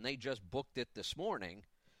truck and they just booked it this morning,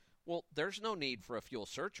 well, there's no need for a fuel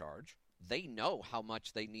surcharge. They know how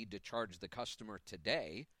much they need to charge the customer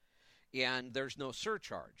today, and there's no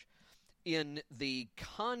surcharge. In the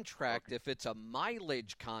contract, if it's a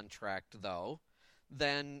mileage contract, though,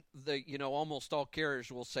 then almost all carriers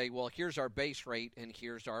will say, well, here's our base rate and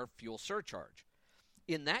here's our fuel surcharge.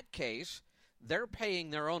 In that case, they're paying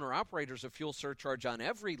their owner-operators a fuel surcharge on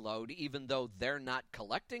every load, even though they're not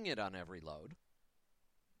collecting it on every load.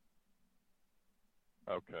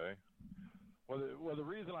 Okay. Well, the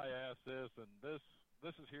reason I asked this, and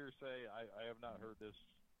this is hearsay, I have not heard this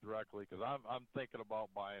directly, because I'm thinking about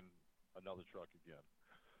buying another truck again.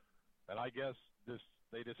 And I guess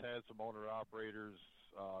they just had some owner-operators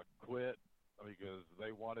quit because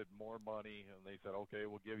they wanted more money, and they said, okay,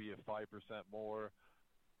 we'll give you 5% more,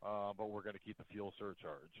 but we're going to keep the fuel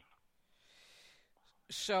surcharge.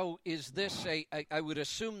 So is this I would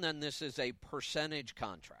assume then this is a percentage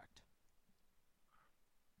contract?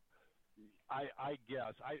 I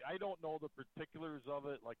guess. I don't know the particulars of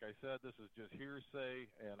it. Like I said, this is just hearsay,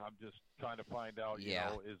 and I'm just trying to find out,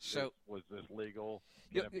 was this legal?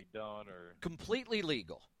 Can it be done? Or completely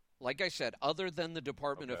legal. Like I said, other than the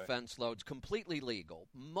Department of Defense loads, completely legal.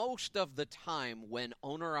 Most of the time when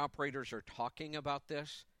owner-operators are talking about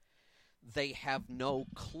this, they have no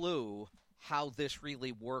clue how this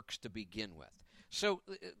really works to begin with. So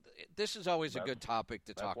this is always a good topic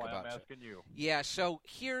to talk about. That's why I'm asking you. Yeah, so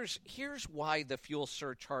here's why the fuel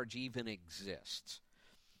surcharge even exists.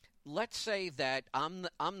 Let's say that I'm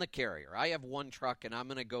the carrier. I have one truck, and I'm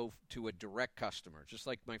going to go to a direct customer, just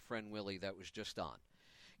like my friend Willie that was just on.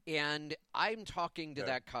 And I'm talking to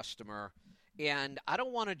that customer, and I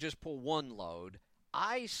don't want to just pull one load.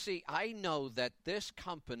 I know that this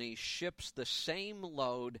company ships the same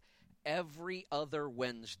load every other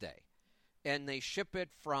Wednesday. And they ship it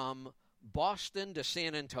from Boston to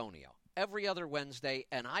San Antonio every other Wednesday,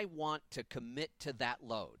 and I want to commit to that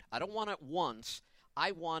load. I don't want it once.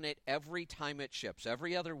 I want it every time it ships,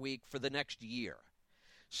 every other week for the next year.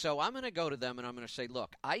 So I'm going to go to them, and I'm going to say,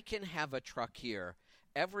 look, I can have a truck here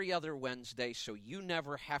every other Wednesday, so you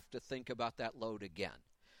never have to think about that load again.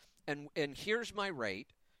 And here's my rate.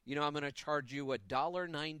 I'm going to charge you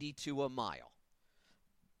 $1.92 a mile.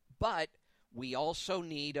 But we also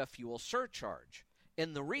need a fuel surcharge.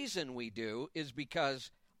 And the reason we do is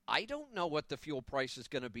because I don't know what the fuel price is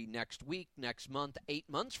going to be next week, next month, 8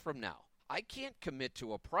 months from now. I can't commit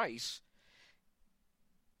to a price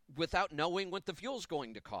without knowing what the fuel's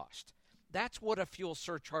going to cost. That's what a fuel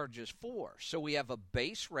surcharge is for. So we have a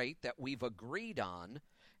base rate that we've agreed on,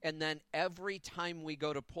 and then every time we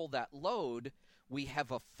go to pull that load, we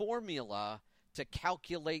have a formula to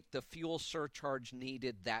calculate the fuel surcharge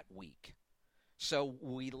needed that week. So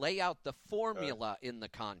we lay out the formula in the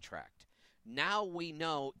contract. Now we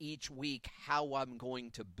know each week how I'm going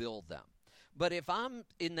to bill them. But if I'm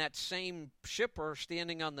in that same shipper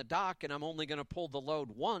standing on the dock and I'm only going to pull the load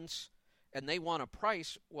once and they want a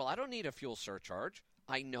price, well, I don't need a fuel surcharge.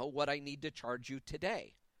 I know what I need to charge you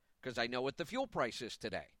today because I know what the fuel price is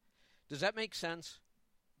today. Does that make sense?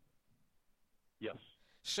 Yes.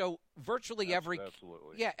 So virtually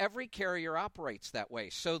Absolutely. every carrier operates that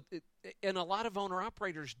way. So, and a lot of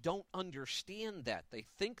owner-operators don't understand that. They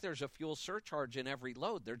think there's a fuel surcharge in every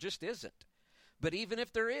load. There just isn't. But even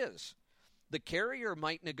if there is, the carrier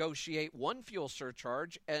might negotiate one fuel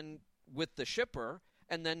surcharge and with the shipper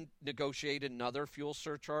and then negotiate another fuel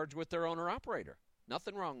surcharge with their owner-operator.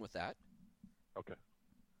 Nothing wrong with that. Okay,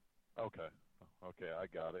 I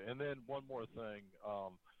got it. And then one more thing.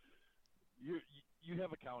 You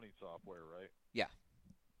have accounting software, right? Yeah.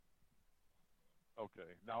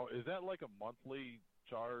 Okay. Now, is that like a monthly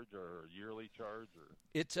charge or a yearly charge? Or?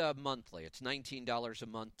 It's a monthly. It's $19 a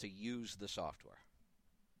month to use the software.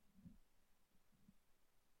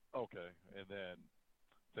 Okay. And then,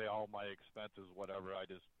 say all my expenses, whatever, I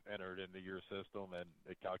just enter it into your system and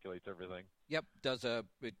it calculates everything? Yep.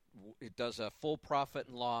 It does a full profit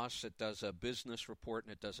and loss. It does a business report,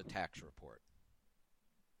 and it does a tax report.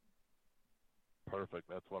 Perfect.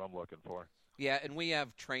 That's what I'm looking for. Yeah, and we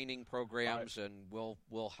have training programs, and we'll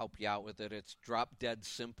help you out with it. It's drop dead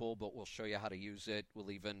simple, but we'll show you how to use it.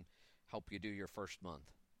 We'll even help you do your first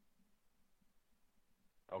month.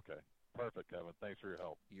 Okay. Perfect, Kevin. Thanks for your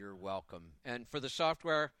help. You're welcome. And for the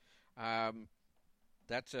software,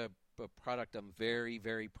 that's a product I'm very,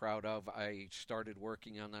 very proud of. I started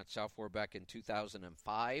working on that software back in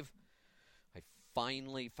 2005. I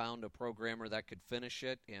finally found a programmer that could finish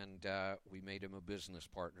it, and we made him a business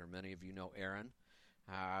partner. Many of you know Aaron.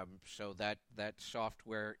 So that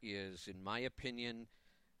software is, in my opinion,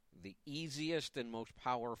 the easiest and most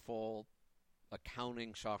powerful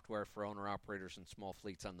accounting software for owner-operators and small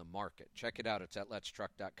fleets on the market. Check it out. It's at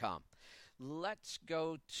letstruck.com. Let's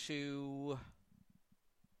go to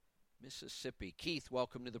Mississippi. Keith,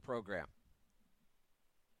 welcome to the program.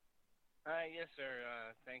 Yes, sir.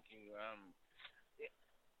 Thank you.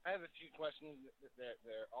 I have a few questions that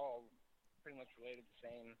they're all pretty much related the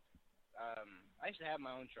same. I used to have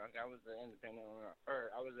my own truck. I was an independent owner,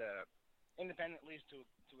 or I was a independent lease to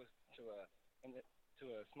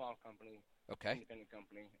a small company. Okay. Independent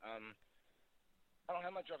company. I don't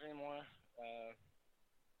have my truck anymore.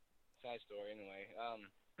 Side story, anyway.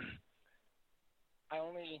 I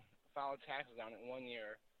only filed taxes on it 1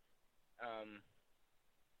 year.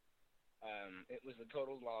 It was a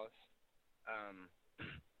total loss.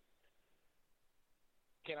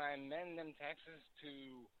 Can I amend them taxes to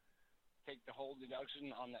take the whole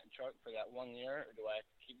deduction on that truck for that 1 year, or do I have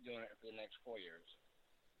to keep doing it for the next 4 years?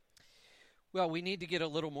 Well, we need to get a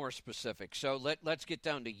little more specific. So let's get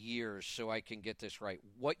down to years so I can get this right.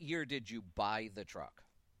 What year did you buy the truck?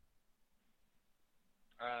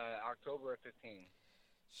 October of 15.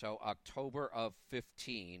 So October of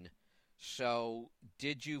 15. So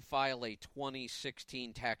did you file a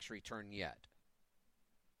 2016 tax return yet?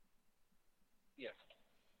 Yes.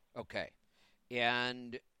 Okay.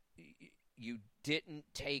 And you didn't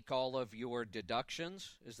take all of your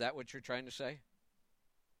deductions? Is that what you're trying to say?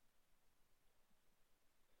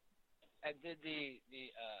 I did the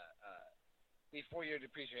 4-year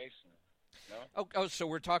depreciation. No? Oh, so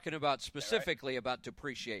we're talking about specifically about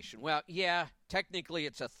depreciation. Well, yeah, technically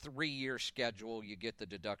it's a 3-year schedule. You get the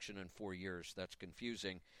deduction in 4 years. That's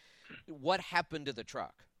confusing. What happened to the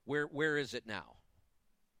truck? Where is it now?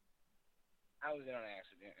 I was in an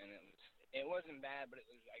accident, and it wasn't bad, but it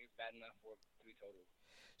was, I guess, bad enough for it to be totaled.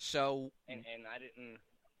 So and I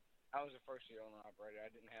was a first-year owner operator.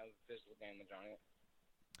 I didn't have physical damage on it.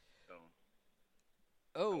 So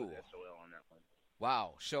I was SOL on that one.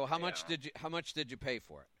 Wow. So how much did you pay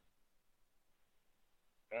for it?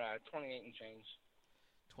 28 and change.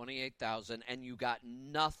 28,000, and you got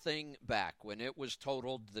nothing back when it was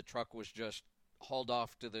totaled. The truck was just hauled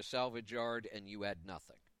off to the salvage yard, and you had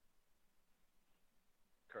nothing.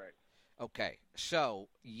 Correct. Okay. So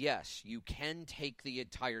yes, you can take the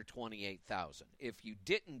entire 28,000. If you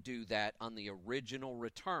didn't do that on the original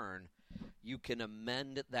return, you can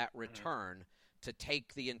amend that return to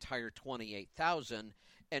take the entire 28,000,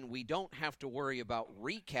 and we don't have to worry about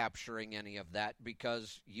recapturing any of that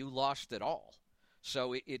because you lost it all.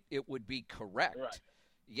 So it would be correct. Right.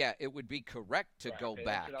 Yeah, it would be correct to go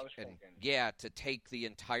back and to take the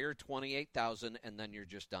entire 28,000, and then you're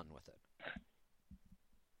just done with it.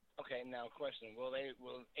 Okay, now question: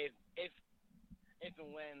 if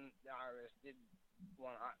and when the IRS did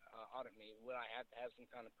want to audit me, would I have to have some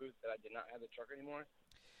kind of proof that I did not have the truck anymore?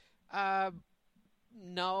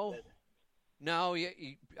 No.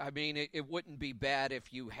 I mean, it wouldn't be bad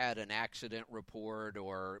if you had an accident report,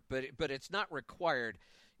 but it's not required.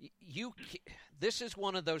 This is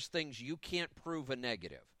one of those things you can't prove a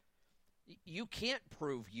negative. You can't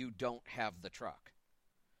prove you don't have the truck.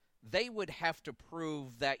 they would have to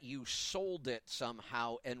prove that you sold it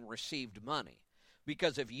somehow and received money.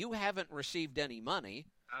 Because if you haven't received any money,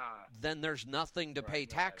 then there's nothing to pay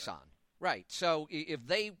tax on. Right. So if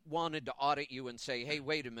they wanted to audit you and say, hey,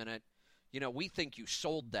 wait a minute, we think you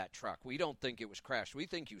sold that truck. We don't think it was crashed. We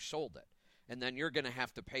think you sold it. And then you're going to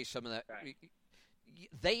have to pay some of that. Right.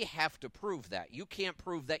 They have to prove that. You can't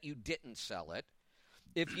prove that you didn't sell it.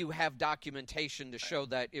 If you have documentation to show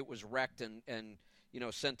that it was wrecked and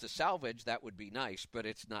sent to salvage, that would be nice, but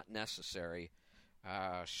it's not necessary.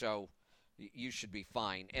 So you should be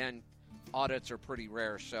fine. And audits are pretty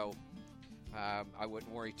rare, so I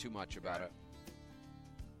wouldn't worry too much about it.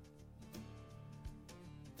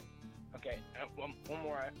 Okay, one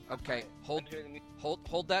more. Okay, hold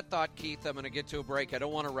that thought, Keith. I'm going to get to a break. I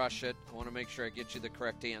don't want to rush it. I want to make sure I get you the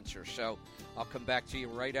correct answer. So I'll come back to you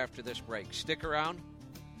right after this break. Stick around.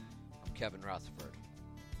 I'm Kevin Rutherford.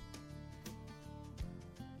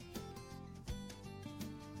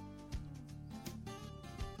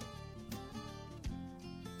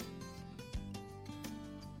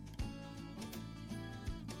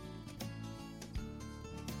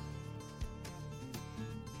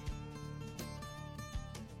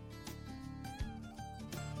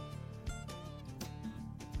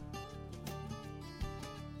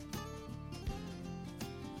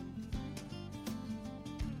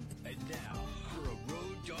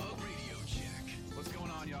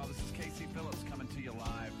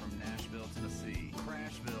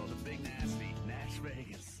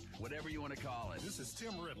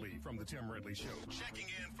 From the Tim Ridley Show, checking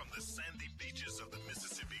in from the sandy beaches of the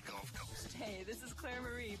Mississippi Gulf Coast. Hey, this is Claire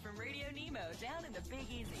Marie from Radio Nemo down in the Big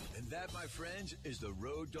Easy. And that, my friends, is the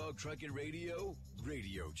Road Dog Trucking Radio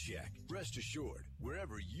Check. Rest assured,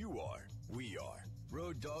 wherever you are, we are.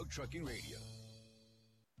 Road Dog Trucking Radio.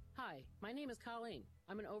 Hi, my name is Colleen.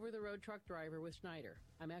 I'm an over-the-road truck driver with Schneider.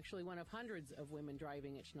 I'm actually one of hundreds of women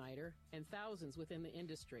driving at Schneider and thousands within the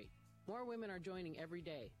industry. More women are joining every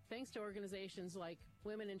day, thanks to organizations like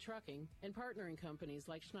Women in Trucking and partnering companies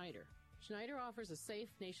like Schneider. Schneider offers a safe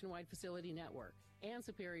nationwide facility network and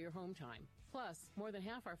superior home time. Plus, more than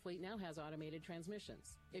half our fleet now has automated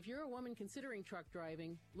transmissions. If you're a woman considering truck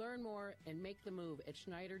driving, learn more and make the move at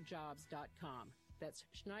SchneiderJobs.com. That's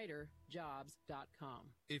SchneiderJobs.com.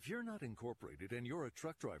 If you're not incorporated and you're a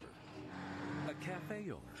truck driver, a cafe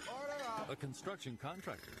owner, a construction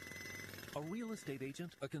contractor, a real estate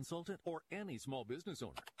agent, a consultant, or any small business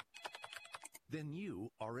owner, then you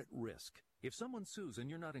are at risk. If someone sues and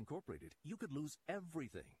you're not incorporated, you could lose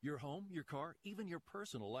everything. Your home, your car, even your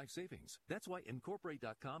personal life savings. That's why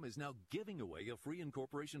Incorporate.com is now giving away a free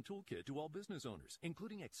incorporation toolkit to all business owners,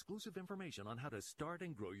 including exclusive information on how to start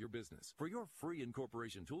and grow your business. For your free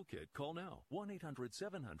incorporation toolkit, call now.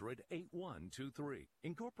 1-800-700-8123.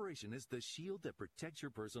 Incorporation is the shield that protects your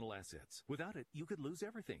personal assets. Without it, you could lose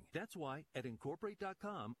everything. That's why at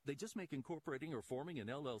Incorporate.com, they just make incorporating or forming an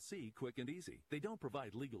LLC quick and easy. They don't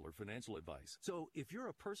provide legal or financial advice. So if you're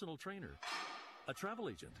a personal trainer, a travel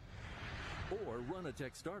agent, or run a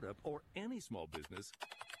tech startup or any small business,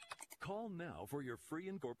 call now for your free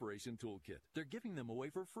incorporation toolkit. They're giving them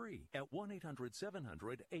away for free at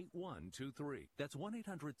 1-800-700-8123. That's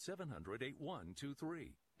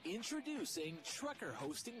 1-800-700-8123. Introducing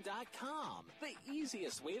TruckerHosting.com, the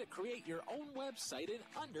easiest way to create your own website in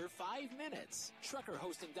under 5 minutes.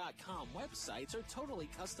 TruckerHosting.com websites are totally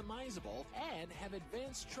customizable and have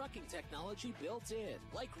advanced trucking technology built in,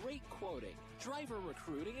 like rate quoting, driver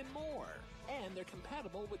recruiting, and more. And they're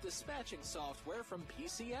compatible with dispatching software from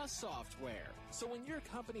PCS Software. So when your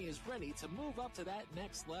company is ready to move up to that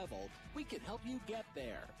next level, we can help you get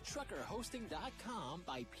there. TruckerHosting.com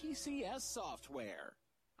by PCS Software.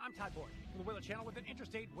 I'm Todd Boyd from the Weather Channel with an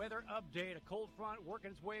interstate weather update. A cold front working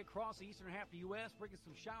its way across the eastern half of the U.S., bringing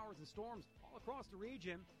some showers and storms all across the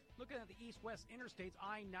region. Looking at the east-west interstates,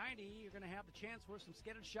 I-90, you're going to have the chance for some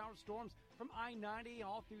scattered shower storms from I-90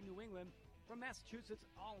 all through New England. From Massachusetts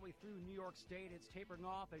all the way through New York State, it's tapering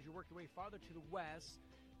off as you work your way farther to the west.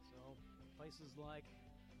 So places like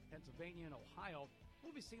Pennsylvania and Ohio,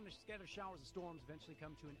 we'll be seeing the scattered showers and storms eventually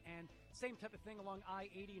come to an end. Same type of thing along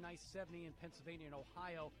I-80 and I-70 in Pennsylvania and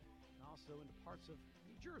Ohio, and also into parts of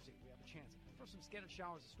New Jersey. We have a chance for some scattered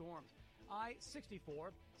showers and storms.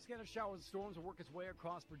 I-64, scattered showers and storms will work its way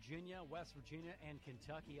across Virginia, West Virginia, and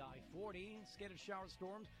Kentucky. I-40, scattered showers and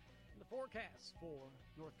storms in the forecast for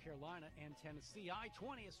North Carolina and Tennessee.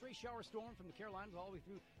 I-20, a stray shower storm from the Carolinas all the way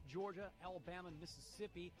through Georgia, Alabama, and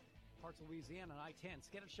Mississippi. Parts of Louisiana, and I-10.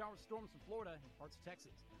 Scattered shower storms from Florida and parts of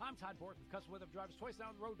Texas. I'm Todd Bork with Customer Weather Drivers Twice Now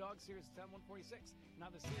on the Road Dog, Series 10-146. Now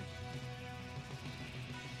this series.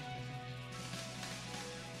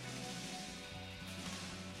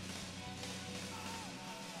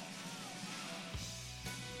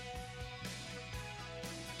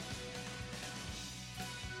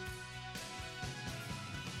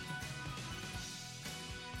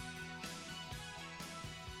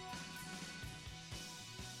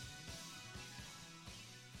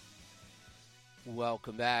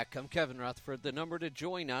 Welcome back. I'm Kevin Rutherford. The number to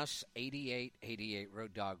join us, 8888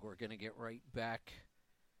 Road Dog. We're going to get right back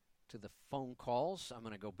to the phone calls. I'm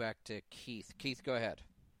going to go back to Keith. Keith, go ahead.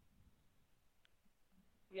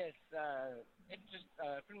 Yes, it's just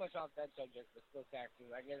pretty much off that subject, the slow taxes.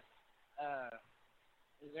 I guess,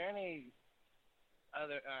 is there any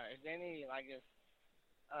other,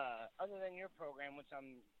 other than your program, which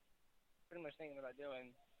I'm pretty much thinking about doing,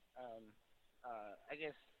 I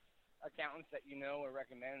guess, accountants that you know or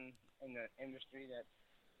recommend in the industry that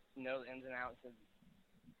know the ins and outs of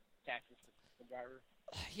taxes for drivers?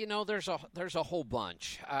 You know, there's a whole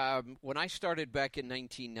bunch. When I started back in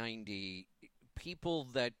 1990,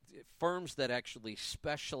 firms that actually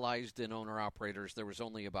specialized in owner-operators, there was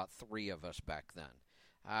only about 3 of us back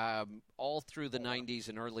then. All through the 90s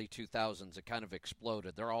and early 2000s, it kind of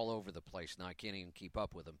exploded. They're all over the place now. I can't even keep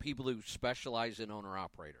up with them. People who specialize in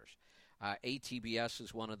owner-operators. ATBS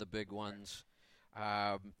is one of the big ones.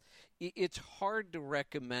 It's hard to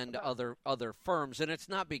recommend other firms, and it's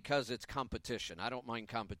not because it's competition. I don't mind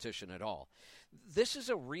competition at all. This is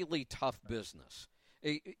a really tough business.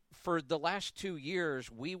 For the last 2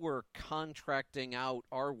 years, we were contracting out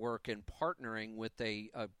our work and partnering with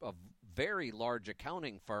a very large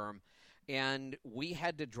accounting firm, and we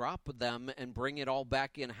had to drop them and bring it all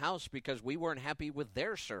back in-house because we weren't happy with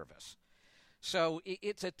their service. So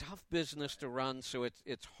it's a tough business to run, so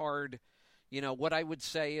it's hard. You know, what I would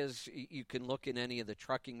say is you can look in any of the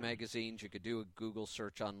trucking magazines. You could do a Google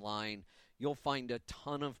search online. You'll find a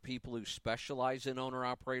ton of people who specialize in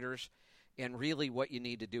owner-operators. And really what you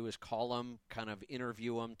need to do is call them, kind of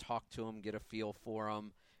interview them, talk to them, get a feel for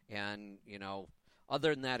them. And, you know,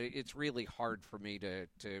 other than that, it's really hard for me to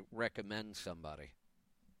recommend somebody.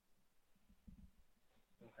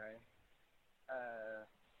 Okay.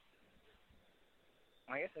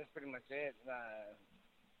 I guess that's pretty much it.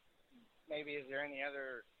 Maybe is there any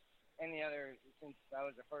other, since I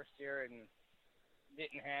was the first year and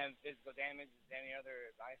didn't have physical damage, is there any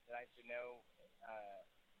other advice that I should know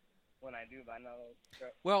when I do buy another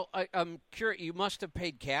truck? Well, I'm curious. You must have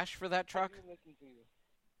paid cash for that truck? I did listen to you.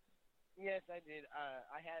 Yes, I did.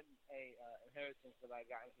 I had a inheritance that I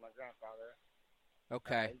got from my grandfather.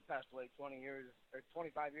 Okay. He passed away 25 years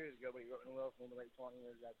ago, but he wrote in a will for me to wait 20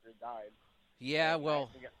 years after he died. Yeah,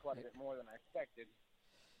 well, I got quite a bit more than I expected.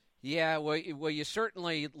 Yeah, well, you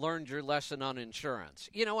certainly learned your lesson on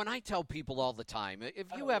insurance. You know, and I tell people all the time, if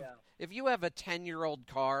you have a 10-year-old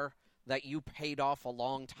car that you paid off a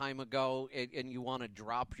long time ago and you want to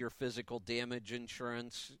drop your physical damage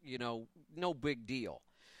insurance, you know, no big deal.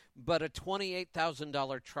 But a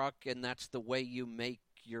 $28,000 truck, and that's the way you make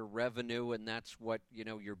your revenue, and that's what, you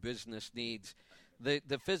know, your business needs.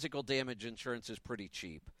 The physical damage insurance is pretty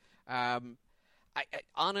cheap. I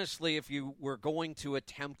honestly, if you were going to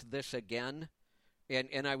attempt this again,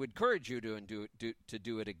 and I would encourage you to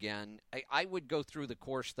do it again, I would go through the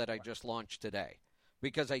course that I just launched today,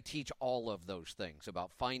 because I teach all of those things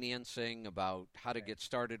about financing, about how to get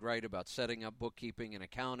started right, about setting up bookkeeping and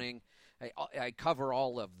accounting. I cover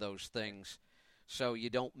all of those things so you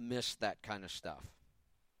don't miss that kind of stuff.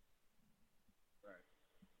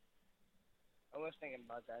 I was thinking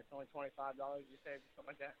about that. It's only $25, you said,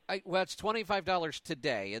 something like that? Well, it's $25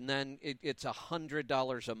 today, and then it's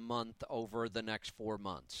 $100 a month over the next 4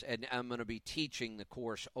 months. And I'm going to be teaching the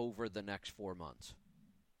course over the next 4 months.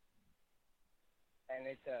 And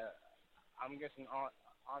it's, I'm guessing,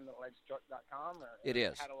 on the LiveShow.com? It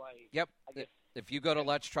is. How do I... Yep. If you go to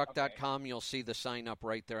LetsTruck.com, you'll see the sign up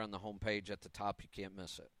right there on the homepage at the top. You can't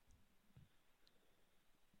miss it.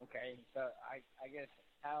 Okay. So I guess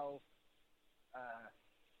how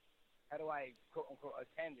do I, quote-unquote,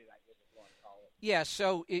 attend it, I guess is what I call it? Yeah,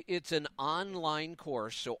 so it's an online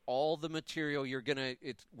course, so all the material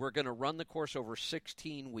we're going to run the course over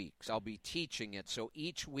 16 weeks. I'll be teaching it, so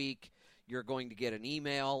each week you're going to get an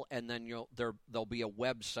email, and then there'll be a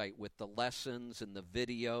website with the lessons and the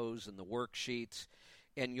videos and the worksheets,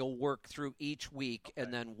 and you'll work through each week,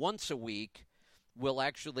 and then once a week we'll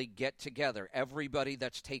actually get together. Everybody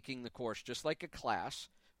that's taking the course, just like a class,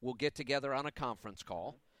 we'll get together on a conference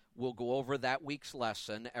call. We'll go over that week's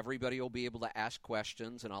lesson. Everybody will be able to ask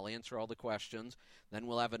questions, and I'll answer all the questions. Then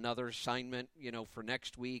we'll have another assignment, for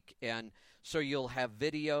next week. And so you'll have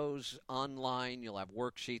videos online. You'll have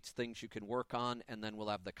worksheets, things you can work on. And then we'll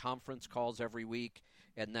have the conference calls every week.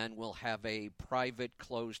 And then we'll have a private,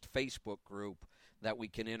 closed Facebook group that we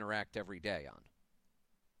can interact every day on.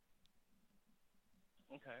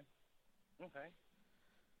 Okay.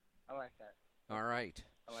 I like that. All right.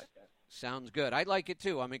 I like that. Sounds good. I like it,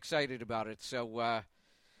 too. I'm excited about it. So,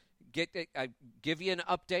 give you an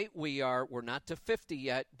update. We're not to 50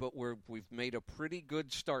 yet, but we've made a pretty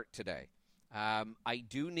good start today. I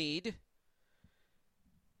do need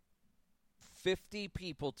 50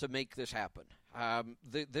 people to make this happen.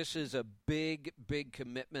 This is a big, big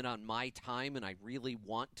commitment on my time, and I really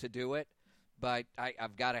want to do it, but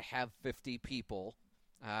I've got to have 50 people.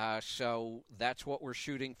 So that's what we're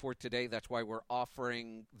shooting for today. That's why we're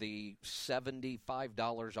offering the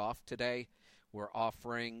 $75 off today. We're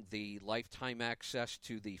offering the lifetime access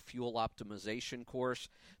to the fuel optimization course.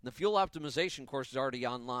 And the fuel optimization course is already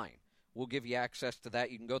online. We'll give you access to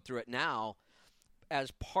that. You can go through it now.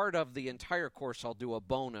 As part of the entire course, I'll do a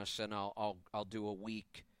bonus, and I'll do a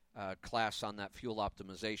week class on that fuel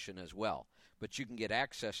optimization as well. But you can get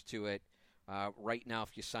access to it right now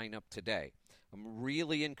if you sign up today. I'm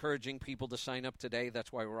really encouraging people to sign up today.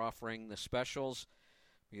 That's why we're offering the specials,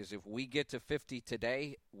 because if we get to 50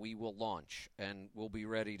 today, we will launch, and we'll be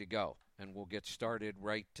ready to go. And we'll get started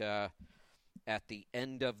right at the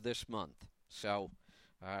end of this month. So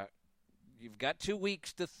you've got 2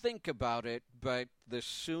 weeks to think about it, but the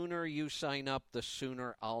sooner you sign up, the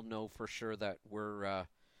sooner I'll know for sure that we're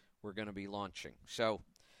going to be launching. So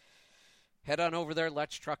head on over there,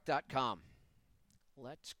 letstruck.com.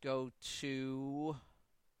 Let's go to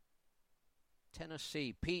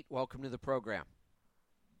Tennessee. Pete, welcome to the program.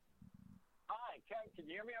 Hi, Ken. Can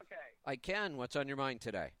you hear me okay? I can. What's on your mind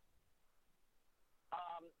today?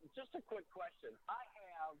 Just a quick question. I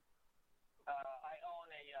own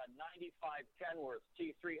a 95 Kenworth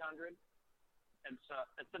T300.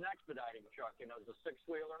 It's an expediting truck. It's a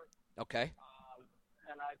six-wheeler. Okay.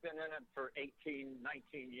 And I've been in it for 18,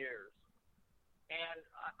 19 years. And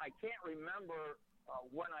I can't remember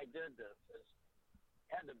when I did this. It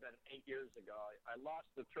had to have been 8 years ago. I lost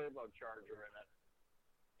the turbocharger in it,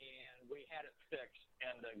 and we had it fixed.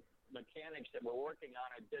 And the mechanics that were working on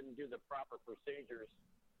it didn't do the proper procedures,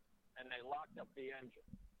 and they locked up the engine.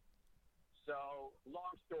 So,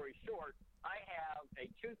 long story short, I have a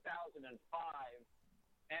 2005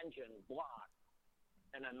 engine block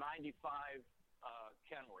and a 95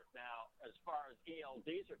 Kenworth. Now, as far as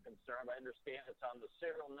ELDs are concerned, I understand it's on the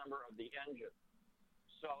serial number of the engine.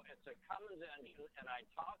 So it's a Cummins engine, and I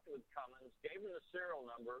talked with Cummins, gave them the serial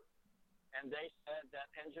number, and they said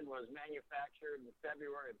that engine was manufactured in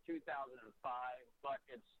February of 2005, but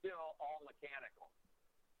it's still all mechanical.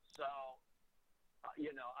 So,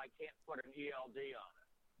 I can't put an ELD on it.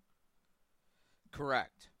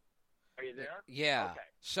 Correct. Are you there? Yeah.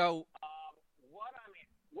 Okay. So what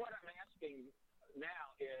I'm asking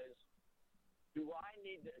now is,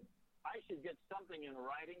 I should get something in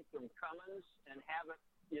writing from Cummins and have it,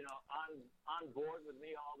 on board with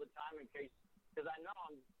me all the time in case, because I know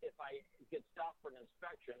if I get stopped for an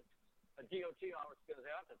inspection, a DOT always goes,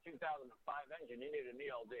 that's a 2005 engine, you need an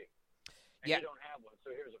ELD. And you don't have one, so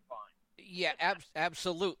here's a fine. Yeah,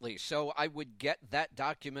 absolutely. So I would get that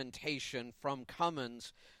documentation from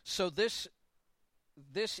Cummins. So this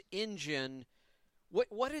engine,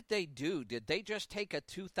 what did they do? Did they just take a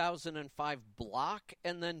 2005 block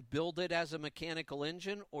and then build it as a mechanical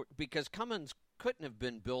engine? Or because Cummins couldn't have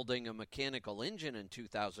been building a mechanical engine in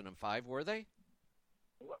 2005, were they?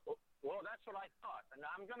 Well, that's what I thought. And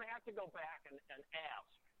I'm going to have to go back and ask.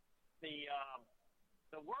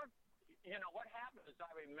 The work, what happened is I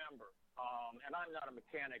remember, and I'm not a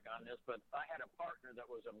mechanic on this, but I had a partner that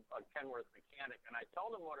was a Kenworth mechanic, and I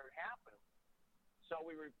told him what had happened. So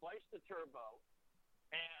we replaced the turbo,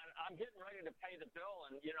 and I'm getting ready to pay the bill,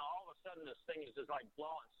 and, all of a sudden this thing is just like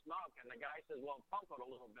blowing smoke, and the guy says, well, pump it a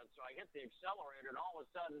little bit. So I hit the accelerator, and all of a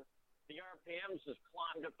sudden the RPMs just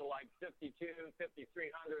climbed up to like 52,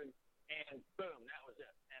 5,300, and boom, that was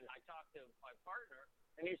it. And I talked to my partner,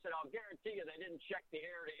 and he said, I'll guarantee you they didn't check the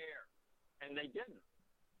air-to-air, and they didn't.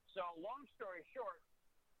 So long story short,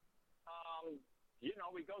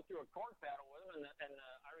 we go through a court battle with him, and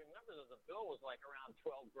I remember that the bill was like around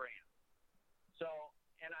 $12,000. So,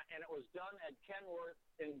 and it was done at Kenworth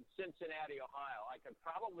in Cincinnati, Ohio. I could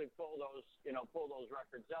probably pull those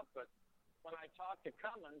records up, but when I talked to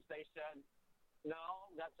Cummins, they said,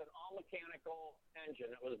 no, that's an all-mechanical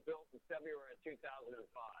engine. It was built in February of 2005.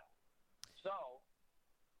 So,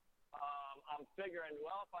 I'm figuring,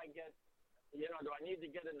 well, if I get, do I need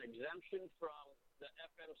to get an exemption from the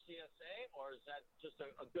FMCSA, or is that just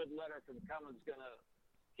a good letter from Cummins going to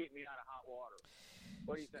keep me out of hot water?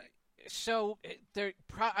 What do you think? So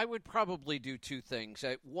I would probably do two things.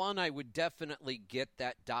 One, I would definitely get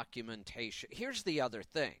that documentation. Here's the other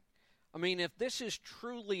thing. I mean, if this is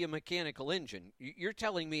truly a mechanical engine, you're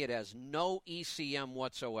telling me it has no ECM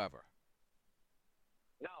whatsoever.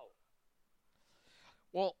 No.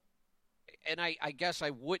 Well, And I guess I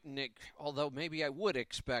wouldn't, although maybe I would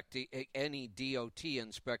expect any DOT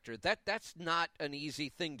inspector. That's not an easy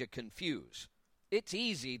thing to confuse. It's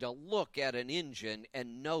easy to look at an engine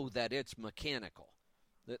and know that it's mechanical.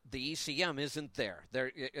 The ECM isn't there.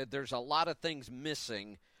 There's a lot of things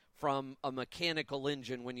missing from a mechanical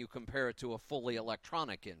engine when you compare it to a fully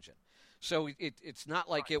electronic engine. So it's not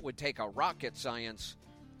like it would take a rocket scientist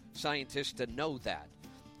to know that.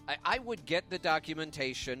 I would get the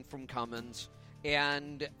documentation from Cummins,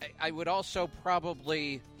 and I would also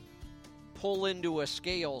probably pull into a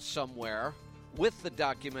scale somewhere with the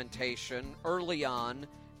documentation early on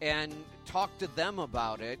and talk to them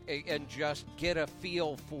about it and just get a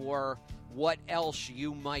feel for what else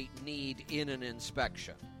you might need in an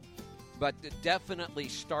inspection. But definitely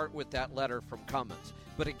start with that letter from Cummins.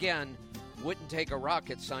 But again, wouldn't take a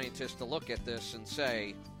rocket scientist to look at this and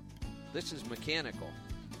say, this is mechanical.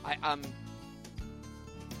 I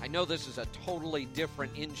know this is a totally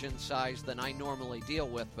different engine size than I normally deal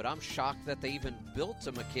with, but I'm shocked that they even built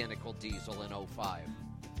a mechanical diesel in 2005.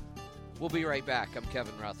 We'll be right back. I'm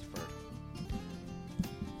Kevin Rutherford.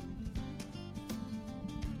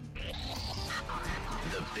 The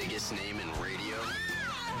biggest name in radio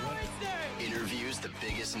interviews the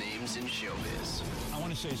biggest names in showbiz. I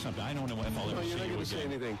want to say something. I don't know if I'll ever see you again. You're not going to say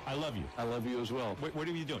anything. I love you. I love you as well. What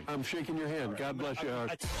are you doing? I'm shaking your hand. God bless your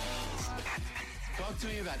heart. Talk to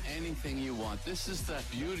me about anything you want. This is the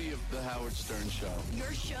beauty of the Howard Stern Show.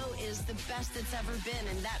 Your show is the best it's ever been,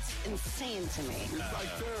 and that's insane to me. It's like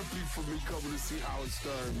therapy for me coming to see Howard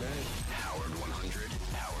Stern, man. Howard 100,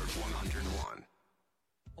 Howard 101.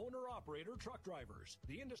 Owner-operator truck drivers.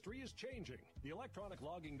 The industry is changing. The electronic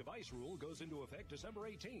logging device rule goes into effect December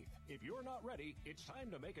 18th. If you're not ready, it's time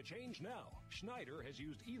to make a change now. Schneider has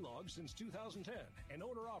used e-logs since 2010, and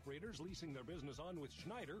owner-operators leasing their business on with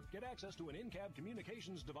Schneider get access to an in-cab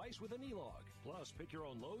communications device with an e-log. Plus, pick your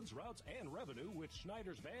own loads, routes, and revenue with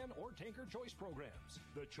Schneider's van or tanker choice programs.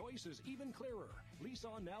 The choice is even clearer. Lease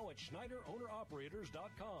on now at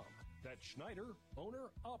SchneiderOwnerOperators.com. That's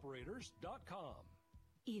SchneiderOwnerOperators.com.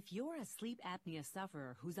 If you're a sleep apnea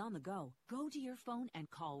sufferer who's on the go, go to your phone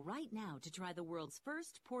and call right now to try the world's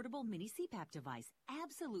first portable mini CPAP device,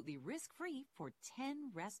 absolutely risk-free for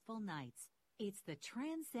 10 restful nights. It's the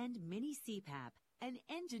Transcend Mini CPAP, an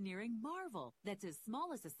engineering marvel that's as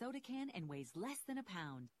small as a soda can and weighs less than a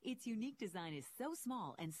pound. Its unique design is so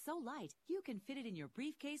small and so light, you can fit it in your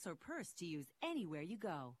briefcase or purse to use anywhere you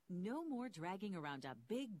go. No more dragging around a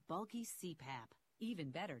big, bulky CPAP.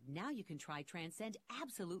 Even better, now you can try Transcend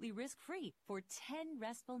absolutely risk-free for 10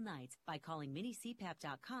 restful nights by calling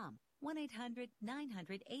minicpap.com,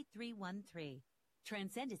 1-800-900-8313.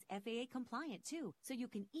 Transcend is FAA compliant too, so you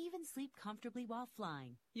can even sleep comfortably while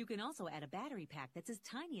flying. You can also add a battery pack that's as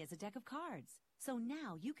tiny as a deck of cards. So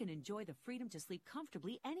now you can enjoy the freedom to sleep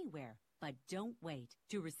comfortably anywhere. But don't wait.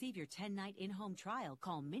 To receive your 10-night in-home trial,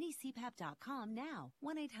 call minicpap.com now,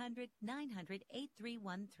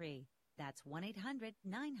 1-800-900-8313. That's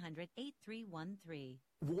 1-800-900-8313.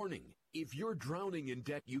 Warning, if you're drowning in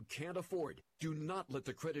debt you can't afford, do not let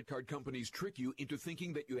the credit card companies trick you into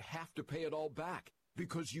thinking that you have to pay it all back,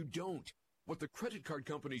 because you don't. What the credit card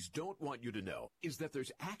companies don't want you to know is that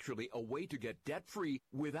there's actually a way to get debt-free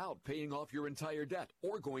without paying off your entire debt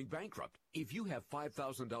or going bankrupt. If you have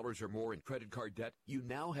 $5,000 or more in credit card debt, you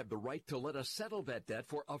now have the right to let us settle that debt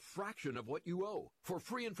for a fraction of what you owe. For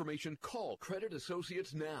free information, call Credit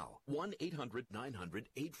Associates now,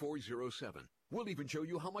 1-800-900-8407. We'll even show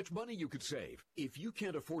you how much money you could save. If you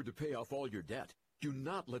can't afford to pay off all your debt, do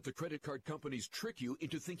not let the credit card companies trick you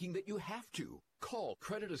into thinking that you have to. Call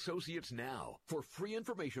Credit Associates now for free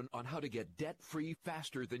information on how to get debt-free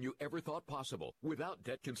faster than you ever thought possible without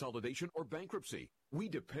debt consolidation or bankruptcy. We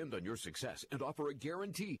depend on your success and offer a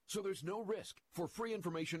guarantee, so there's no risk. For free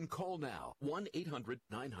information, call now,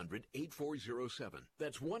 1-800-900-8407.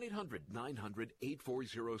 That's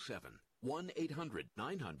 1-800-900-8407.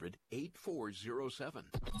 1-800-900-8407.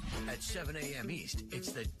 At 7 a.m. East,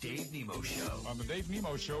 it's the Dave Nemo Show. On the Dave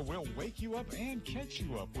Nemo Show, we'll wake you up and catch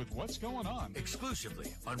you up with what's going on.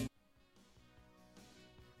 Exclusively on...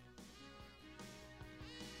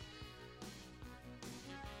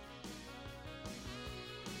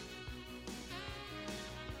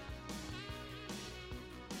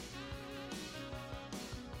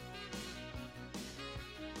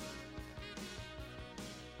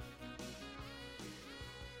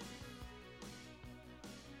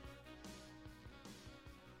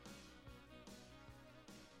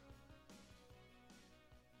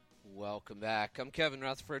 Welcome back. I'm Kevin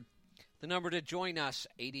Rutherford. The number to join us,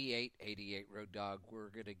 8888 Road Dog. We're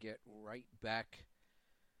going to get right back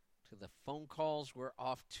to the phone calls. We're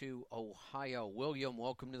off to Ohio. William,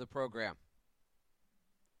 welcome to the program.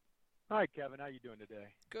 Hi, Kevin. How you doing today?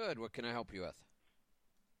 Good. What can I help you with?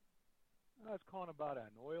 I was calling about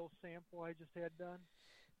an oil sample I just had done.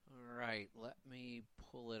 All right. Let me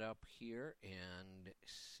pull it up here and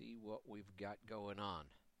see what we've got going on.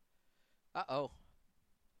 Uh-oh.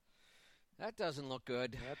 That doesn't look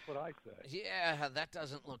good. That's what I say. Yeah, that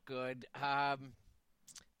doesn't look good.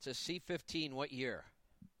 It's a C15. What year?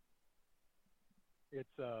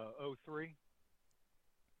 It's 03.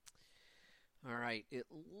 All right. It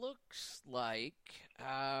looks like,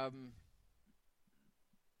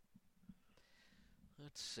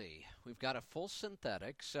 let's see. We've got a full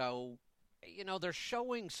synthetic. So, you know, they're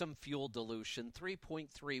showing some fuel dilution,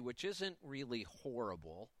 3.3, which isn't really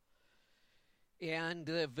horrible. And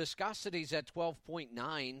the viscosity's at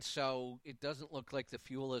 12.9, so it doesn't look like the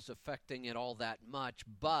fuel is affecting it all that much.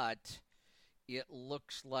 But it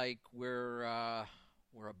looks like we're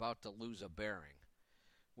about to lose a bearing.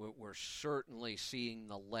 We're certainly seeing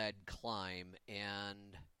the lead climb,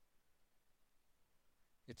 and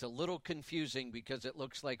it's a little confusing because it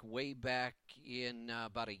looks like way back in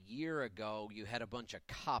about a year ago you had a bunch of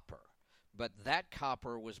copper, but that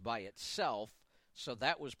copper was by itself, so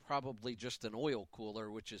that was probably just an oil cooler,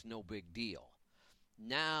 which is no big deal.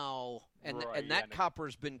 Now, and that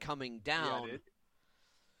copper's been coming down.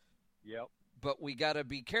 Yep. But we got to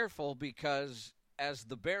be careful because as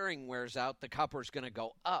the bearing wears out, the copper's going to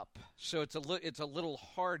go up. So it's a little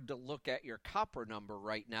hard to look at your copper number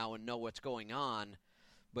right now and know what's going on.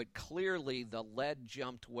 But clearly the lead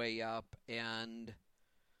jumped way up, and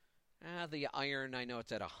the iron, I know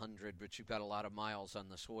it's at 100, but you've got a lot of miles on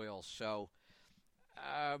this oil. So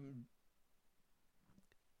I'm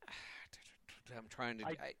trying to.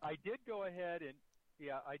 I did go ahead and.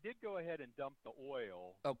 Yeah, I did go ahead and dump the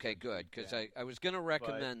oil. Okay, good, because I was going to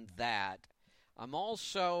recommend that. I'm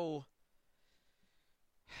also,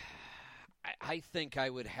 I think I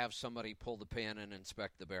would have somebody pull the pan and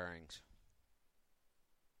inspect the bearings.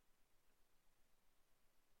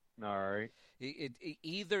 All right.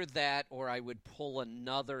 Either that or I would pull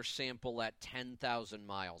another sample at 10,000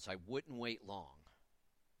 miles. I wouldn't wait long.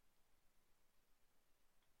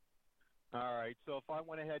 All right, so if I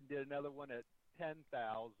went ahead and did another one at 10,000,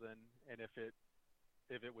 and if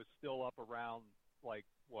it was still up around like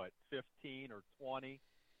what 15 or 20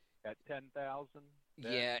 at 10,000,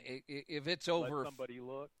 yeah, if it's over, let somebody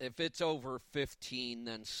look. If it's over 15,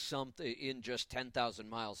 then something in just 10,000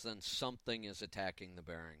 miles, then something is attacking the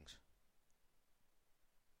bearings.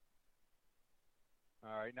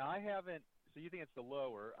 All right, now I haven't. So you think it's the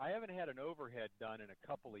lower? I haven't had an overhead done in a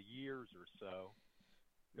couple of years or so,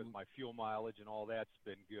 because my fuel mileage and all that's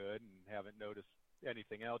been good, and haven't noticed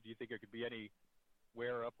anything else. Do you think there could be any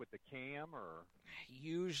wear up with the cam, or?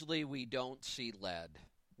 Usually we don't see lead.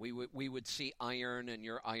 We would see iron, and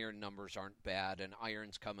your iron numbers aren't bad, and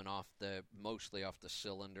iron's coming mostly off the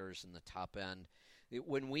cylinders and the top end.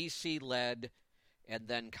 When we see lead and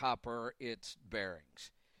then copper, it's bearings.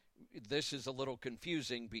 This is a little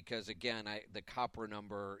confusing because, again, the copper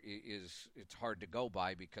number it's hard to go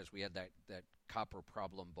by because we had that copper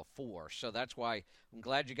problem before. So that's why I'm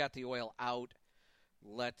glad you got the oil out.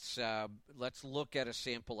 Let's look at a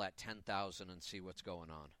sample at 10,000 and see what's going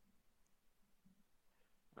on.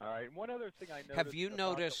 All right. And one other thing I noticed. Have you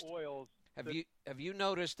noticed? The oils, have you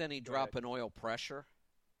noticed any drop in oil pressure?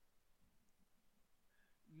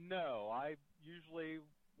 No, I usually,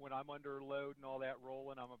 when I'm under load and all that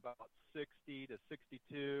rolling, I'm about 60 to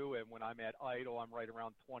 62, and when I'm at idle, I'm right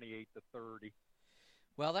around 28 to 30.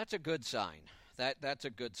 Well, that's a good sign. That's a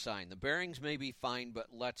good sign. The bearings may be fine, but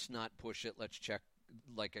let's not push it. Let's check,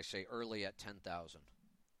 like I say, early at 10,000.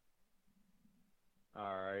 All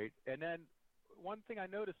right. And then one thing I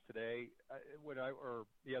noticed today, or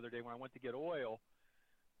the other day when I went to get oil,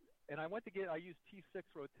 and I used T6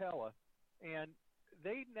 Rotella, and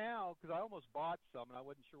they now, because I almost bought some and I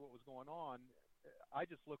wasn't sure what was going on, I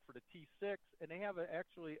just looked for the T6, and they have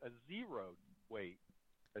actually a zero weight,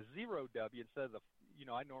 a 0W instead of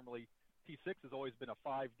I normally, T6 has always been a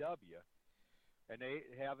 5W, and they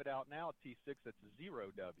have it out now, T6 that's a 0W.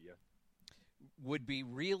 Would be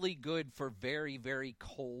really good for very, very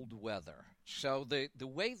cold weather. So the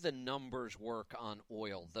way the numbers work on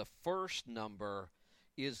oil, the first number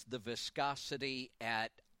is the viscosity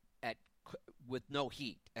with no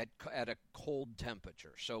heat, at a cold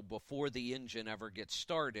temperature. So before the engine ever gets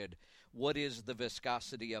started, what is the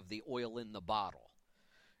viscosity of the oil in the bottle?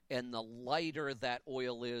 And the lighter that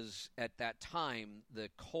oil is at that time, the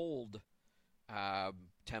cold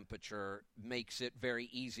temperature makes it very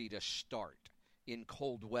easy to start. in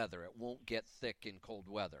cold weather. It won't get thick in cold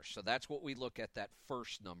weather. So that's what we look at that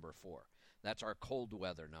first number for. That's our cold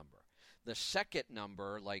weather number. The second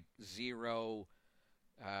number, like 0,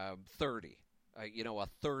 30, a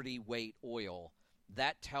 30 weight oil,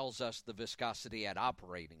 that tells us the viscosity at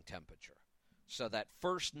operating temperature. So that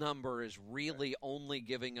first number is really only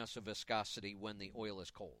giving us a viscosity when the oil is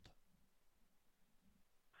cold.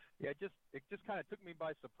 Yeah, it just kind of took me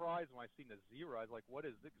by surprise when I seen the 0. I was like, what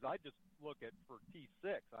is it? Because I just look at for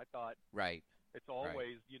T6. I thought it's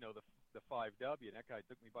always, the 5W, and that kind of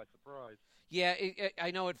took me by surprise. Yeah,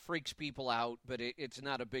 I know it freaks people out, but it's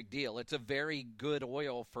not a big deal. It's a very good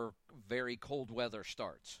oil for very cold weather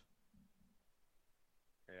starts.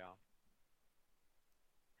 Yeah.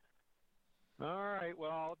 All right,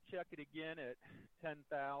 well, I'll check it again at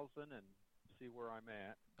 10,000 and see where I'm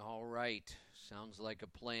at. All right. Sounds like a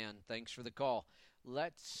plan. Thanks for the call.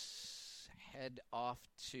 Let's head off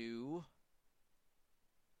to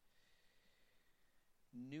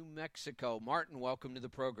New Mexico. Martin, welcome to the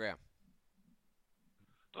program.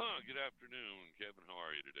 Good afternoon, Kevin. How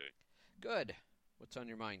are you today? Good. What's on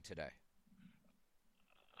your mind today?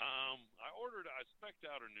 I spec'd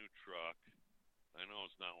out a new truck. I know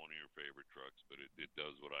it's not one of your favorite trucks, but it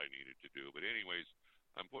does what I need it to do. But anyways,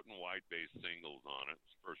 I'm putting wide base singles on it.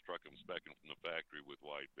 It's the first truck I'm speccing from the factory with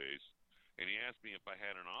wide base. And he asked me if I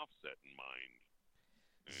had an offset in mind.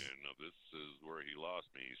 And this is where he lost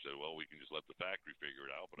me. He said, well, we can just let the factory figure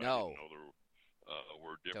it out. But I didn't know there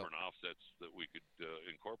were different offsets that we could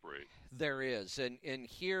incorporate. There is. And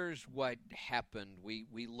here's what happened. We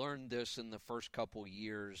learned this in the first couple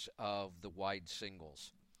years of the wide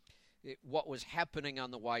singles. What was happening on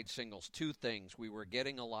the wide singles, two things. We were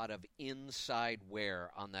getting a lot of inside wear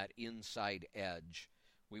on that inside edge.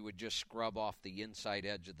 We would just scrub off the inside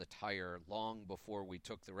edge of the tire long before we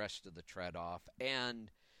took the rest of the tread off. And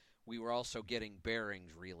we were also getting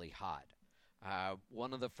bearings really hot.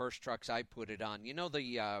 One of the first trucks I put it on,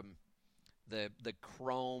 the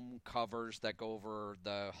chrome covers that go over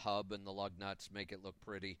the hub and the lug nuts make it look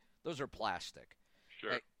pretty. Those are plastic.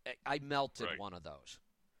 Sure. I melted one of those.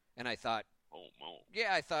 And I thought,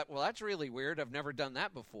 well, that's really weird. I've never done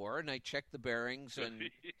that before. And I checked the bearings, and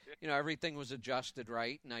everything was adjusted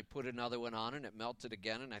right. And I put another one on, and it melted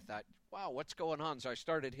again. And I thought, wow, what's going on? So I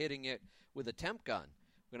started hitting it with a temp gun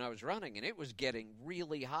when I was running, and it was getting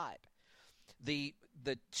really hot. The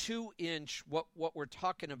 2-inch, what we're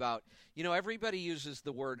talking about, everybody uses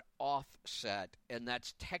the word offset, and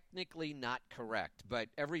that's technically not correct, but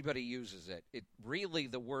everybody uses it. Really,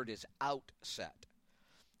 the word is outset.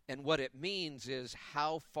 And what it means is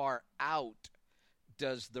how far out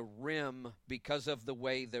does the rim, because of the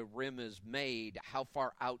way the rim is made, how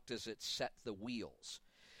far out does it set the wheels?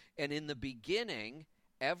 And in the beginning,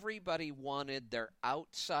 everybody wanted their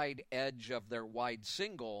outside edge of their wide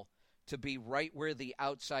single to be right where the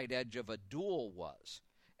outside edge of a dual was.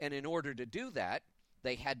 And in order to do that,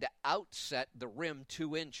 they had to outset the rim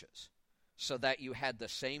 2 inches so that you had the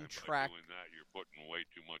same track. By doing that, you're putting way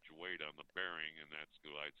too much weight on the bearing, and that's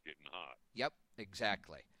why it's getting hot. Yep,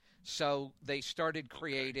 exactly. So they started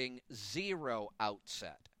creating 0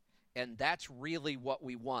 outset, and that's really what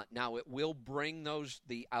we want. Now, it will bring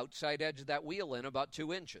the outside edge of that wheel in about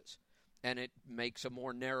 2 inches, and it makes a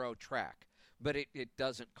more narrow track. But it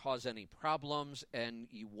doesn't cause any problems, and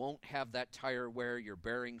you won't have that tire wear. Your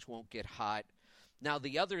bearings won't get hot. Now,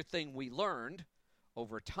 the other thing we learned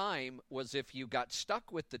over time was if you got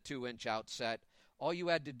stuck with the 2-inch outset, all you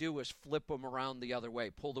had to do was flip them around the other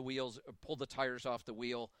way, pull the tires off the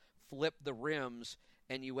wheel, flip the rims,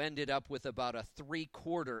 and you ended up with about a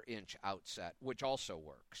 3/4-inch outset, which also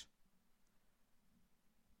works.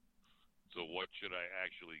 So what should I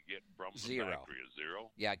actually get from the 0. factory? A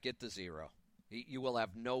 0? Yeah, get the 0. You will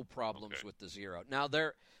have no problems with the 0. Now,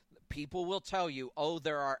 people will tell you,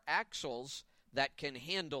 there are axles that can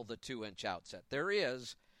handle the 2-inch outset. There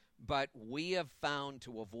is, but we have found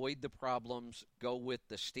to avoid the problems, go with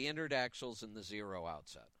the standard axles and the 0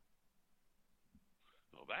 outset.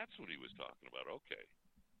 Oh, that's what he was talking about. Okay.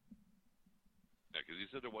 Yeah, because he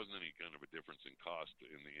said there wasn't any kind of a difference in cost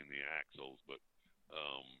in the axles, but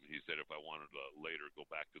he said if I wanted to later go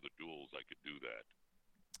back to the duals, I could do that.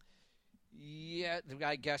 Yeah,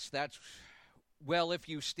 I guess that's... Well, if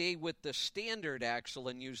you stay with the standard axle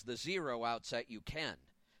and use the 0 outset, you can.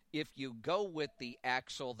 If you go with the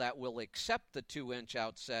axle that will accept the 2-inch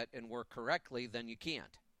outset and work correctly, then you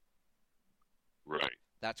can't. Right.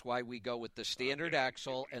 That's why we go with the standard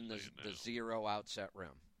axle and the 0 outset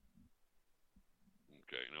rim.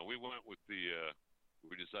 Okay. Now, we went with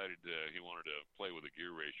we decided he wanted to play with the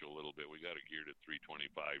gear ratio a little bit. We got it geared at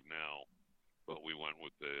 325 now. but we went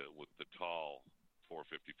with the tall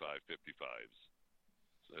 455 55s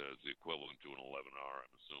as the equivalent to an 11R,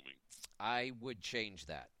 I'm assuming. I would change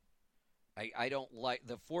that. I don't like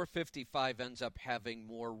the 455 ends up having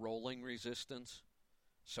more rolling resistance,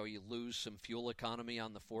 so you lose some fuel economy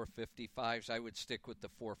on the 455s. I would stick with the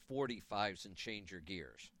 445s and change your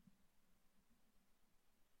gears.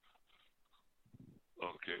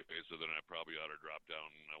 Okay, so then I probably ought to drop down.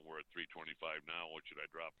 We're at 325 now. What should I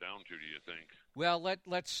drop down to, do you think? Well,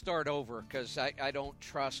 let's start over, because I don't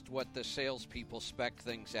trust what the salespeople spec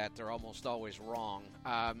things at. They're almost always wrong.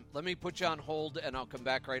 Let me put you on hold, and I'll come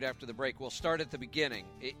back right after the break. We'll start at the beginning.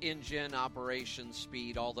 Engine, operation,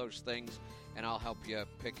 speed, all those things, and I'll help you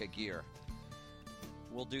pick a gear.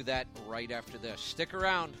 We'll do that right after this. Stick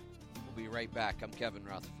around. We'll be right back. I'm Kevin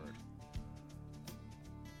Rutherford.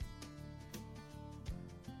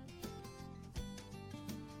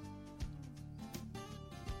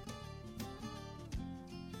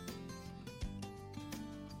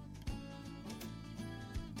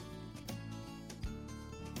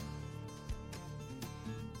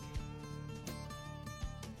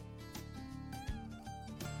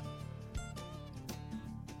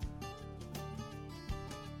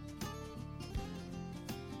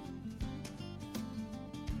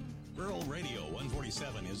 Rural Radio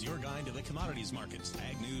 147 is your guide to the commodities markets,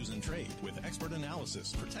 ag news, and trade with expert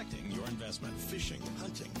analysis protecting your investment. Fishing,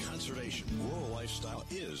 hunting, conservation. Rural lifestyle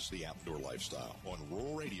is the outdoor lifestyle on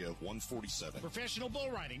Rural Radio 147. Professional bull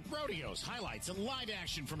riding, rodeos, highlights, and live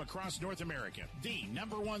action from across North America. The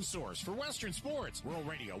 #1 source for Western sports. Rural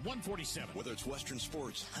Radio 147. Whether it's Western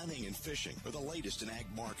sports, hunting, and fishing, or the latest in ag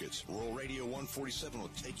markets, Rural Radio 147 will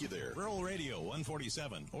take you there. Rural Radio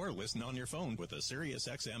 147, or listen on your phone with the Sirius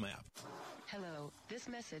XM app. Hello, this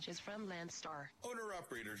message is from Landstar.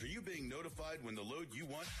 Owner-operators, are you being notified when the load you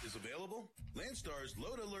want is available? Landstar's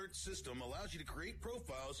Load Alert system allows you to create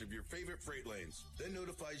profiles of your favorite freight lanes, then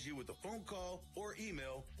notifies you with a phone call or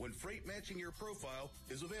email when freight matching your profile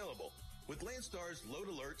is available. With Landstar's Load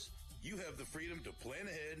Alerts, you have the freedom to plan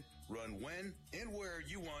ahead, run when and where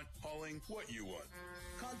you want, hauling what you want.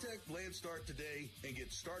 Contact Landstar today and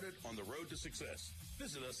get started on the road to success.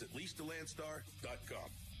 Visit us at leasetolandstar.com.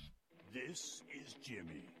 This is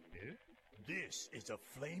Jimmy. This is a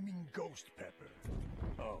flaming ghost pepper.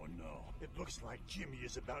 Oh no, it looks like Jimmy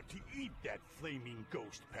is about to eat that flaming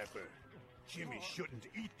ghost pepper. Jimmy shouldn't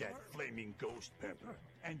eat that flaming ghost pepper,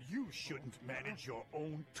 and you shouldn't manage your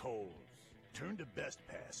own tolls. Turn to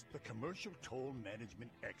BestPass, the commercial toll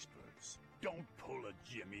management experts. Don't pull a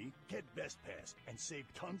Jimmy. Get BestPass and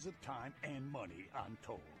save tons of time and money on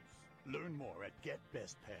tolls. Learn more at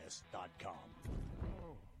getbestpass.com.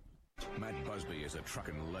 Matt Busby is a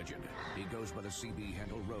trucking legend. He goes by the CB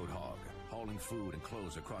handle Roadhog, hauling food and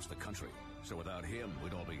clothes across the country. So without him,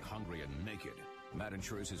 we'd all be hungry and naked. Matt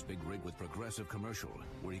insures his big rig with Progressive Commercial,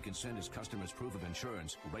 where he can send his customers proof of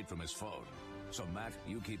insurance right from his phone. So Matt,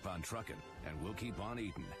 you keep on trucking, and we'll keep on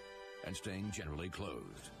eating. And staying generally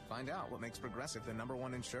closed. Find out what makes Progressive the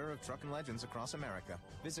 #1 insurer of trucking legends across America.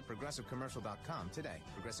 Visit ProgressiveCommercial.com today.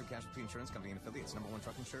 Progressive Casualty Insurance Company and affiliates, #1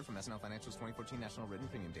 truck insurer from SNL Financial's 2014 National Written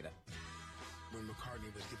Premium Data. When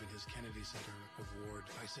McCartney was given his Kennedy Center Award,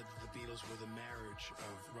 I said that the Beatles were the marriage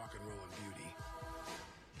of rock and roll and beauty.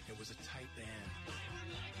 It was a tight band.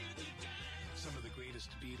 Some of the greatest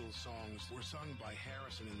Beatles songs were sung by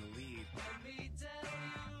Harrison in the lead. Let me tell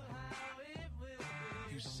you how it will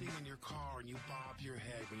be. You sing in your car and you bob your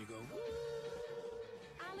head when you go, woo.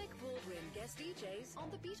 Alec Baldwin guest DJs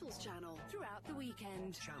on the Beatles channel throughout the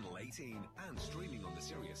weekend. Channel 18 and streaming on the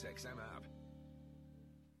Sirius XM app.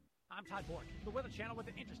 I'm Todd Bork, the Weather Channel with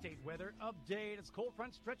an interstate weather update. As cold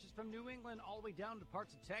front stretches from New England all the way down to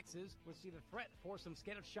parts of Texas, we'll see the threat for some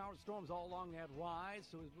scattered shower storms all along that rise.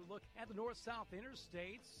 So as we look at the north-south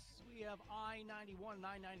interstates, we have I-91 and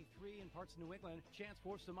I-93 in parts of New England. Chance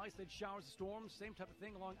for some isolated showers and storms. Same type of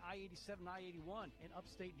thing along I-87 and I-81 in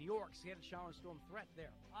upstate New York. Scattered shower and storm threat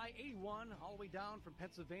there. I-81 all the way down from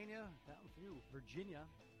Pennsylvania down through Virginia.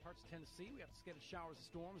 Parts of Tennessee, we have scattered showers and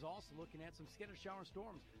storms. Also looking at some scattered shower and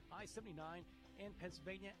storms. I-79 in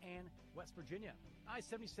Pennsylvania and West Virginia.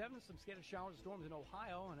 I-77, some scattered showers and storms in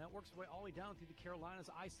Ohio, and that works its way all the way down through the Carolinas.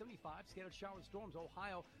 I-75, scattered showers and storms,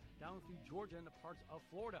 Ohio, down through Georgia and the parts of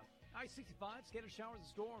Florida. I-65, scattered showers and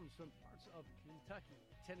storms from parts of Kentucky,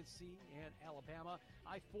 Tennessee, and Alabama.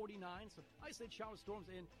 I-49, some isolated shower storms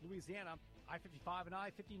in Louisiana. I-55 and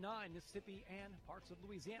I-59, Mississippi, and parts of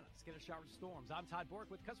Louisiana. Scattered showers and storms. I'm Todd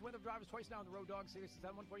Bork with Custom Weather Drivers twice now on the Road Dog Sirius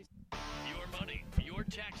XM 140. Your money, your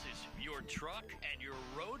taxes, your truck, and your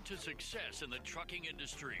road to success in the trucking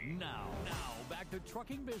industry. Now, back to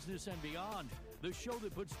trucking business and beyond. The show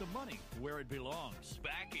that puts the money where it belongs.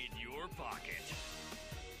 Back in your pocket.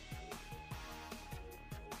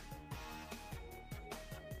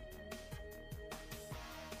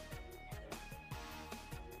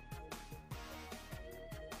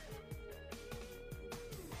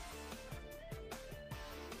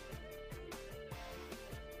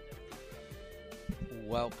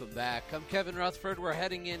 Welcome back. I'm Kevin Rutherford. We're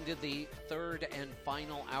heading into the third and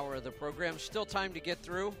final hour of the program. Still time to get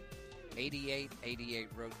through. 8888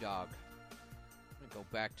 Road Dog. I'm going to go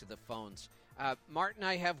back to the phones. Martin,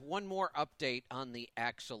 I have one more update on the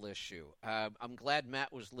axle issue. I'm glad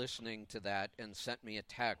Matt was listening to that and sent me a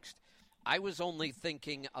text. I was only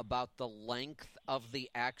thinking about the length of the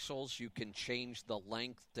axles. You can change the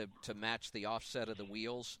length to match the offset of the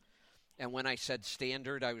wheels. And when I said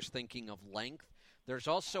standard, I was thinking of length. There's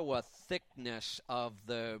also a thickness of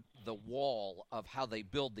the wall of how they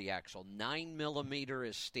build the axle. 9 millimeter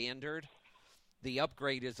is standard. The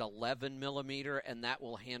upgrade is 11 millimeter, and that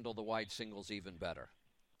will handle the wide singles even better.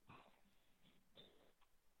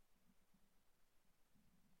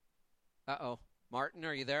 Uh-oh. Martin,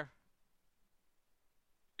 are you there?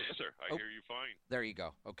 Yes, sir. I hear you fine. There you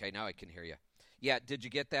go. Okay, now I can hear you. Yeah, did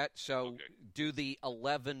you get that? So do the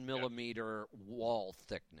 11 millimeter wall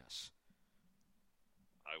thickness.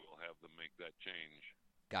 I will have them make that change.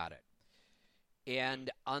 Got it. And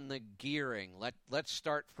on the gearing, let's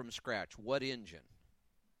start from scratch. What engine?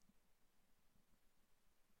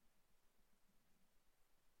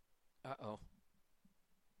 Uh-oh.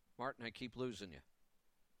 Martin, I keep losing you.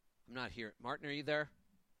 I'm not hearing. Martin, are you there?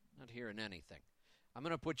 Not hearing anything. I'm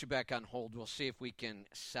going to put you back on hold. We'll see if we can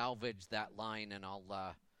salvage that line, and I'll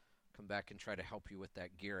come back and try to help you with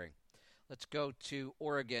that gearing. Let's go to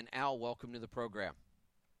Oregon. Al, welcome to the program.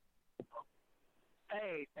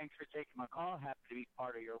 Hey, thanks for taking my call. Happy to be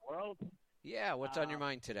part of your world. Yeah, what's on your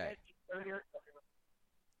mind today? Earlier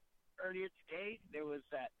today, there was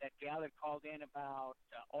that gal that called in about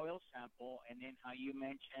oil sample, and then how you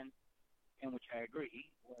mentioned, in which I agree,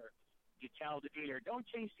 where you tell the dealer, don't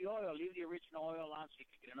change the oil, leave the original oil on so you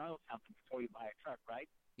can get an oil sample before you buy a truck, right?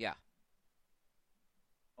 Yeah.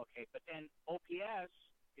 Okay, but then OPS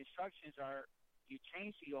instructions are you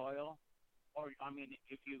change the oil, or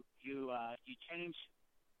if you change,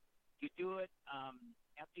 you do it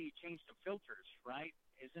after you change the filters, right?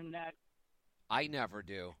 Isn't that? I never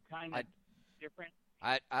do. Kind of different.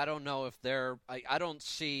 I don't know if they're. I don't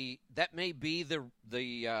see that. May be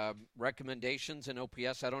the recommendations in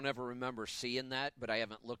OPS. I don't ever remember seeing that, but I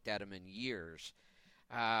haven't looked at them in years.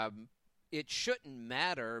 It shouldn't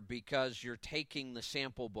matter because you're taking the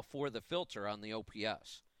sample before the filter on the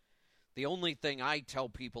OPS. The only thing I tell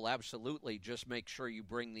people, absolutely, just make sure you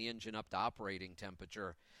bring the engine up to operating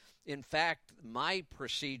temperature. In fact, my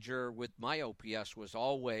procedure with my OPS was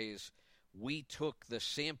always we took the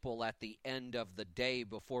sample at the end of the day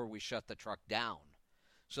before we shut the truck down.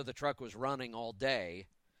 So the truck was running all day.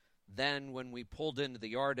 Then when we pulled into the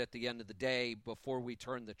yard at the end of the day, before we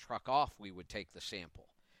turned the truck off, we would take the sample.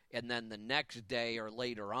 And then the next day or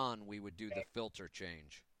later on, we would do the filter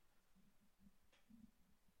change.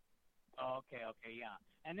 Okay, yeah.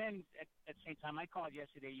 And then at the same time, I called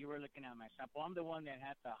yesterday. You were looking at my sample. I'm the one that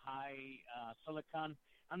had the high silicon.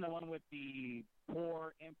 I'm the one with the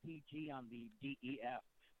poor MPG on the DEF.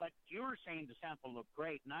 But you were saying the sample looked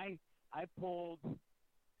great, and I pulled.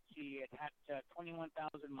 See, it had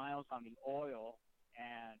 21,000 miles on the oil,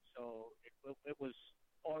 and so it was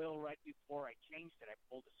oil right before I changed it. I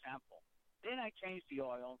pulled a sample. Then I changed the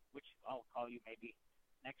oil, which I'll call you maybe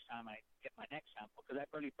next time I get my next sample, because I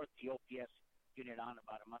barely put the OPS unit on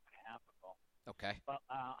about a month and a half ago. Okay. But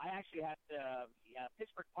I actually had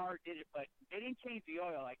Pittsburgh Power did it, but they didn't change the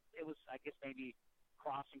oil. It was, I guess, maybe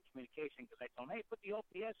crossing communication, because I told them, hey, put the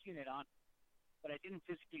OPS unit on. But I didn't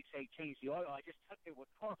physically say change the oil. I just thought they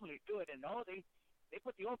would normally do it. And no, they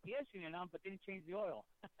put the OPS unit on, but didn't change the oil.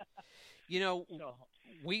 So,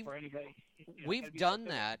 we've done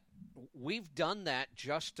that. We've done that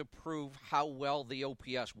just to prove how well the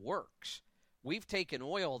OPS works. We've taken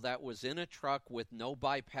oil that was in a truck with no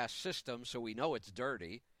bypass system, so we know it's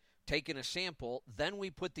dirty, taken a sample, then we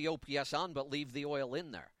put the OPS on but leave the oil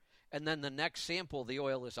in there. And then the next sample, the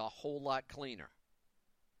oil is a whole lot cleaner.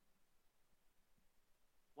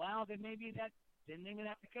 Well, then maybe that's the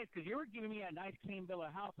case, because you were giving me a nice clean bill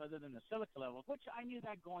of health other than the silica level, which I knew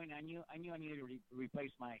that going. I knew I needed to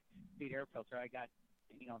replace my feed air filter. I got,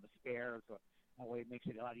 the spare, so that way it makes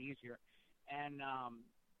it a lot easier. And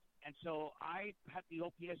so I had the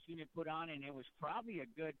OPS unit put on, and it was probably a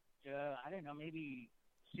good, maybe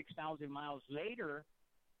 6,000 miles later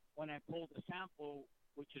when I pulled the sample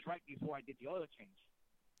which is right before I did the oil change.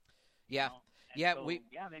 Yeah,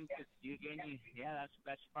 Then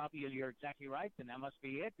that's probably, you're exactly right. Then that must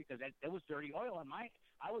be it, because there was dirty oil on mine.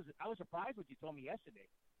 I was surprised what you told me yesterday.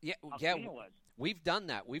 How clean it was. We've done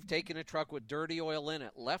that. We've taken a truck with dirty oil in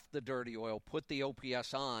it, left the dirty oil, put the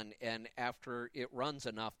OPS on, and after it runs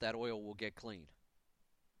enough, that oil will get clean.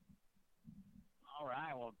 All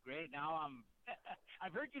right, well, great. Now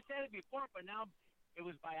I've heard you say it before, but now it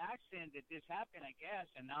was by accident that this happened, I guess,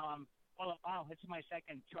 and now it's my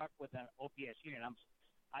second truck with an OPS unit.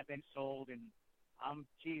 I've been sold, and I'm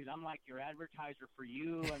like your advertiser for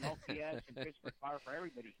you and OPS and Pittsburgh Power for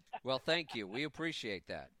everybody. Well, thank you. We appreciate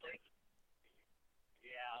that.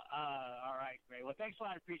 Yeah. All right, great. Well, thanks a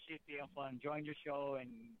lot. I appreciate the info. Enjoying your show,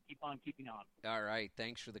 and keep on keeping on. All right.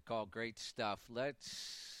 Thanks for the call. Great stuff. Let's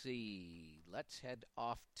see. Let's head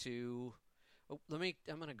off to. I'm going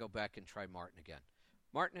to go back and try Martin again.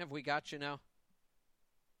 Martin, have we got you now?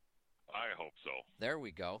 I hope so. There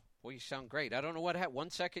we go. Well, you sound great. I don't know what happened. 1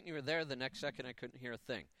 second you were there. The next second I couldn't hear a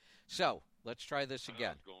thing. So let's try this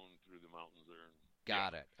again. I was going through the mountains there.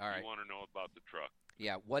 Got it. All right. You want to know about the truck.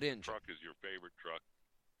 Yeah. What engine? Truck is your favorite truck.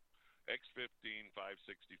 X15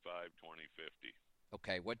 565 2050.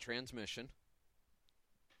 Okay. What transmission?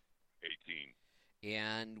 18.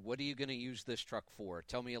 And what are you going to use this truck for?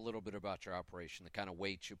 Tell me a little bit about your operation, the kind of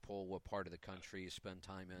weights you pull, what part of the country you spend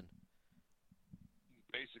time in.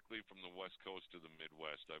 Basically, from the West Coast to the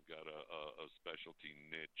Midwest, I've got a specialty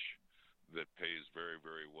niche that pays very,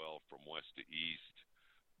 very well from west to east,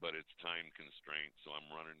 but it's time constraint. So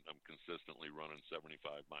I'm consistently running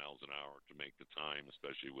 75 miles an hour to make the time,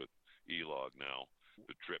 especially with E-Log now.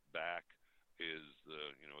 The trip back is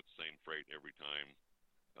it's same freight every time,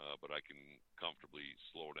 but I can comfortably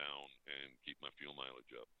slow down and keep my fuel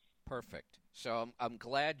mileage up. Perfect. So I'm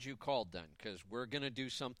glad you called then, because we're going to do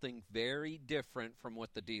something very different from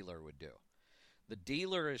what the dealer would do. The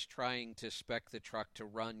dealer is trying to spec the truck to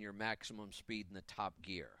run your maximum speed in the top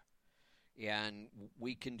gear. And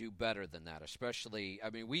we can do better than that, especially,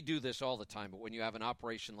 we do this all the time, but when you have an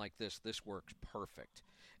operation like this, this works perfect.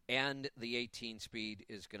 And the 18 speed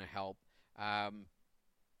is going to help.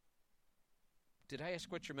 Did I ask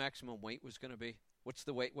what your maximum weight was going to be? What's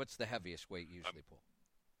the heaviest weight you usually pull?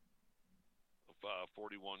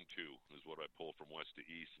 41.2 is what I pull from west to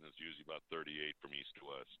east, and it's usually about 38 from east to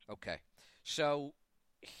west. Okay. So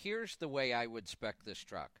here's the way I would spec this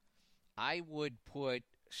truck. I would put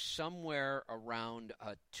somewhere around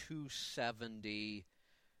a 260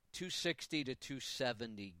 to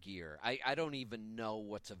 270 gear. I don't even know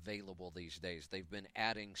what's available these days. They've been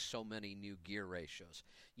adding so many new gear ratios.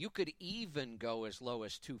 You could even go as low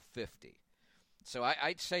as 250. So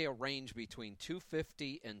I'd say a range between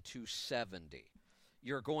 250 and 270.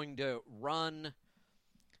 You're going to run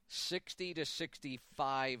 60 to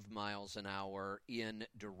 65 miles an hour in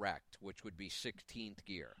direct, which would be 16th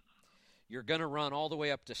gear. You're going to run all the way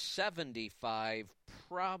up to 75,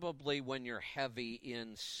 probably when you're heavy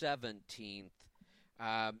in 17th.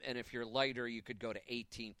 And if you're lighter, you could go to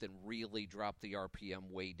 18th and really drop the RPM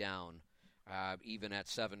way down, even at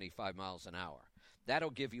 75 miles an hour.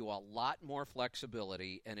 That'll give you a lot more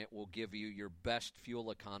flexibility, and it will give you your best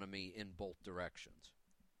fuel economy in both directions.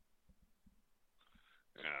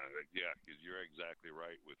 Yeah, because you're exactly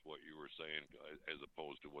right with what you were saying, as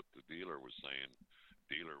opposed to what the dealer was saying.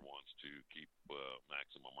 Dealer wants to keep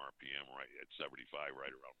maximum RPM right at 75,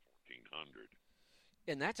 right around 1,400.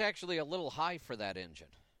 And that's actually a little high for that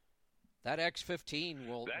engine. That X15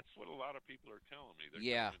 will. That's what a lot of people are telling me. They're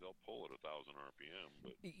telling me they'll pull at 1,000 RPM.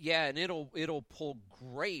 But yeah, and it'll pull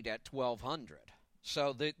great at 1,200.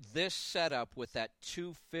 So this setup with that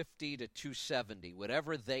 250 to 270,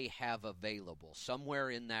 whatever they have available,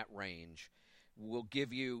 somewhere in that range, will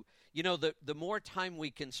give you. The more time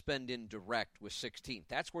we can spend in direct with 16th,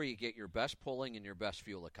 that's where you get your best pulling and your best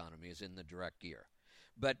fuel economy is in the direct gear.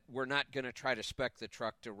 But we're not going to try to spec the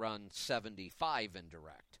truck to run 75 in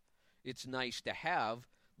direct. It's nice to have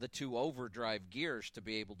the two overdrive gears to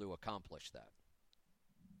be able to accomplish that.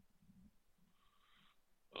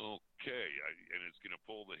 Okay, and it's going to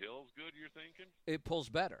pull the hills good, you're thinking? It pulls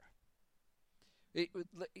better.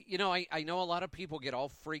 I know a lot of people get all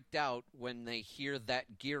freaked out when they hear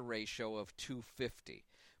that gear ratio of 250,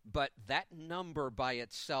 but that number by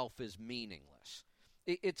itself is meaningless.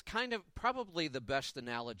 It's kind of probably the best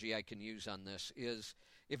analogy I can use on this is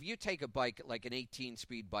if you take a bike like an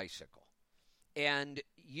 18-speed bicycle and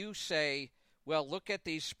you say, well, look at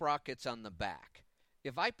these sprockets on the back.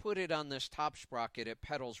 If I put it on this top sprocket, it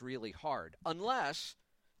pedals really hard, unless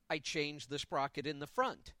I change the sprocket in the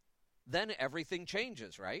front. Then everything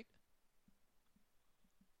changes, right?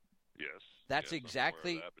 Yes. That's yes,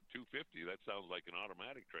 exactly. I'm aware of that, but 250, that sounds like an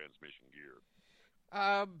automatic transmission gear.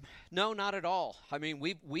 No, not at all. I mean,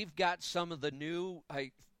 we've got some of the new.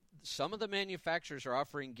 Some of the manufacturers are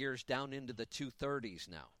offering gears down into the 230s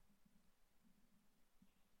now.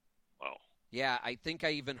 Wow. Yeah, I think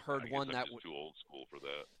I even heard one I'm that just too old school for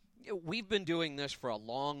that. We've been doing this for a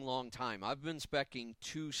long, long time. I've been speccing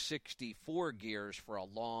 264 gears for a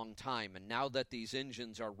long time, and now that these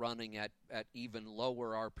engines are running at even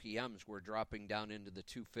lower RPMs, we're dropping down into the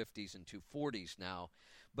 250s and 240s now.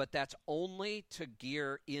 But that's only to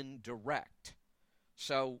gear in direct.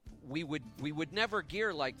 So we would never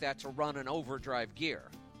gear like that to run an overdrive gear,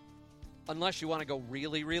 unless you want to go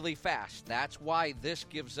really, really fast. That's why this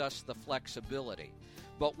gives us the flexibility.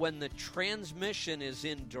 But when the transmission is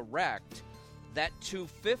in direct, that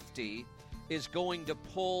 250 is going to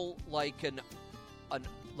pull like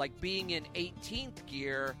like being in 18th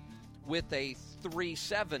gear with a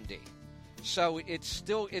 370. So it's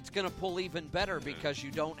going to pull even better because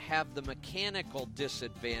you don't have the mechanical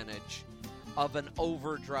disadvantage of an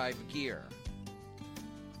overdrive gear.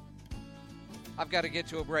 I've got to get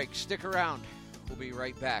to a break. Stick around. We'll be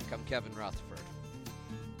right back. I'm Kevin Rutherford.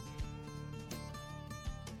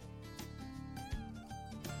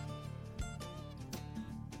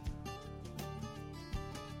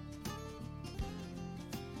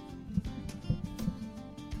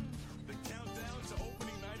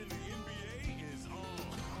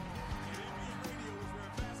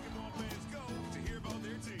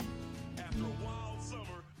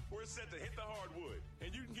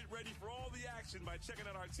 By checking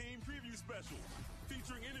out our team preview special,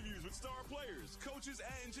 featuring interviews with star players, coaches,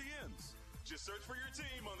 and GMs. Just search for your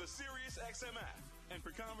team on the SiriusXM app. And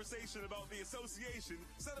for conversation about the association,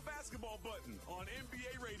 set a basketball button on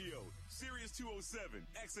NBA Radio, Sirius 207,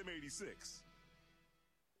 XM86.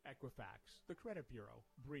 Equifax, the credit bureau,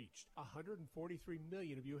 breached. 143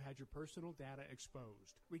 million of you had your personal data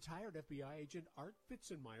exposed. Retired FBI agent Art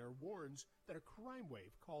Fitzenmeyer warns that a crime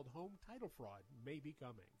wave called home title fraud may be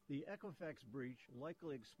coming. The Equifax breach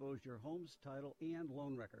likely exposed your home's title and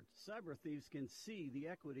loan records. Cyber thieves can see the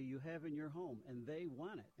equity you have in your home, and they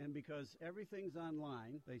want it. And because everything's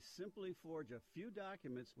online, they simply forge a few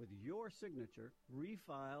documents with your signature,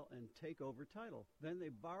 refile, and take over title. Then they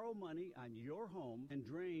borrow money on your home and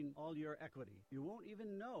drain all your equity. You won't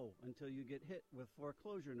even know until you get hit with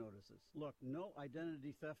foreclosure notices. Look, no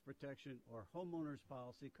identity theft protection or homeowner's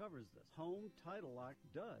policy covers this. Home Title Lock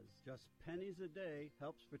does. Just pennies a day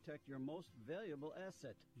helps protect your most valuable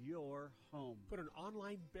asset, your home. Put an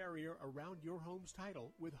online barrier around your home's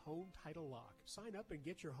title with Home Title Lock. Sign up and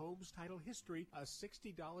get your home's title history a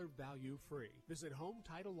 $60 value free. Visit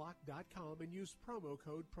HomeTitleLock.com and use promo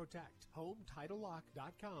code PROTECT.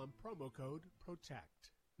 HomeTitleLock.com, promo code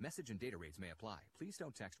PROTECT. Message and data rates may apply. Please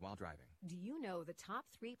don't text while driving. Do you know the top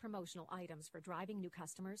 3 promotional items for driving new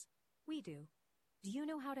customers? We do. Do you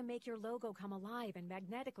know how to make your logo come alive and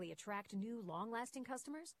magnetically attract new, long-lasting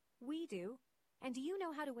customers? We do. And do you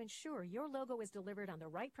know how to ensure your logo is delivered on the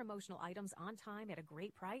right promotional items on time at a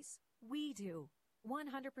great price? We do.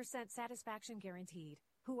 100% satisfaction guaranteed.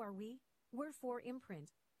 Who are we? We're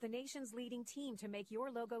 4imprint, the nation's leading team to make your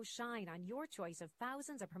logo shine on your choice of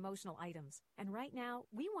thousands of promotional items. And right now,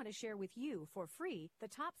 we want to share with you, for free, the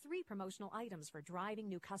top 3 promotional items for driving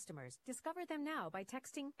new customers. Discover them now by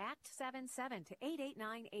texting ACT77 to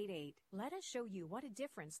 88988. Let us show you what a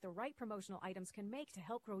difference the right promotional items can make to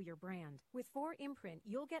help grow your brand. With 4imprint,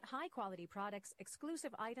 you'll get high-quality products,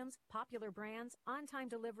 exclusive items, popular brands, on-time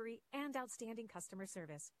delivery, and outstanding customer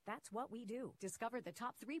service. That's what we do. Discover the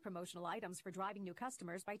top 3 promotional items for driving new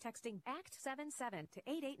customers by texting ACT77 to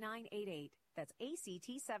 88988. That's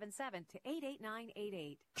ACT77 to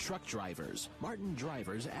 88988. Truck drivers. Martin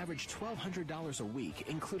drivers average $1,200 a week,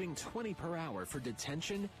 including $20 per hour for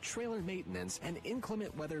detention, trailer maintenance, and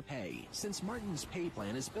inclement weather pay. Since Martin's pay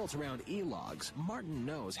plan is built around e-logs, Martin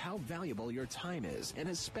knows how valuable your time is and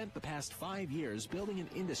has spent the past 5 years building an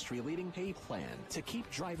industry-leading pay plan to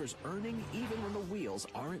keep drivers earning even when the wheels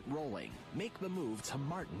aren't rolling. Make the move to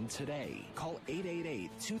Martin today. Call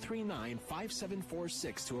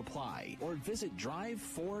 888-239-5746 to apply or visit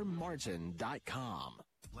drive4martin.com.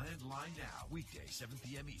 Landline Now, weekday, 7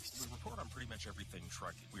 p.m. East. We report on pretty much everything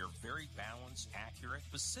trucking. We are very balanced, accurate,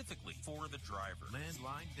 specifically for the driver.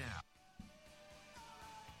 Landline Now.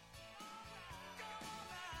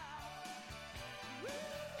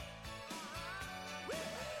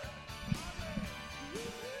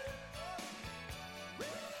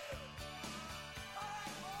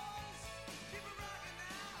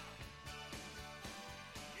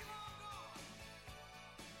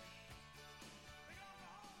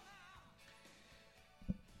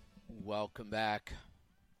 welcome back.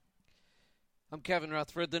 I'm Kevin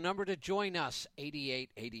Rutherford. The number to join us,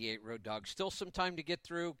 8888 Road Dog. Still some time to get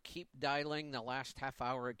through. Keep dialing. The last half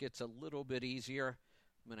hour, it gets a little bit easier.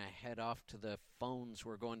 I'm going to head off to the phones.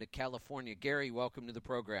 We're going to California. Gary, welcome to the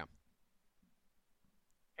program.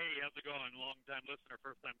 Hey, how's it going? Long-time listener,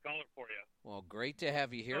 first-time caller for you. Well, great to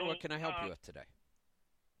have you here. So, what can I help you with today?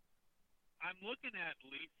 I'm looking at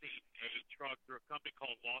leasing a truck through a company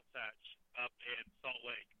called Wasatch up in Salt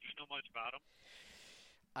Lake. Do you know much about them?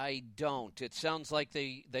 I don't. It sounds like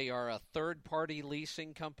they are a third-party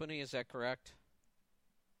leasing company. Is that correct?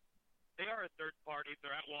 They are a third party.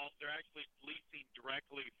 They're actually leasing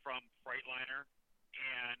directly from Freightliner,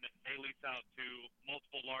 and they lease out to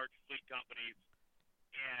multiple large fleet companies.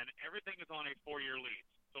 And everything is on a 4-year lease.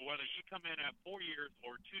 So whether you come in at 4 years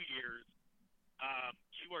or 2 years,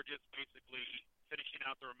 you are just basically finishing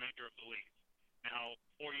out the remainder of the lease. Now,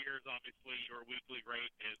 4 years, obviously, your weekly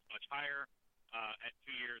rate is much higher. At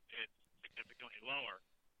 2 years, it's significantly lower.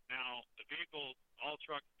 Now, the vehicles, all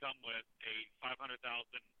trucks come with a $500,000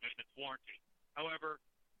 maintenance warranty. However,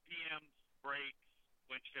 PMs, brakes,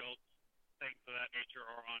 windshields, things of that nature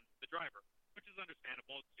are on the driver, which is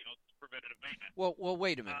understandable. It's preventative maintenance. Well,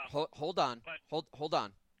 wait a minute. Hold on. Hold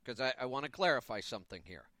on, because I want to clarify something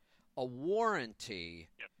here. A warranty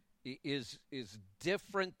is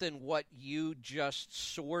different than what you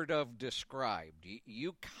just sort of described.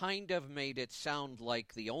 You kind of made it sound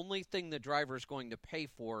like the only thing the driver's going to pay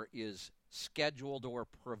for is scheduled or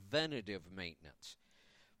preventative maintenance.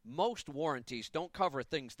 Most warranties don't cover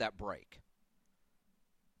things that break.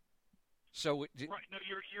 So right, no,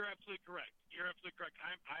 you're absolutely correct. You're absolutely correct.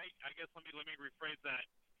 I guess let me rephrase that.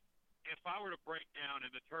 If I were to break down and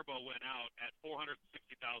the turbo went out at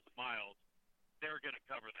 460,000 miles, they're going to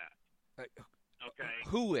cover that. Okay.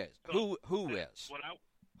 Who is? So who is?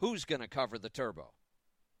 Who's going to cover the turbo?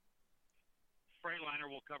 Freightliner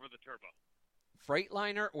will cover the turbo.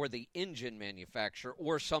 Freightliner or the engine manufacturer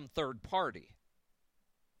or some third party?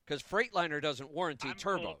 Because Freightliner doesn't warranty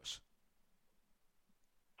turbos.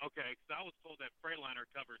 Okay, because I was told that Freightliner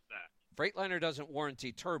covers that. Freightliner doesn't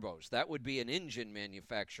warranty turbos. That would be an engine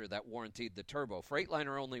manufacturer that warrantied the turbo.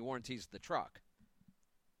 Freightliner only warranties the truck.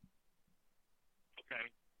 Okay.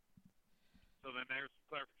 So then there's some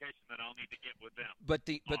clarification that I'll need to get with them.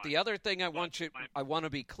 But the other thing I want to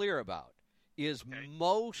be clear about is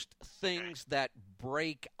most things that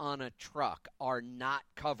break on a truck are not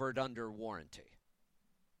covered under warranty.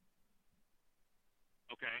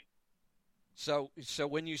 Okay. So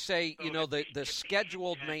when you say, the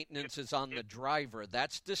scheduled maintenance is on the driver,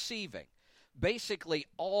 that's deceiving. Basically,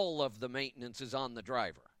 all of the maintenance is on the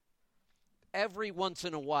driver. Every once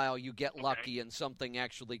in a while, you get lucky and something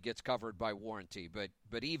actually gets covered by warranty.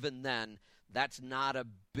 But even then, that's not a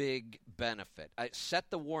big benefit. I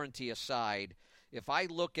set the warranty aside. If I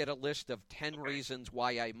look at a list of 10 reasons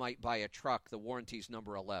why I might buy a truck, the warranty's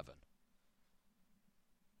number 11.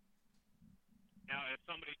 Now, if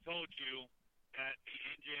somebody told you that the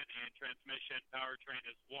engine and transmission powertrain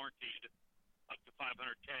is warranted up to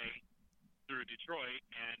 $500K through Detroit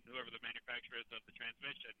and whoever the manufacturer is of the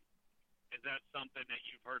transmission, is that something that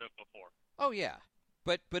you've heard of before? Oh, yeah.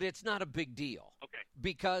 But it's not a big deal. Okay.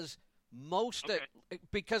 Because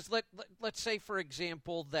because let's say, for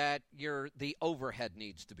example, that the overhead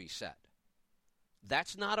needs to be set.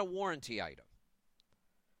 That's not a warranty item.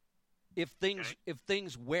 If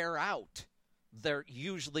things wear out, they're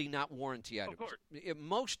usually not warranty items. Of course.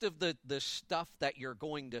 Most of the stuff that you're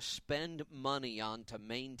going to spend money on to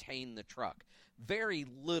maintain the truck, very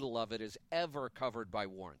little of it is ever covered by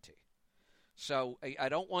warranty. So I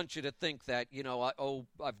don't want you to think that,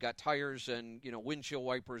 I've got tires and, windshield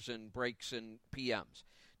wipers and brakes and PMs.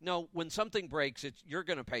 No, when something breaks, you're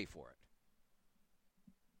going to pay for it.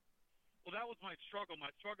 Well, that was my struggle. My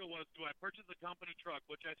struggle was, do I purchase a company truck,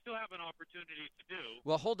 which I still have an opportunity to do?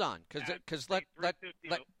 Well, hold on, because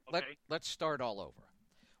let's start all over.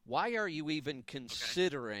 Why are you even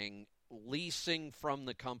considering leasing from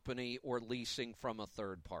the company or leasing from a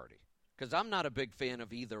third party? Because I'm not a big fan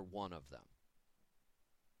of either one of them.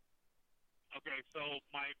 Okay, so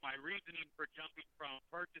my reasoning for jumping from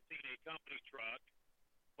purchasing a company truck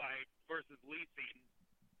versus leasing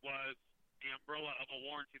was the umbrella of a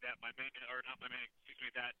warranty that breakdowns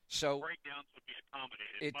would be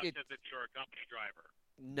accommodated, much as if you're a company driver.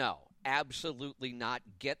 No, absolutely not.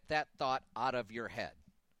 Get that thought out of your head.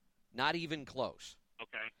 Not even close.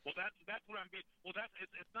 Okay. Well, that's what I'm being. Well,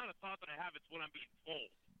 it's not a thought that I have. It's what I'm being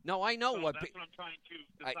told. No, I know that's what I'm trying to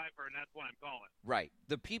decipher, and that's what I'm calling. Right.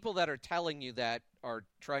 The people that are telling you that are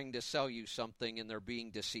trying to sell you something, and they're being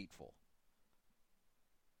deceitful.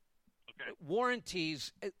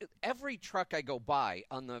 warranties, every truck I go buy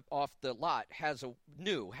off the lot has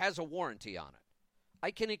a warranty on it. I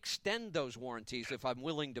can extend those warranties if I'm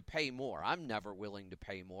willing to pay more. I'm never willing to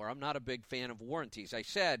pay more. I'm not a big fan of warranties. I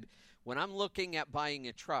said, when I'm looking at buying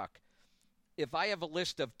a truck, if I have a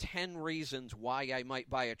list of 10 reasons why I might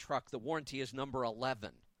buy a truck, the warranty is number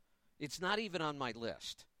 11. It's not even on my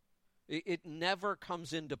list. It never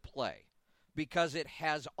comes into play because it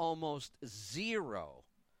has almost zero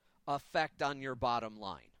effect on your bottom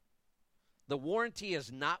line. The warranty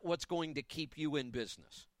is not what's going to keep you in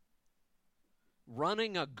business.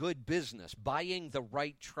 Running a good business, buying the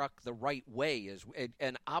right truck the right way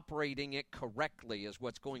and operating it correctly is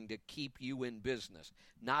what's going to keep you in business,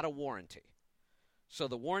 not a warranty. So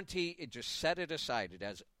the warranty, just set it aside. It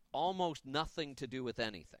has almost nothing to do with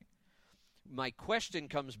anything. My question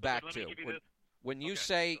comes back to when you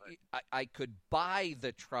say I could buy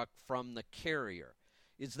the truck from the carrier.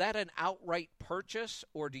 Is that an outright purchase,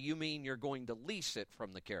 or do you mean you're going to lease it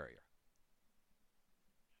from the carrier?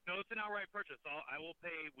 No, it's an outright purchase. I will pay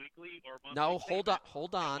weekly or monthly. No, hold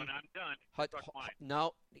on. And when I'm done, truck's mine.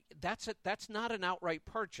 No, that's not an outright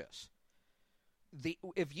purchase.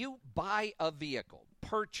 If you buy a vehicle,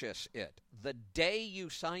 purchase it, the day you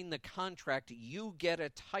sign the contract, you get a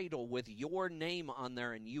title with your name on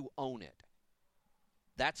there and you own it.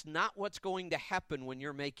 That's not what's going to happen when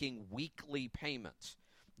you're making weekly payments.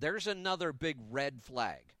 There's another big red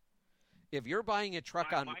flag. If you're buying a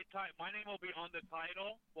truck my name will be on the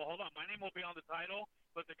title. Well, hold on. My name will be on the title,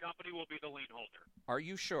 but the company will be the lien holder. Are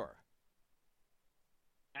you sure?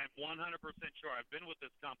 I'm 100% sure. I've been with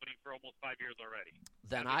this company for almost 5 years already.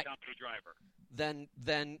 Then as a company driver.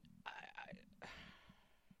 Then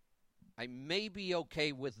I may be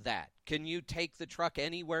okay with that. Can you take the truck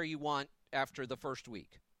anywhere you want after the first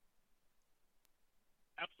week?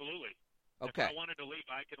 Absolutely. Okay. If I wanted to leave,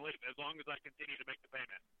 I can leave as long as I continue to make the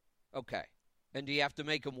payment. Okay. And do you have to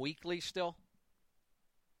make them weekly still?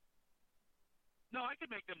 No, I can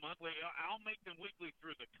make them monthly. I'll make them weekly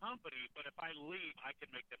through the company, but if I leave, I can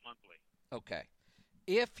make them monthly. Okay.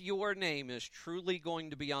 If your name is truly going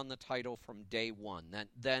to be on the title from day one,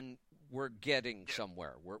 then we're getting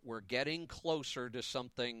somewhere. We're getting closer to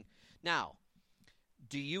something. Now,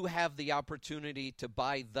 do you have the opportunity to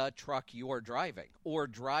buy the truck you're driving or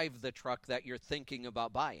drive the truck that you're thinking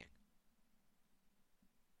about buying?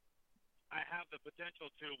 I have the potential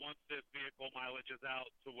to once this vehicle mileage is out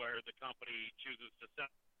to where the company chooses to sell.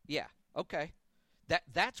 Yeah, okay.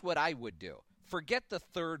 That's what I would do. Forget the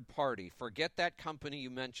third party. Forget that company you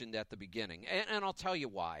mentioned at the beginning. And I'll tell you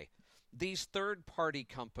why. These third-party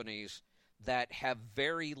companies that have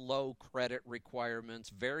very low credit requirements,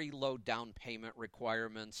 very low down payment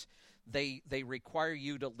requirements, they require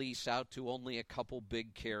you to lease out to only a couple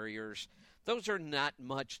big carriers. Those are not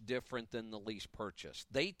much different than the lease purchase.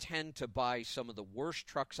 They tend to buy some of the worst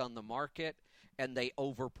trucks on the market, and they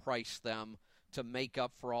overprice them to make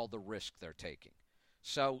up for all the risk they're taking.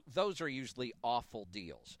 So those are usually awful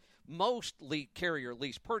deals. Most carrier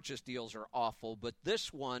lease purchase deals are awful, but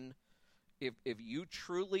this one, if you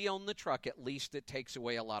truly own the truck, at least it takes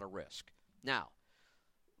away a lot of risk. Now,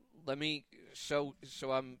 so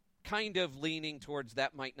I'm kind of leaning towards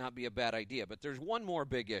that might not be a bad idea, but there's one more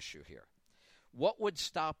big issue here. What would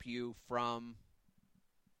stop you from,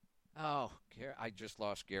 I just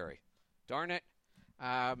lost Gary. Darn it.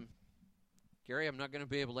 Gary, I'm not going to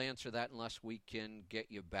be able to answer that unless we can get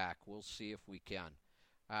you back. We'll see if we can.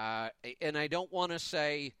 And I don't want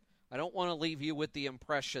to leave you with the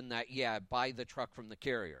impression that, buy the truck from the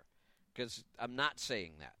carrier, because I'm not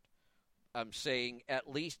saying that. I'm saying at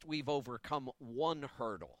least we've overcome one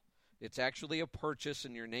hurdle. It's actually a purchase,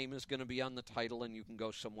 and your name is going to be on the title, and you can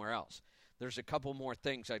go somewhere else. There's a couple more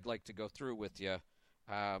things I'd like to go through with you.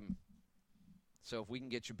 So if we can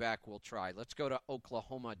get you back, we'll try. Let's go to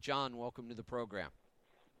Oklahoma. John, welcome to the program.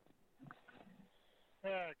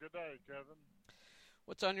 Yeah, good day, Kevin.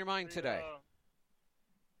 What's on your mind today?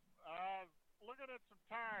 Looking at some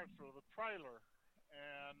tires for the trailer,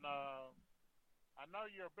 and I know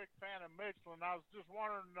you're a big fan of Michelin. I was just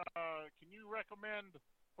wondering, can you recommend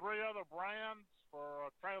 3 other brands for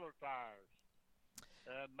trailer tires?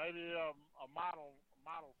 And maybe a model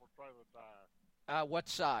for trailer tires. What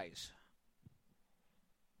size?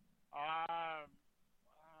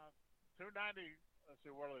 290. Let's see,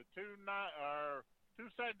 what are they?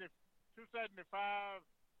 270, 275,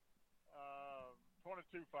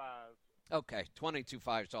 22.5. Okay,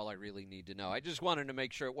 22.5 is all I really need to know. I just wanted to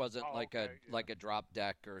make sure it wasn't like a drop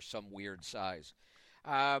deck or some weird size.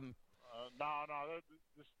 No,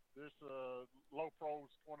 this low pro's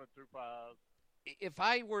 22.5. if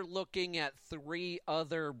I were looking at 3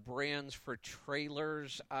 other brands for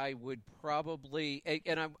trailers, I would probably,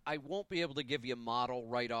 and I won't be able to give you a model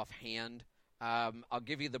right offhand. I'll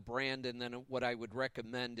give you the brand, and then what I would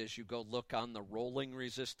recommend is you go look on the rolling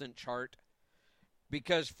resistant chart.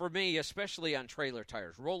 Because for me, especially on trailer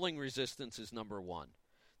tires, rolling resistance is number one.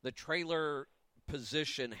 The trailer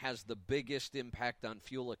position has the biggest impact on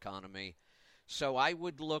fuel economy. So I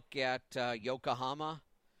would look at Yokohama,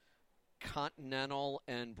 Continental,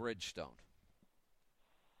 and Bridgestone.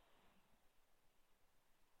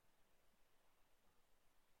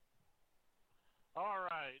 All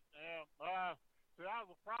right. See, that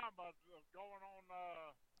was a problem of going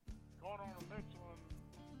on a Michelin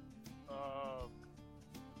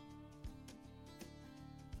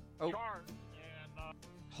chart.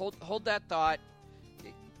 And hold that thought.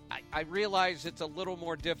 I realize it's a little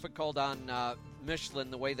more difficult on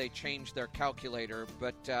Michelin, the way they changed their calculator,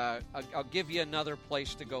 but I'll give you another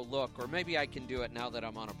place to go look, or maybe I can do it now that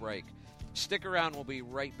I'm on a break. Stick around. We'll be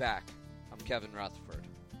right back. I'm Kevin Rutherford.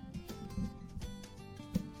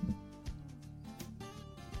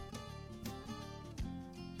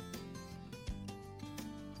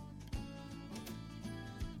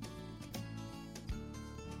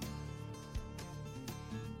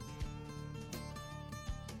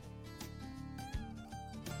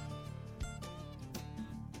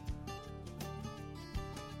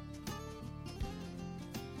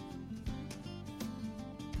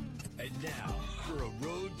 And now, for a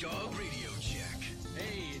Road Dog Radio Check.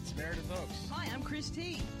 Hey, it's Meredith Oaks. Hi, I'm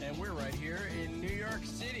Christy. And we're right here in New York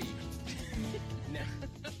City. Now,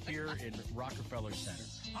 here in Rockefeller Center.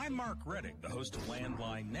 I'm Mark Reddick, the host of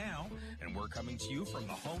Landline Now, and we're coming to you from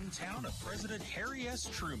the hometown of President Harry S.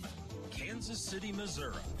 Truman, Kansas City,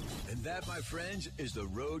 Missouri. And that, my friends, is the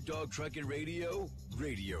Road Dog Trucking Radio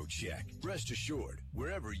Check. Rest assured,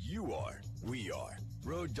 wherever you are, we are.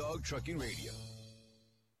 Road Dog Trucking Radio.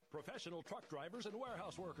 Professional truck drivers and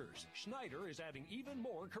warehouse workers. Schneider is adding even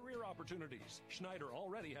more career opportunities. Schneider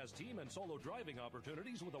already has team and solo driving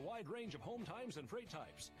opportunities with a wide range of home times and freight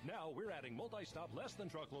types. Now we're adding multi-stop less than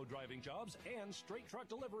truckload driving jobs and straight truck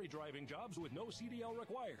delivery driving jobs with no CDL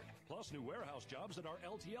required. Plus new warehouse jobs at our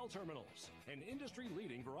LTL terminals. An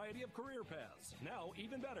industry-leading variety of career paths. Now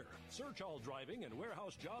even better. Search all driving and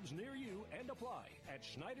warehouse jobs near you and apply at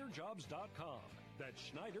SchneiderJobs.com. That's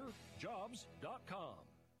SchneiderJobs.com.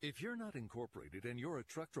 If you're not incorporated and you're a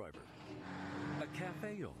truck driver, a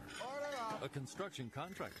cafe owner, a construction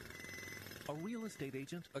contractor, a real estate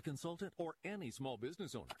agent, a consultant, or any small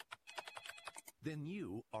business owner, then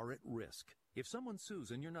you are at risk. If someone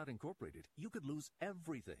sues and you're not incorporated, you could lose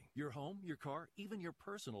everything. Your home, your car, even your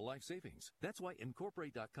personal life savings. That's why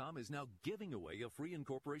Incorporate.com is now giving away a free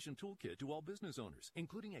incorporation toolkit to all business owners,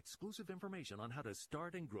 including exclusive information on how to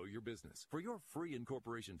start and grow your business. For your free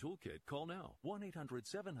incorporation toolkit, call now.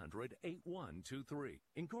 1-800-700-8123.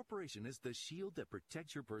 Incorporation is the shield that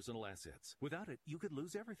protects your personal assets. Without it, you could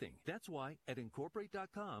lose everything. That's why at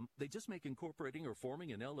Incorporate.com, they just make incorporating or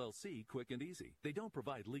forming an LLC quick and easy. They don't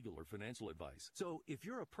provide legal or financial advice. So if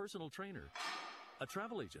you're a personal trainer, a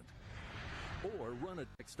travel agent, or run a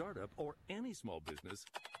tech startup or any small business,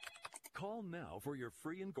 call now for your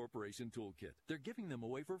free incorporation toolkit. They're giving them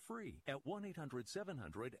away for free at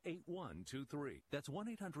 1-800-700-8123. That's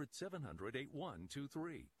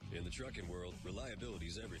 1-800-700-8123. In the trucking world, reliability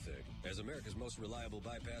is everything. As America's most reliable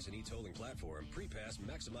bypass and e-tolling platform, PrePass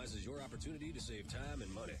maximizes your opportunity to save time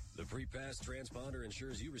and money. The PrePass transponder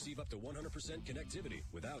ensures you receive up to 100% connectivity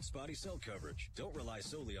without spotty cell coverage. Don't rely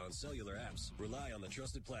solely on cellular apps. Rely on the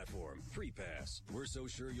trusted platform, PrePass. We're so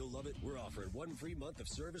sure you'll love it, we're offering 1 free month of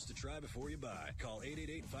service to try before you buy. Call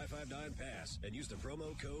 888-559-PASS and use the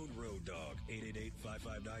promo code ROADDOG.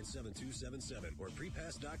 888-559-7277 or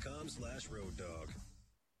prepass.com/RoadDog.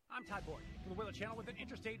 I'm Todd Boyd from the Weather Channel with an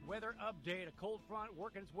interstate weather update. A cold front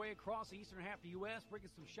working its way across the eastern half of the U.S., bringing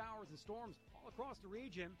some showers and storms all across the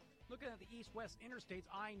region. Looking at the east-west interstates,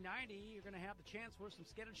 I-90, you're going to have the chance for some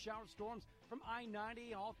scattered shower storms from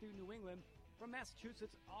I-90 all through New England. From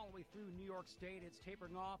Massachusetts all the way through New York State, it's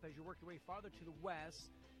tapering off as you work your way farther to the west.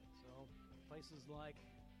 So places like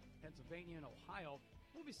Pennsylvania and Ohio,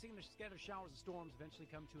 we'll be seeing the scattered showers and storms eventually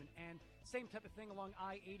come to an end. Same type of thing along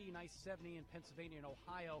I-80 and I-70 in Pennsylvania and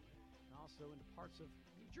Ohio, and also into parts of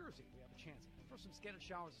New Jersey. We have a chance for some scattered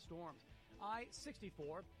showers and storms.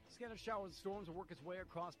 I-64, scattered showers and storms will work its way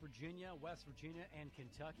across Virginia, West Virginia, and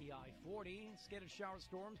Kentucky. I-40, scattered showers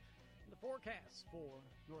and storms in the forecast for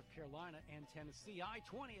North Carolina and Tennessee.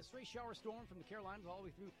 I-20, a stray shower storm from the Carolinas all the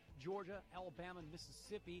way through Georgia, Alabama, and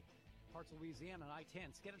Mississippi. parts of Louisiana, and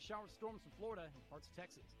I-10. Scattered showers, storms from Florida, and parts of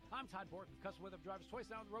Texas. I'm Todd Bork with Customer Weather Drivers twice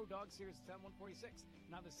now on the Road Dog Series 146.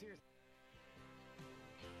 Now the Series.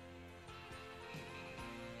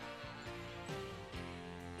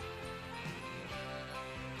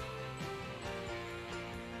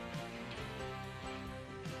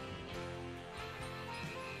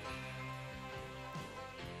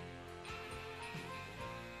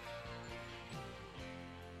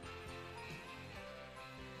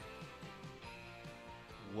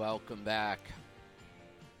 Welcome back.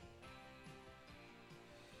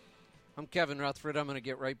 I'm Kevin Rutherford. I'm going to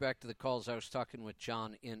get right back to the calls. I was talking with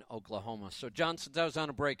John in Oklahoma. So, John, since I was on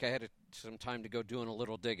a break, I had some time to go doing a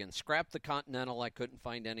little digging. Scrap the Continental. I couldn't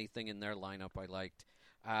find anything in their lineup I liked.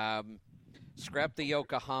 Scrap the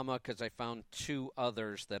Yokohama because I found two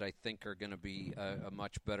others that I think are going to be a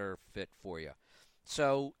much better fit for you.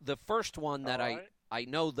 So, the first one that I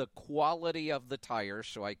know the quality of the tires,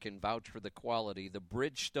 so I can vouch for the quality. The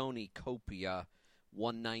Bridgestone Ecopia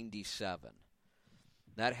 197.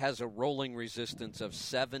 That has a rolling resistance of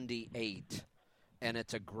 78, and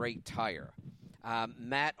it's a great tire.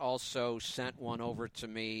 Matt also sent one over to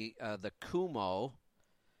me, the Kumo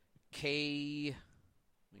K.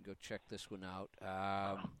 Let me go check this one out.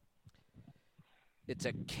 It's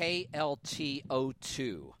a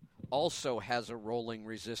KLT02. Also has a rolling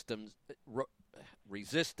resistance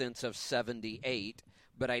of 78,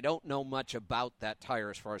 but I don't know much about that tire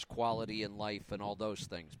as far as quality and life and all those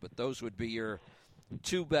things. But those would be your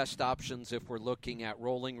two best options if we're looking at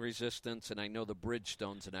rolling resistance, and I know the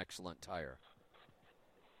Bridgestone's an excellent tire.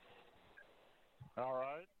 All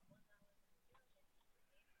right.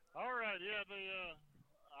 Yeah,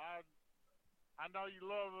 I know you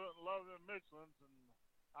love the Michelin's, and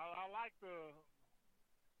I like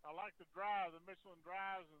the drive, the Michelin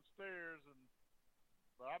drives and steers,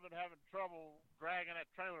 but I've been having trouble dragging that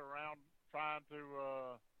trailer around trying to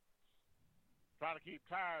keep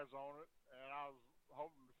tires on it, and I was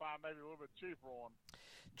hoping to find maybe a little bit cheaper one.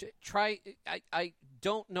 I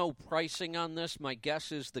don't know pricing on this. My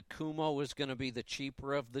guess is the Kumo is going to be the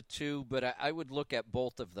cheaper of the two, but I would look at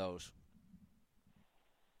both of those.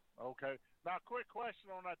 Okay. Now, quick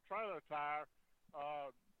question on that trailer tire.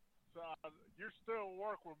 So you still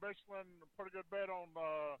work with Michelin a pretty good bit on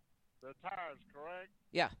the tires, correct?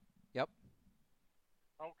 Yeah. Yep.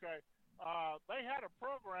 Okay. They had a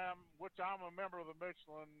program, which I'm a member of the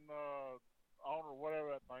Michelin owner, whatever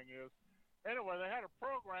that thing is. Anyway, they had a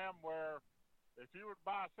program where if you would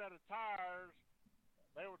buy a set of tires,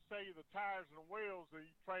 they would sell you the tires and wheels that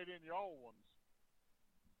you trade in your old ones.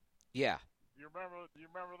 Yeah. Do you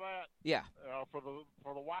remember that? Yeah. For the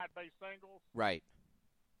wide base singles. Right.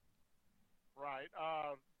 Right.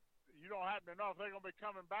 You don't happen to know if they're going to be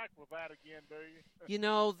coming back with that again, do you? You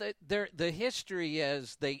know, the history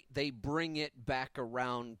is they bring it back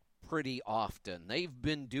around pretty often. They've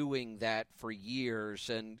been doing that for years,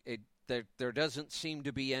 and there doesn't seem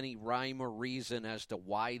to be any rhyme or reason as to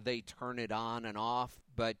why they turn it on and off,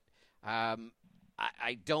 but I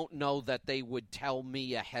don't know that they would tell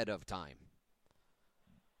me ahead of time.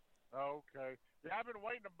 Okay. Yeah, I've been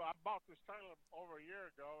waiting. I bought this trailer over a year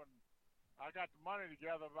ago, and I got the money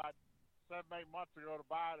together about 7-8 months ago to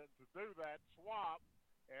buy it and to do that swap,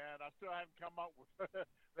 and I still haven't come up with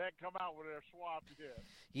they haven't come out with their swap yet.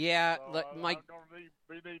 Yeah, so I'm going to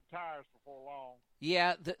need tires before long.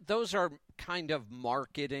 Yeah, those are kind of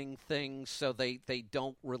marketing things, so they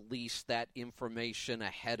don't release that information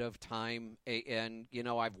ahead of time. And, you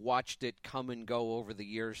know, I've watched it come and go over the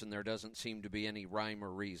years, and there doesn't seem to be any rhyme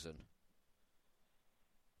or reason.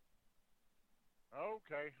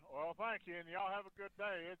 Okay. Well, thank you, and y'all have a good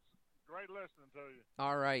day. It's great listening to you.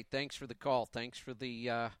 All right. Thanks for the call. Thanks for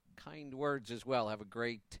the kind words as well. Have a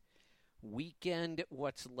great weekend,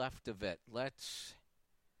 what's left of it. Let's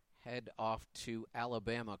head off to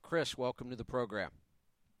Alabama. Chris, welcome to the program.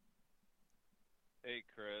 Hey,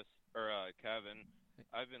 Chris, or Kevin.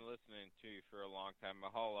 I've been listening to you for a long time. I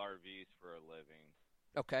haul RVs for a living.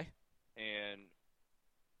 Okay. And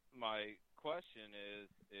my question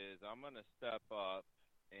is I'm going to step up,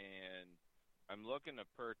 and I'm looking to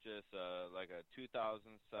purchase like a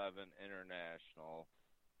 2007 International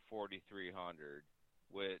 4300,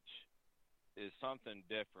 which is something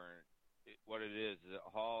different. What it is it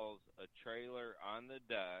hauls a trailer on the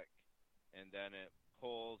deck, and then it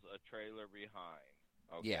pulls a trailer behind.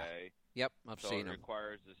 Okay. Yeah. Yep. I've seen them. It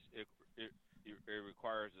requires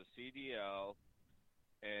a CDL,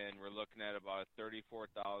 and we're looking at about a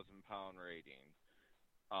 34,000 pound rating.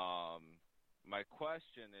 My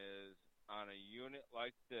question is, on a unit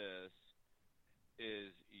like this,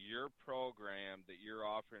 is your program that you're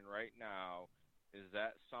offering right now, is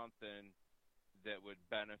that something that would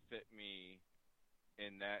benefit me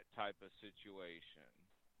in that type of situation?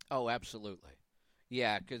 Oh, absolutely.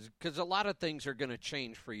 Yeah, because a lot of things are going to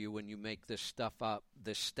change for you when you make this step up,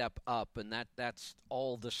 and that's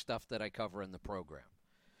all the stuff that I cover in the program.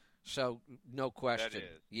 So, no question.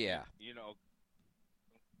 That is. Yeah. You know,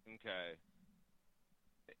 okay.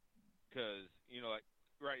 Because, like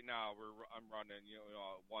right now I'm running,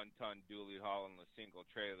 a 1-ton dually hauling a single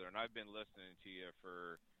trailer, and I've been listening to you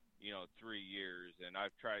for, 3 years, and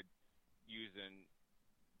I've tried using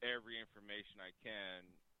every information I can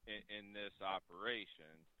in this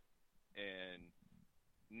operation, and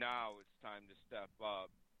now it's time to step up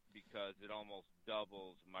because it almost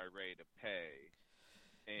doubles my rate of pay,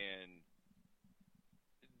 and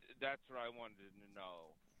that's what I wanted to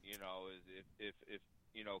know, is if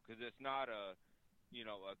because it's not a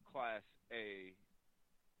Class A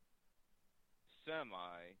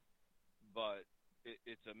semi, but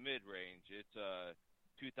it's a mid-range. It's a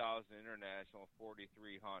 2000 International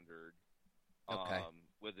 4300. Okay.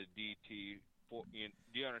 With a DT. Do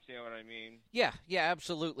you understand what I mean? Yeah,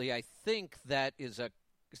 absolutely. I think that is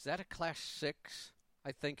that a Class 6,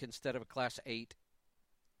 I think, instead of a Class 8?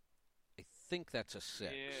 I think that's a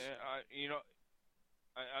 6. Yeah,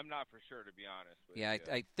 I'm not for sure, to be honest with you. Yeah,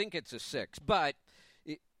 I think it's a 6. But,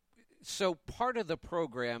 so part of the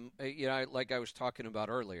program, like I was talking about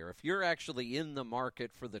earlier, if you're actually in the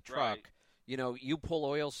market for the truck, right. You pull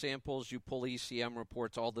oil samples, you pull ECM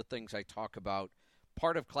reports, all the things I talk about.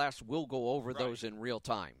 Part of class will go over those in real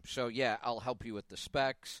time. So, yeah, I'll help you with the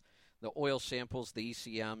specs, the oil samples, the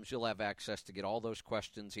ECMs. You'll have access to get all those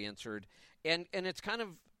questions answered. And it's kind of,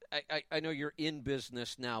 I know you're in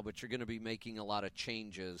business now, but you're going to be making a lot of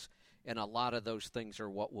changes, and a lot of those things are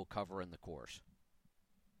what we'll cover in the course.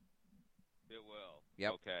 It will.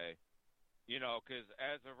 Yep. Okay. Because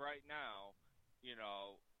as of right now,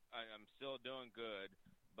 I'm still doing good,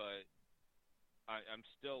 but I'm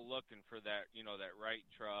still looking for that, that right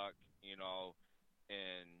truck, and,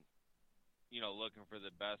 looking for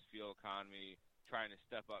the best fuel economy, trying to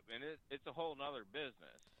step up. And it's a whole nother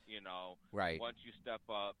business, Right. Once you step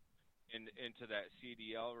up into that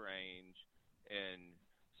CDL range. And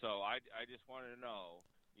so I just wanted to know,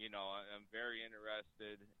 I'm very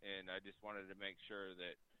interested, and I just wanted to make sure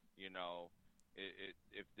that,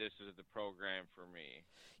 if this is the program for me.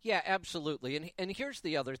 Yeah, absolutely. And here's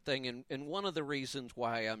the other thing, and one of the reasons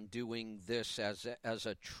why I'm doing this as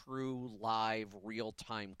a true live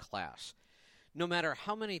real-time class. No matter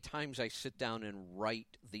how many times I sit down and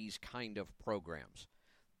write these kind of programs,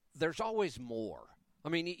 there's always more. I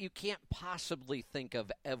mean, you can't possibly think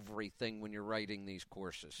of everything when you're writing these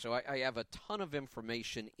courses. So I have a ton of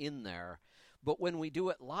information in there, but when we do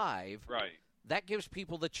it live, right. that gives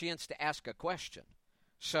people the chance to ask a question.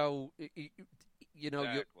 So,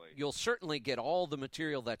 Exactly. you'll certainly get all the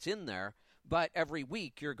material that's in there, but every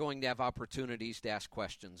week you're going to have opportunities to ask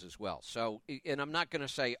questions as well. So, and I'm not going to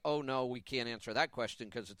say, oh, no, we can't answer that question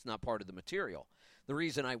because it's not part of the material. The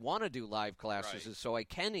reason I want to do live classes is so I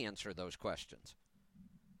can answer those questions.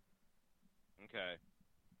 Okay.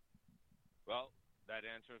 Well, that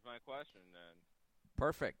answers my question then.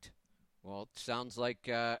 Perfect. Well, it sounds like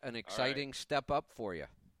an exciting step up for you.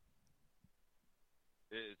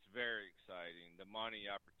 It's very exciting. The money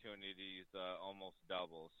opportunities almost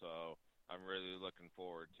double, so I'm really looking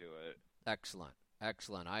forward to it. Excellent.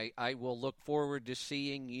 I will look forward to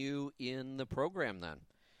seeing you in the program then.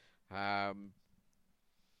 I'm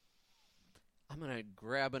going to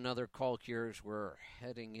grab another call here as we're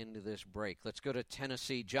heading into this break. Let's go to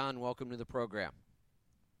Tennessee. John, welcome to the program.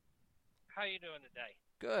 How you doing today?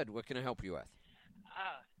 Good. What can I help you with?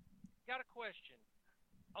 Got a question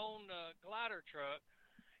on the glider truck,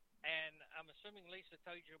 and I'm assuming Lisa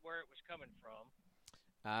told you where it was coming from.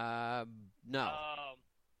 No.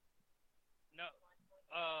 No.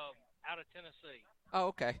 Out of Tennessee.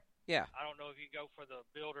 Oh, okay. Yeah. I don't know if you go for the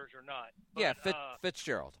builders or not. Yeah, But,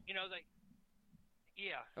 Fitzgerald.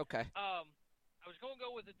 Yeah. Okay. I was going to go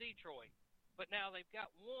with the Detroit, but now they've got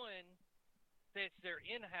one that's their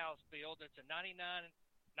in-house build. That's a 99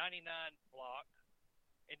 block,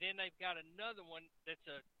 and then they've got another one that's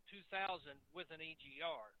a 2000 with an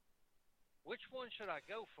EGR. Which one should I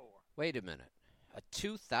go for? Wait a minute. A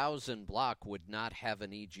 2000 block would not have an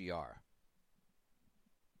EGR.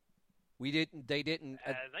 They didn't.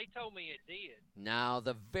 They told me it did. Now,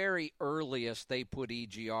 the very earliest they put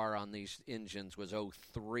EGR on these engines was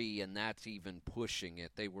 03, and that's even pushing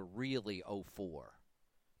it. They were really 04,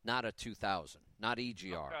 not a 2000, not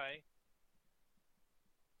EGR.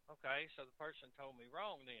 Okay, so the person told me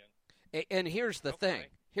wrong then. And here's the thing.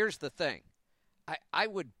 Here's the thing. I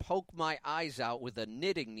would poke my eyes out with a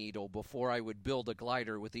knitting needle before I would build a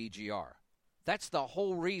glider with EGR. That's the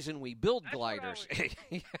whole reason we build gliders.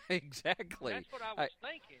 Exactly. That's what I was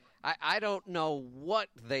thinking. I don't know what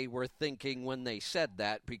they were thinking when they said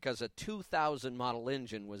that, because a 2000 model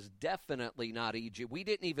engine was definitely not EGR. We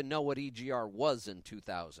didn't even know what EGR was in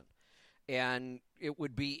 2000. And it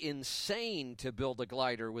would be insane to build a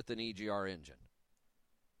glider with an EGR engine.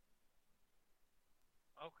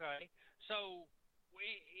 Okay. So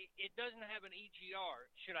it doesn't have an EGR.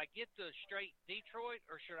 Should I get the straight Detroit,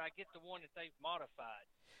 or should I get the one that they've modified?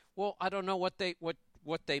 Well, I don't know what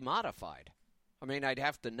they modified. I mean, I'd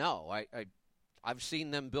have to know. I've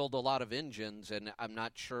seen them build a lot of engines, and I'm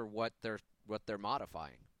not sure what they're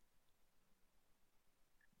modifying.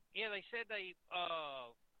 Yeah, they said they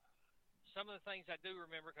some of the things I do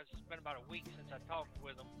remember, because it's been about a week since I talked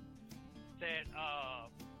with them, that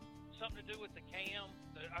something to do with the cam,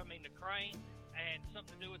 the crane, and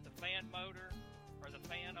something to do with the fan motor, or the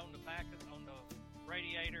fan on the back on the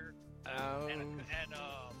radiator, and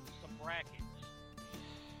some brackets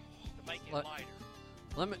to make it lighter.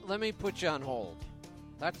 Let me put you on hold.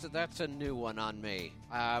 That's a new one on me.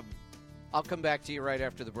 I'll come back to you right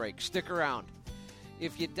after the break. Stick around.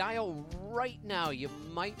 If you dial right now, you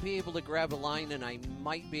might be able to grab a line, and I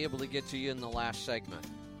might be able to get to you in the last segment.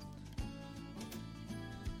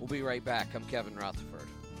 We'll be right back. I'm Kevin Rutherford.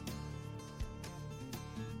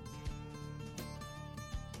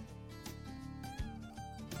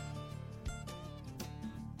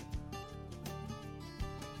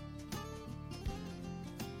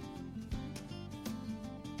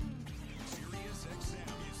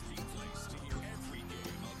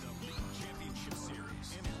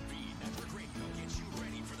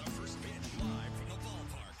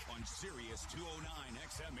 Sirius 209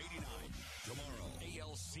 XM 89. Tomorrow,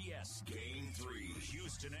 ALCS Game 3.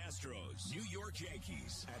 Houston Astros, New York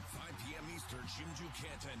Yankees. At 5 p.m. Eastern, Jim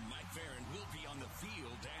Jucanta and Mike Barron will be on the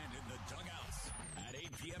field and in the dugouts. At 8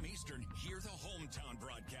 p.m. Eastern, hear the hometown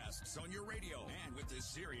broadcasts on your radio and with the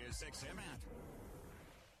Sirius XM app.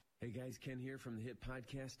 Hey guys, Ken here from the hit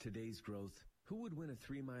podcast Today's Growth. Who would win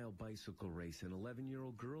a 3-mile bicycle race, an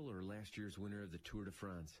 11-year-old girl or last year's winner of the Tour de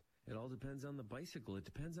France? It all depends on the bicycle. It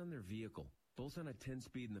depends on their vehicle. Both on a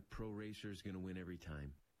 10-speed and the pro racer is going to win every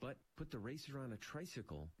time. But put the racer on a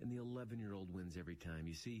tricycle and the 11-year-old wins every time.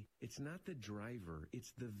 You see, it's not the driver,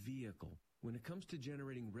 it's the vehicle. When it comes to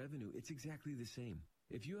generating revenue, it's exactly the same.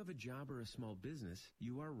 If you have a job or a small business,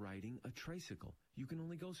 you are riding a tricycle. You can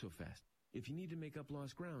only go so fast. If you need to make up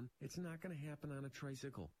lost ground, it's not going to happen on a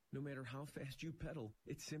tricycle. No matter how fast you pedal,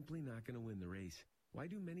 it's simply not going to win the race. Why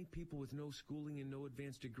do many people with no schooling and no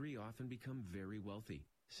advanced degree often become very wealthy?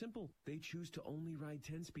 Simple. They choose to only ride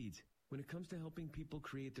 10 speeds. When it comes to helping people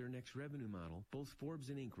create their next revenue model, both Forbes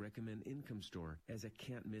and Inc. recommend Income Store as a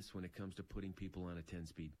can't miss when it comes to putting people on a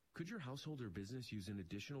 10-speed. Could your household or business use an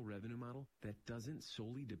additional revenue model that doesn't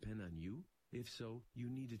solely depend on you? If so, you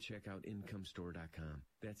need to check out IncomeStore.com.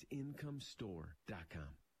 That's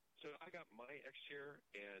IncomeStore.com. So I got my X-Chair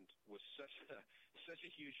and was such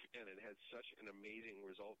a huge fan and had such an amazing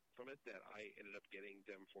result from it that I ended up getting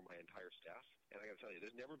them for my entire staff. And I got to tell you,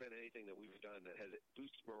 there's never been anything that we've done that has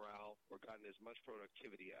boosted morale or gotten as much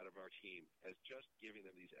productivity out of our team as just giving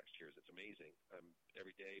them these X-Chairs. It's amazing.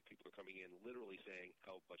 Every day people are coming in literally saying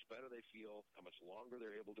how much better they feel, how much longer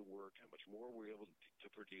they're able to work, how much more we're able to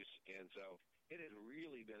produce. And so it has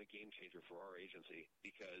really been a game changer for our agency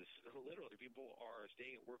because literally people are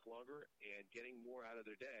staying at work longer and getting more out of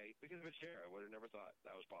their day because of a chair. I would have never thought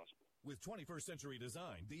that was possible. With 21st Century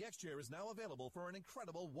Design, the X-Chair is now available for an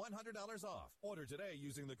incredible $100 off. Order today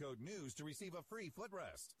using the code NEWS to receive a free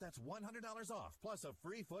footrest. That's $100 off plus a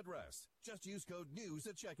free footrest. Just use code NEWS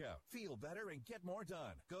at checkout. Feel better and get more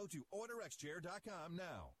done. Go to orderxchair.com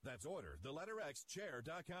now. That's order, the letter X,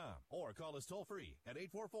 chair.com. Or call us toll free at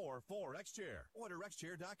 844-4XChair. Order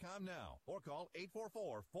xchair.com now. Or call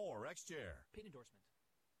 844-4XChair. Paid endorsement.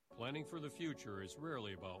 Planning for the future is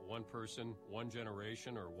rarely about one person, one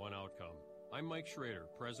generation, or one outcome. I'm Mike Schrader,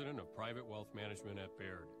 president of Private Wealth Management at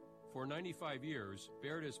Baird. For 95 years,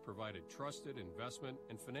 Baird has provided trusted investment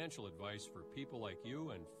and financial advice for people like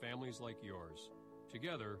you and families like yours.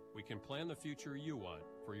 Together, we can plan the future you want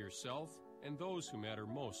for yourself and those who matter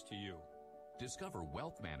most to you. Discover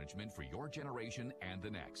wealth management for your generation and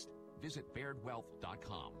the next. Visit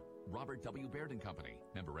BairdWealth.com. Robert W. Baird & Company,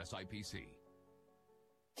 member SIPC.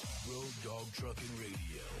 Road Dog Trucking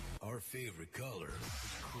Radio. Our favorite color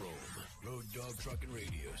is chrome. Road Dog Trucking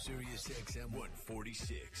Radio, Sirius XM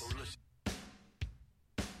 146. Or listen.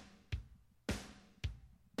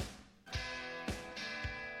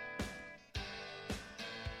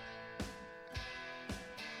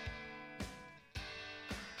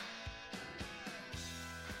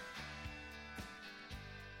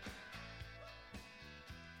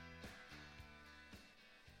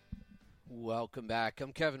 Welcome back.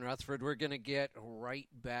 I'm Kevin Rutherford. We're going to get right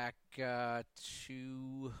back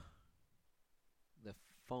to the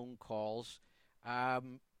phone calls.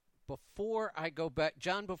 Before I go back,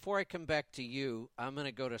 John, before I come back to you, I'm going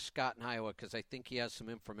to go to Scott in Iowa because I think he has some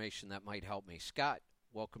information that might help me. Scott,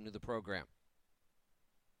 welcome to the program.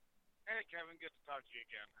 Hey, Kevin, good to talk to you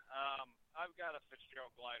again. I've got a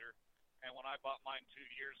Fitzgerald glider, and when I bought mine 2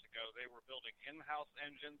 years ago, they were building in-house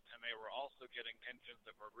engines, and they were also getting engines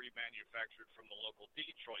that were remanufactured from the local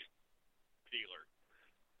Detroit dealer.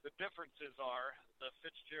 The differences are the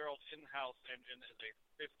Fitzgerald in-house engine is a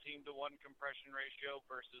 15-to-1 compression ratio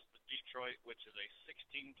versus the Detroit, which is a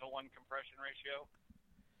 16-to-1 compression ratio.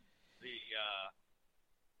 The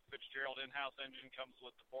Fitzgerald in-house engine comes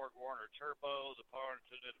with the Borg-Warner turbo, the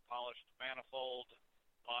polished manifold,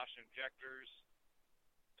 Bosch injectors,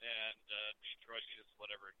 and Detroit is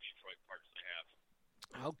whatever Detroit parts they have.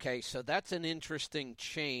 Okay, so that's an interesting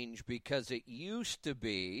change because it used to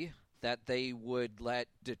be that they would let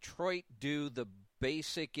Detroit do the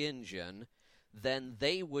basic engine, then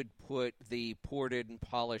they would put the ported and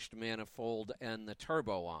polished manifold and the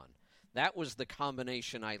turbo on. That was the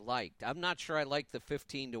combination I liked. I'm not sure I like the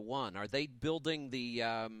 15-to-1. Are they building the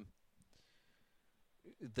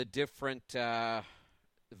different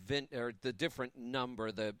or the different number,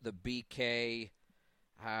 the BK?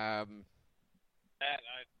 That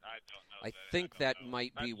I don't know. I think that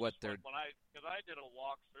might be what they're. Because I did a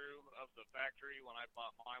walkthrough of the factory when I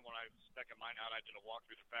bought mine. When I was specking mine out, I did a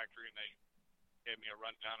walkthrough the factory, and they gave me a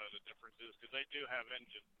rundown of the differences because they do have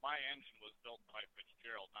engines. My engine was built by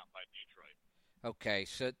Fitzgerald, not by Detroit. Okay,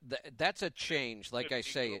 so that's a change. Like I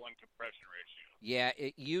say, 15-to-1 compression ratio. Yeah,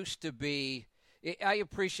 it used to be. I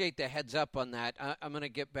appreciate the heads up on that. I'm going to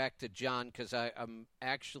get back to John because I'm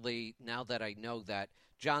actually, now that I know that,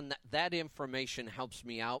 John, that information helps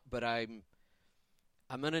me out, but I'm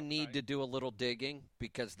going to need to do a little digging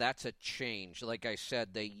because that's a change. Like I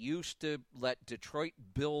said, they used to let Detroit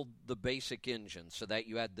build the basic engine so that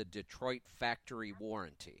you had the Detroit factory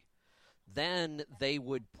warranty. Then they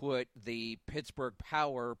would put the Pittsburgh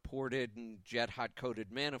Power ported and jet hot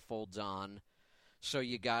coated manifolds on, so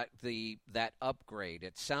you got that upgrade.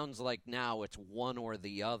 It sounds like now it's one or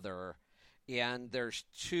the other, and there's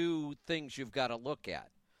two things you've got to look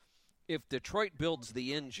at. If Detroit builds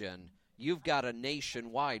the engine, you've got a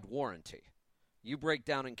nationwide warranty. You break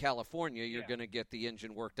down in California, you're going to get the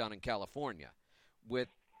engine worked on in California. With,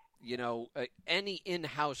 any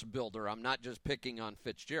in-house builder, I'm not just picking on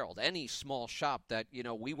Fitzgerald, any small shop that,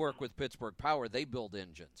 we work with Pittsburgh Power, they build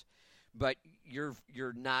engines. But you're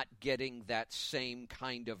not getting that same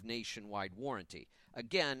kind of nationwide warranty.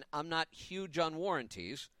 Again, I'm not huge on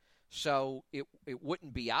warranties, so it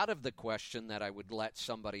wouldn't be out of the question that I would let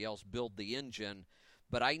somebody else build the engine,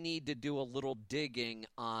 but I need to do a little digging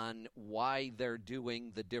on why they're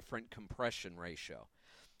doing the different compression ratio.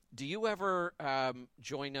 Do you ever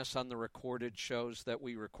join us on the recorded shows that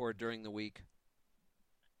we record during the week?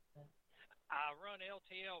 I run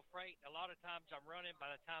LTL freight. A lot of times I'm running.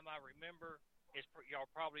 By the time I remember,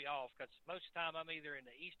 y'all probably off because most of the time I'm either in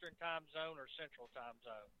the Eastern time zone or Central time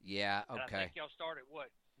zone. Yeah, okay. And I think y'all start at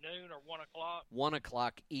what, noon or 1 o'clock? 1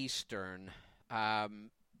 o'clock Eastern,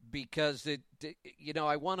 because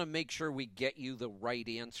I want to make sure we get you the right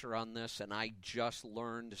answer on this. And I just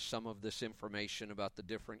learned some of this information about the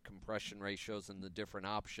different compression ratios and the different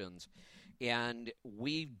options. And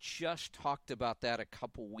we just talked about that a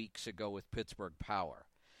couple weeks ago with Pittsburgh Power.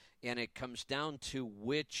 And it comes down to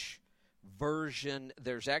which version.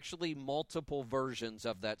 There's actually multiple versions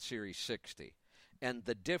of that Series 60. And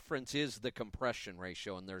the difference is the compression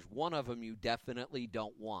ratio. And there's one of them you definitely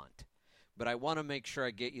don't want. But I want to make sure I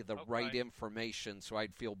get you the right information so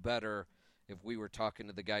I'd feel better if we were talking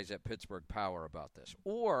to the guys at Pittsburgh Power about this.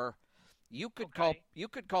 Or you could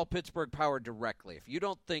call Pittsburgh Power directly. If you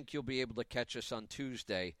don't think you'll be able to catch us on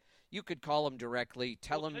Tuesday, you could call them directly.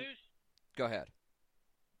 Tell them. Go ahead.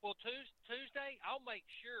 Well, Tuesday, I'll make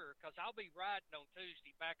sure because I'll be riding on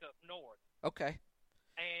Tuesday back up north. Okay.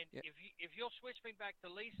 And if you'll switch me back to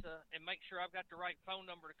Lisa and make sure I've got the right phone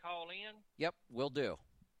number to call in. Yep, we'll do.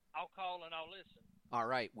 I'll call and I'll listen. All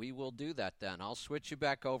right, we will do that then. I'll switch you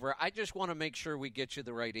back over. I just want to make sure we get you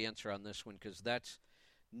the right answer on this one because that's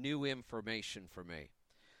new information for me.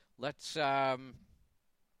 Let's go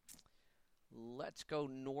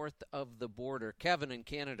north of the border. Kevin in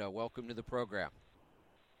Canada, welcome to the program.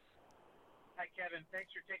 Hi, Kevin.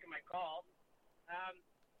 Thanks for taking my call.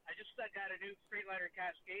 I just got a new Freightliner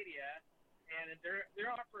Cascadia, and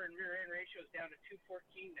they're offering rear end ratios down to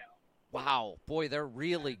 214 now. Wow, boy, they're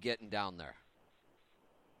really getting down there.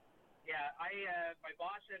 Yeah, my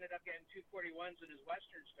boss ended up getting 241s in his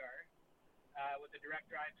Western Star, with the direct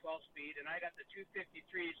drive 12-speed, and I got the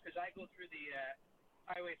 253s because I go through the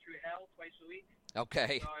highway through hell twice a week.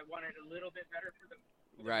 Okay. So I wanted a little bit better for the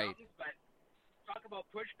Right. mountains, but talk about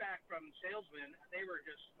pushback from salesmen. They were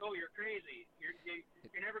just, oh, you're crazy. You're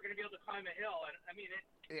never going to be able to climb a hill. And I mean,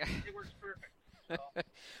 it works perfect. So.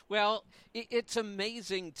 Well, it's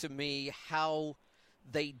amazing to me how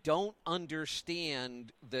they don't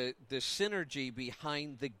understand the synergy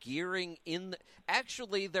behind the gearing in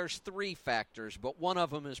actually, there's three factors, but one of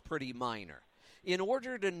them is pretty minor. In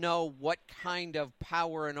order to know what kind of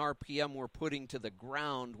power and RPM we're putting to the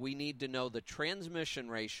ground, we need to know the transmission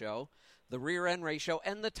ratio, the rear end ratio,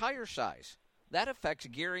 and the tire size. That affects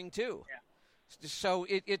gearing too. Yeah. So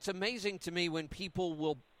it's amazing to me when people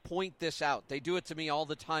will point this out. They do it to me all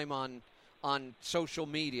the time on social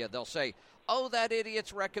media. They'll say, oh, that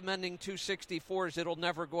idiot's recommending 264s. It'll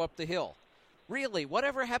never go up the hill. Really?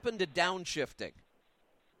 Whatever happened to downshifting?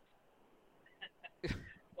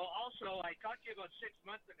 Well, also, I talked to you about 6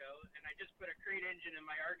 months ago, and I just put a crate engine in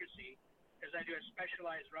my Argosy because I do a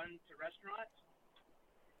specialized run to restaurants.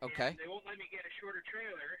 Okay. And they won't let me get a shorter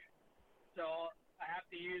trailer, so I have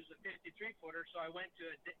to use a 53-footer. So I went to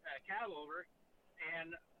a cab over,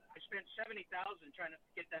 and I spent $70,000 trying to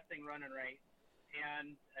get that thing running right.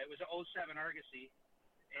 And it was an 07 Argosy,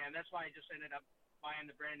 and that's why I just ended up buying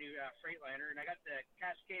the brand new Freightliner. And I got the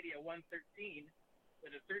Cascadia 113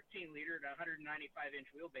 with a 13-liter and a 195-inch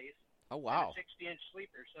wheelbase. Oh, wow. And a 60-inch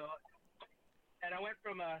sleeper. So, and I went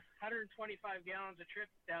from 125 gallons a trip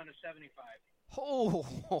down to 75.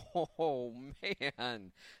 Oh,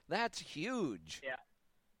 man, that's huge. Yeah.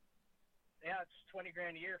 Yeah, it's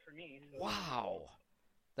 $20,000 a year for me. So. Wow.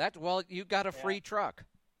 Well, you got a free truck.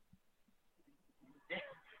 Yeah.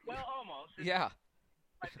 Well, almost. Yeah.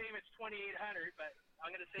 My payment's $2,800, but I'm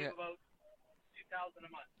going to save about $2,000 a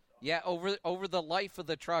month. So. Yeah, over the life of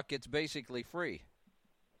the truck, it's basically free.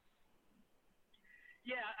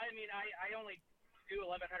 Yeah, I mean, I only do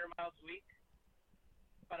 1,100 miles a week,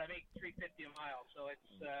 but I make $350 a mile, so it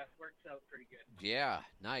works out pretty good. Yeah,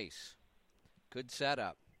 nice. Good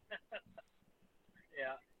setup.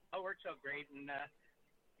 Yeah, it works out great, and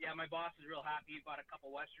my boss is real happy. He bought a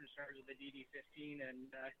couple Western Stars with the DD15,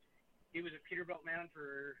 and he was a Peterbilt man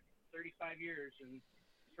for 35 years, and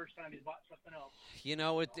first time he's bought something else. You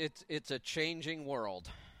know, it's a changing world.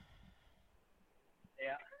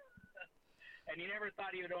 Yeah. And he never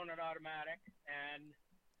thought he would own an automatic, and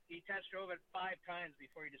he test drove it 5 times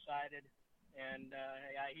before he decided, and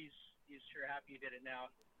he's sure happy he did it now.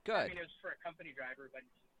 Good. I mean, it was for a company driver, but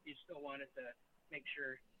he still wanted to make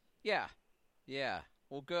sure. Yeah.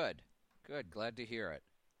 Well, good. Glad to hear it.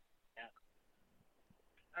 Yeah.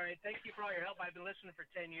 All right, thank you for all your help. I've been listening for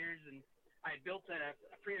 10 years, and I built a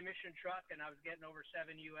pre-emission truck, and I was getting over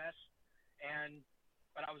 7 US,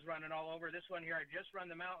 but I was running all over. This one here, I just run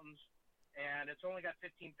the mountains, and it's only got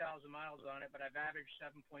 15,000 miles on it, but I've averaged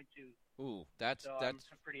 7.2. Ooh, I'm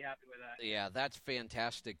pretty happy with that. Yeah, that's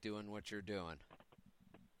fantastic doing what you're doing.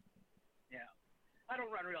 Yeah. I don't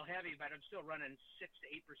run real heavy, but I'm still running 6 to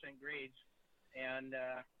 8% grades, and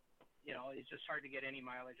it's just hard to get any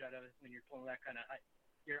mileage out of it when you're pulling that kind of high.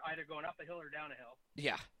 You're either going up a hill or down a hill.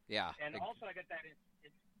 Yeah. And also I got that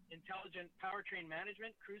intelligent powertrain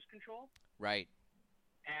management, cruise control. Right.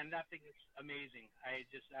 And that thing is amazing. I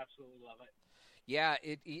just absolutely love it. Yeah,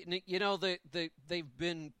 they've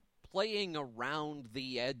been playing around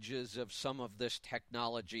the edges of some of this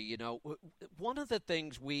technology. One of the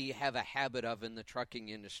things we have a habit of in the trucking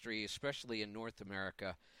industry, especially in North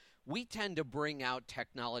America, we tend to bring out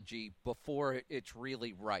technology before it's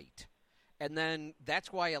really right. And then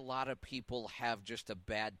that's why a lot of people have just a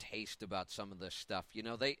bad taste about some of this stuff.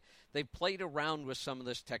 They've played around with some of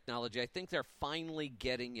this technology. I think they're finally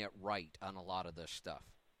getting it right on a lot of this stuff.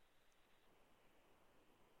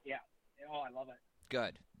 Yeah. Oh, I love it.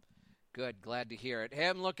 Good. Glad to hear it. Hey,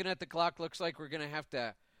 I'm looking at the clock. Looks like we're going to have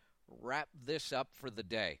to wrap this up for the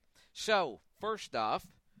day. So, first off,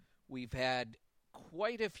 we've had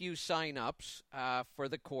quite a few sign-ups for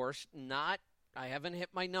the course. I haven't hit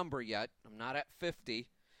my number yet. I'm not at 50.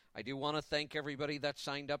 I do want to thank everybody that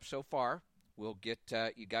signed up so far. We'll get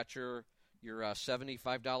you got your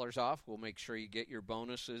 $75 off. We'll make sure you get your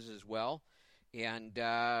bonuses as well. And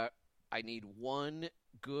I need one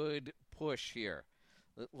good push here.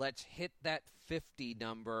 Let's hit that 50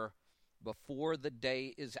 number before the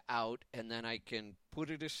day is out, and then I can put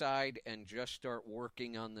it aside and just start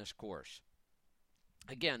working on this course.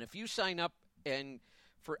 Again, if you sign up and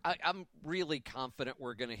I'm really confident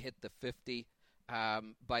we're going to hit the 50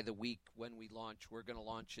 by the week when we launch. We're going to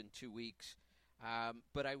launch in 2 weeks.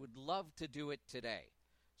 But I would love to do it today.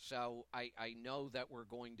 So I know that we're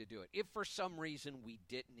going to do it. If for some reason we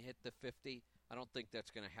didn't hit the 50, I don't think that's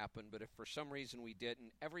going to happen. But if for some reason we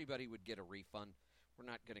didn't, everybody would get a refund. We're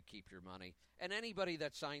not going to keep your money. And anybody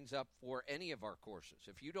that signs up for any of our courses,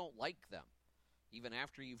 if you don't like them, even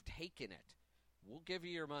after you've taken it, we'll give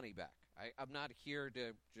you your money back. I'm not here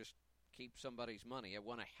to just keep somebody's money. I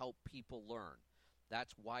want to help people learn.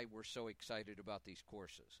 That's why we're so excited about these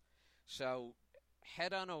courses. So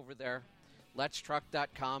head on over there,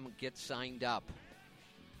 letstruck.com, and get signed up.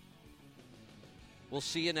 We'll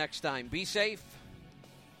see you next time. Be safe,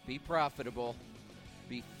 be profitable,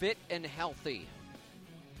 be fit and healthy.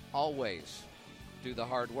 Always do the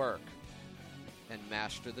hard work and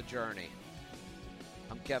master the journey.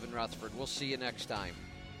 I'm Kevin Rutherford. We'll see you next time.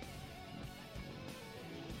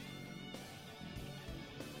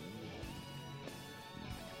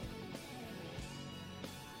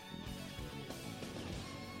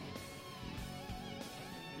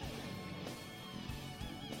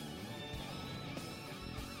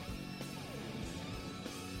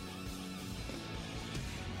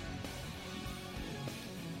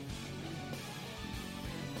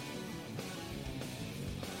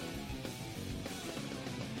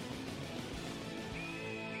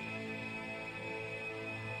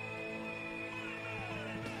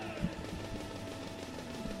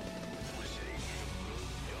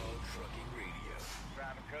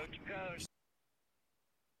 Coach.